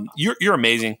 You're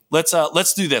amazing.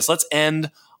 Let's do this. Let's end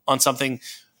on something.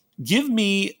 Give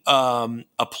me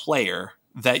a player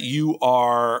that you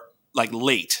are like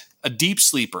late, a deep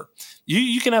sleeper.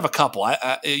 You can have a couple.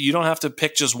 You don't have to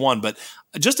pick just one, but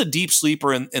just a deep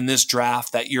sleeper in this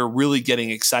draft that you're really getting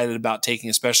excited about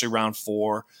taking, especially round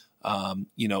 4,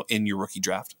 in your rookie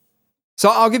draft. So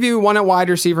I'll give you one at wide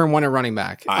receiver and one at running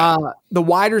back. Right. The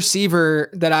wide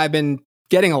receiver that I've been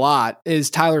getting a lot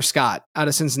is Tyler Scott out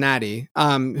of Cincinnati,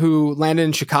 who landed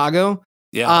in Chicago.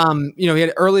 Yeah. He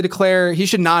had early declare. He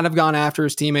should not have gone after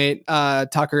his teammate,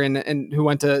 Tucker, and who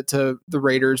went to the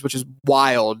Raiders, which is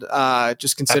wild.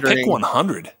 Just considering pick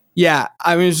 100. Yeah.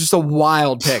 I mean, it's just a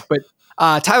wild pick, but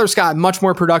Tyler Scott, much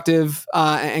more productive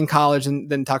in college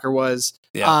than Tucker was.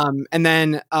 Yeah. And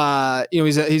then,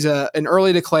 he's an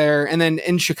early declare. And then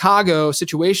in Chicago,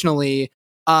 situationally,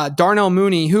 Darnell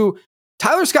Mooney, who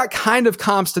Tyler Scott kind of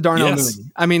comps to Darnell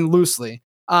Mooney. I mean, loosely.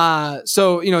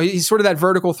 He's sort of that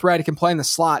vertical threat. He can play in the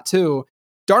slot too.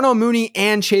 Darnell Mooney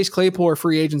and Chase Claypool are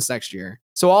free agents next year.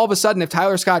 So all of a sudden, if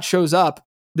Tyler Scott shows up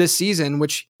this season,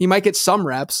 which he might get some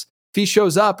reps, if he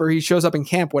shows up or he shows up in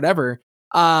camp, whatever,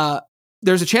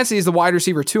 there's a chance that he's the wide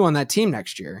receiver 2 on that team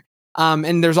next year.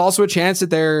 And there's also a chance that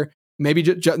they're maybe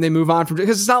they move on from,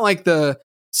 because it's not like the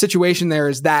situation there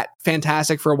is that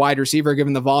fantastic for a wide receiver,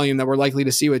 given the volume that we're likely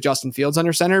to see with Justin Fields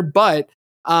under center. But,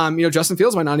 Justin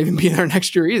Fields might not even be there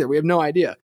next year either. We have no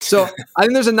idea. So I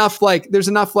think there's enough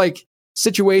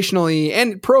situationally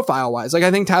and profile wise. Like,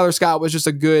 I think Tyler Scott was just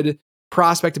a good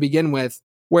prospect to begin with,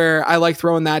 where I like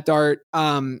throwing that dart,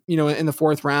 in the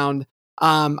 4th round.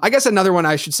 I guess another one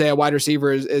I should say, a wide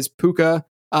receiver is Puka.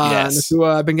 Yes.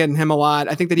 Nakua. I've been getting him a lot.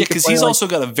 I think that because he's also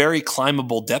got a very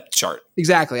climbable depth chart.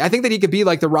 Exactly. I think that he could be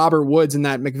like the Robert Woods in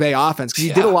that McVay offense, because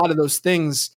he did a lot of those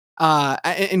things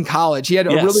in college. He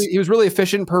had he was really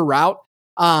efficient per route.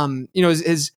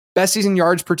 His best season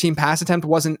yards per team pass attempt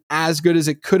wasn't as good as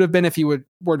it could have been if he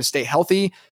were to stay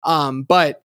healthy.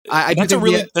 But that's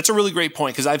a really great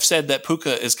point, because I've said that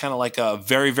Puka is kind of like a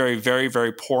very, very, very,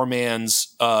 very poor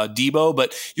man's Debo,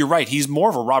 but you're right. He's more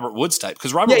of a Robert Woods type,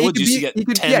 because Robert Woods used to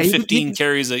get 10, 15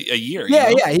 carries a year.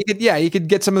 He could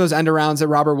get some of those end arounds that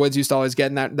Robert Woods used to always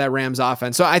get in that Rams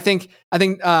offense. So I think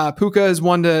Puka is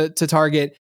one to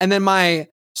target. And then my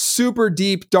super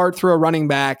deep dart throw running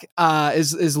back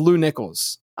is Lou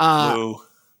Nichols.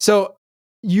 So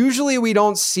usually we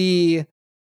don't see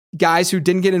guys who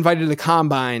didn't get invited to the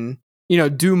combine,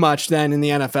 do much then in the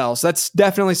NFL. So that's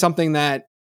definitely something that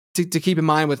to keep in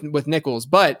mind with Nichols.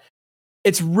 But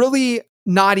it's really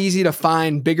not easy to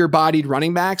find bigger bodied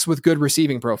running backs with good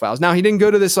receiving profiles. Now, he didn't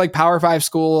go to this like Power 5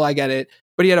 school, I get it,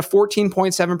 but he had a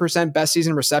 14.7% best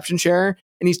season reception share,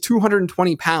 and he's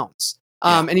 220 pounds.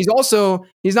 And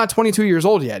he's not 22 years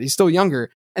old yet. He's still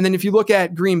younger. And then if you look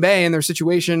at Green Bay and their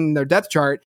situation, their depth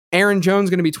chart, Aaron Jones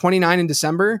going to be 29 in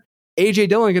December. AJ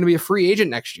Dillon going to be a free agent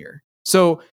next year.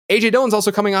 So AJ Dillon's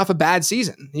also coming off a bad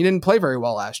season. He didn't play very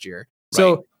well last year.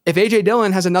 So if AJ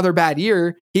Dillon has another bad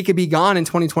year, he could be gone in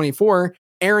 2024.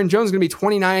 Aaron Jones is going to be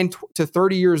 29 to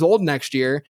 30 years old next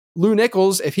year. Lou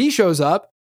Nichols, if he shows up,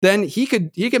 then he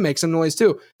could make some noise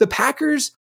too. The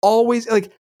Packers always,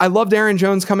 I loved Aaron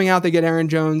Jones coming out. They get Aaron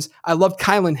Jones. I loved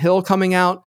Kylan Hill coming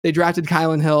out. They drafted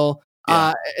Kylan Hill.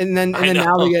 And then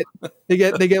now they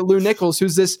get Lou Nichols,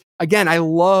 who's this, again, I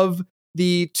love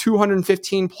the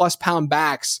 215 plus pound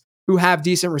backs who have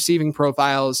decent receiving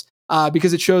profiles,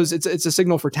 because it shows it's a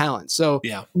signal for talent. So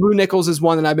Lou Nichols is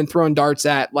one that I've been throwing darts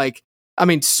at. You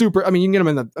can get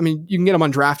him you can get him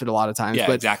undrafted a lot of times.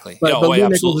 But Lou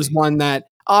Nichols is one that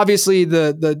obviously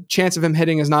the chance of him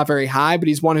hitting is not very high, but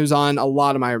he's one who's on a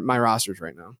lot of my rosters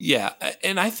right now. Yeah.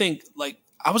 And I think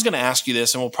I was going to ask you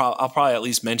this, and I'll probably at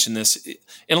least mention this.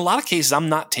 In a lot of cases, I'm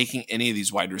not taking any of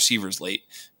these wide receivers late.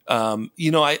 I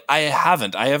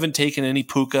haven't taken any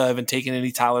Puka. I haven't taken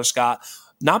any Tyler Scott,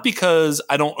 not because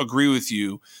I don't agree with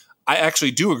you. I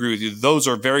actually do agree with you. Those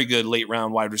are very good late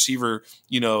round wide receiver.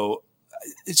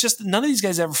 It's just none of these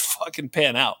guys ever fucking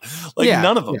pan out.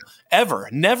 None of them ever,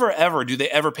 never, ever do they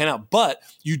ever pan out. But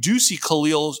you do see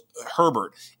Khalil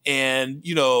Herbert and,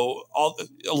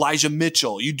 Elijah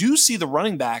Mitchell. You do see the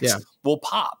running backs will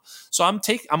pop. So I'm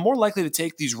more likely to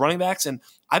take these running backs. And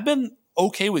I've been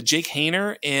okay with Jake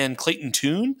Haener and Clayton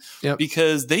Tune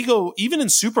because they go, even in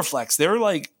Superflex, they're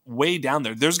like way down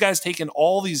there. There's guys taking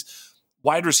all these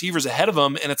wide receivers ahead of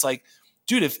them. And it's like,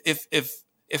 dude, if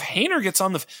Haener gets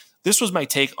on this was my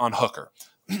take on Hooker.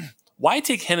 Why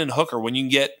take Hen and Hooker when you can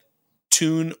get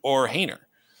Tune or Haener?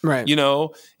 Right.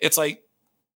 It's like,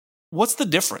 what's the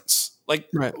difference?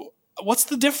 What's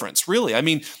the difference, really? I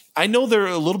mean, I know they're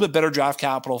a little bit better draft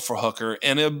capital for Hooker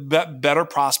and a better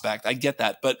prospect. I get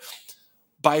that. But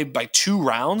by 2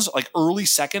 rounds, early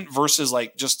second versus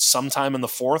just sometime in the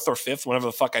 4th or 5th, whenever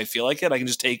the fuck I feel like it, I can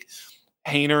just take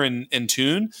Haener and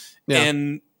Tune. Yeah.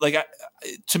 And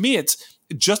to me, it's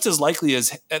just as likely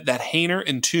as that Haener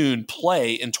and Tune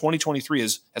play in 2023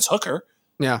 as Hooker.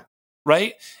 Yeah.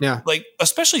 Right? Yeah.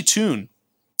 Especially Tune.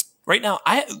 Right now,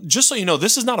 just so you know,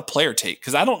 this is not a player take,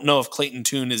 because I don't know if Clayton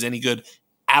Tune is any good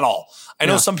at all. I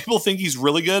know some people think he's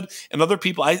really good, and other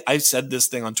people, I said this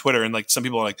thing on Twitter, and some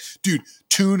people are like, dude,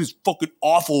 Tune is fucking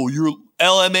awful. You're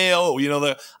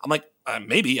LMAO. I'm like,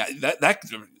 maybe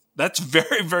that's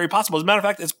very, very possible. As a matter of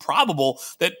fact, it's probable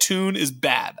that Tune is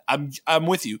bad. I'm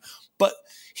with you. But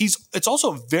it's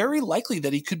also very likely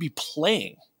that he could be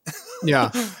playing.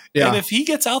 Yeah. And if he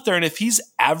gets out there and if he's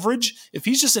average, if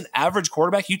he's just an average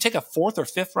quarterback, you take a 4th or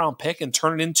 5th round pick and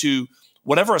turn it into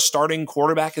whatever a starting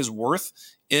quarterback is worth,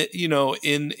 in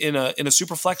a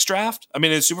super flex draft. I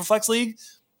mean, in a super flex league,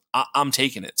 I'm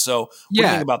taking it. So what do you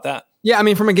think about that? Yeah, I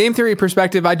mean, from a game theory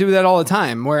perspective, I do that all the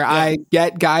time where I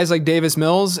get guys like Davis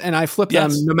Mills and I flip them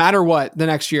no matter what the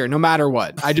next year, no matter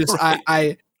what. I just,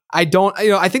 I don't,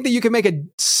 I think that you can make a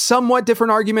somewhat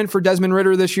different argument for Desmond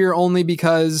Ridder this year only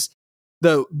because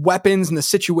the weapons and the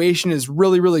situation is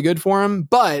really, really good for him.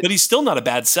 But he's still not a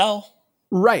bad sell.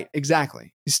 Right,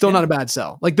 exactly. He's still not a bad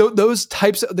sell. Like those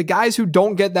types of the guys who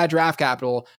don't get that draft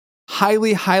capital,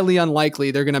 highly, highly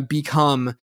unlikely they're going to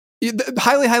become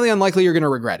highly, highly unlikely you're going to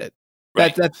regret it.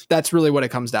 Right. That's really what it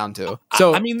comes down to.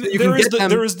 So I mean, there is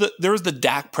the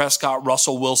Dak Prescott,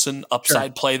 Russell Wilson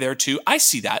upside play there too. I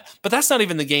see that, but that's not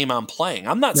even the game I'm playing.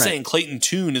 I'm not saying Clayton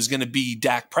Tune is going to be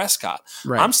Dak Prescott.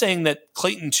 Right. I'm saying that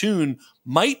Clayton Tune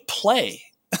might play.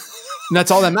 And that's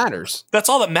all that matters. That's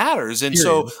all that matters. And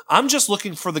so I'm just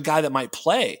looking for the guy that might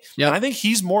play. Yep. And I think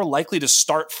he's more likely to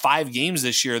start 5 games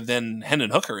this year than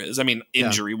Hendon Hooker is. I mean,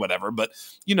 injury, whatever. But,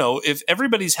 if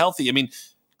everybody's healthy, I mean,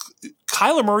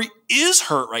 Kyler Murray is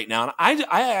hurt right now. And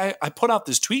I put out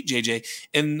this tweet, JJ,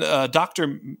 and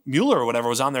Dr. Mueller or whatever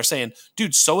was on there saying,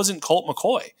 dude, so isn't Colt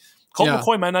McCoy. Colt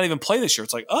McCoy might not even play this year.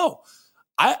 It's like,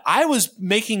 I was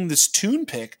making this Tune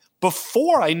pick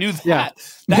before I knew that. Yeah.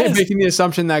 That is making the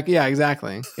assumption that,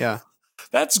 exactly. Yeah.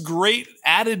 That's great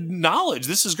added knowledge.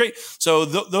 This is great. So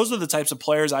those are the types of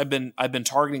players I've been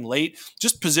targeting late.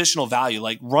 Just positional value,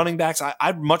 like running backs.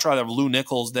 I'd much rather have Lou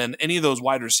Nichols than any of those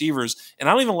wide receivers. And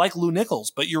I don't even like Lou Nichols,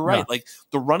 but you're right. Like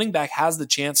the running back has the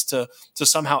chance to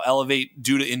somehow elevate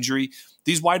due to injury.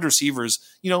 These wide receivers,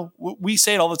 we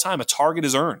say it all the time. A target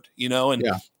is earned, and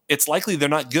it's likely they're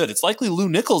not good. It's likely Lou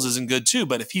Nichols isn't good too,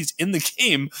 but if he's in the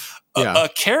game, a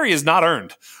carry is not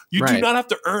earned. You do not have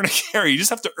to earn a carry. You just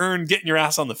have to earn getting your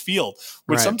ass on the field,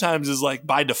 which sometimes is like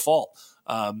by default.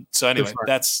 So anyway,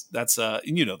 that's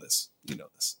you know this.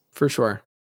 For sure.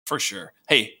 For sure.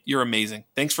 Hey, you're amazing.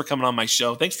 Thanks for coming on my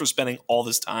show. Thanks for spending all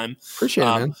this time. Appreciate it,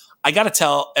 man. I got to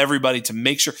tell everybody to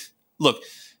make sure, look,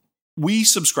 we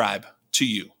subscribe to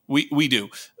you. We do.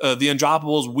 The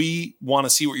Undroppables, we want to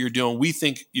see what you're doing. We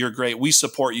think you're great. We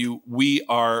support you. We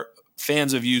are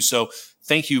fans of you. So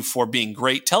thank you for being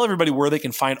great. Tell everybody where they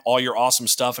can find all your awesome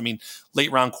stuff. I mean,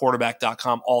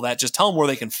 lateroundquarterback.com, all that. Just tell them where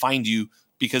they can find you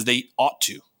because they ought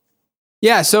to.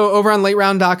 Yeah, so over on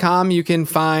lateround.com, you can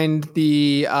find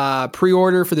the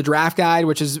pre-order for the draft guide,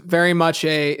 which is very much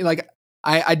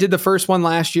I did the first one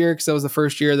last year because that was the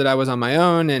first year that I was on my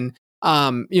own. And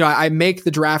I make the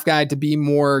draft guide to be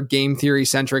more game theory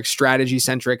centric, strategy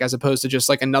centric, as opposed to just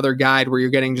like another guide where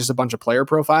you're getting just a bunch of player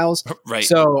profiles. Right.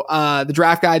 So the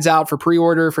draft guide's out for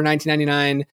pre-order for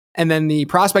 $19.99. And then the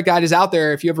prospect guide is out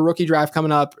there if you have a rookie draft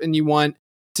coming up and you want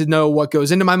to know what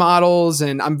goes into my models.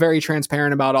 And I'm very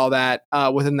transparent about all that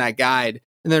within that guide.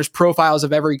 And there's profiles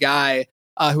of every guy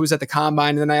who was at the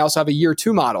combine. And then I also have a year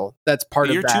 2 model that's part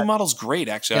of that. Year 2 model's great,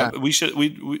 actually. Yeah.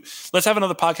 We let's have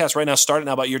another podcast right now starting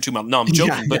out about year 2 model. No, I'm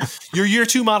joking, but your year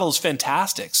 2 model is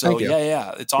fantastic. So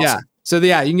it's awesome. Yeah. So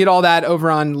you can get all that over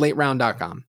on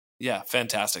lateround.com. Yeah,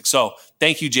 fantastic. So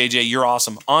thank you, JJ. You're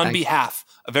awesome. On behalf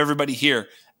of everybody here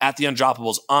at the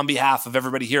Undroppables, on behalf of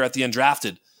everybody here at the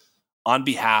Undrafted, on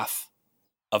behalf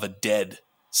of a dead,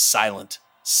 silent,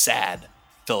 sad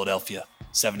Philadelphia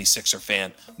 76er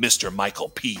fan, Mr. Michael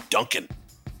P. Duncan.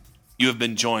 You have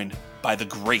been joined by the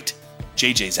great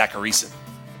JJ Zacharyson.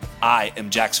 I am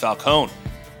Jax Falcone,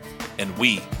 and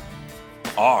we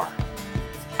are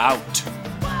out.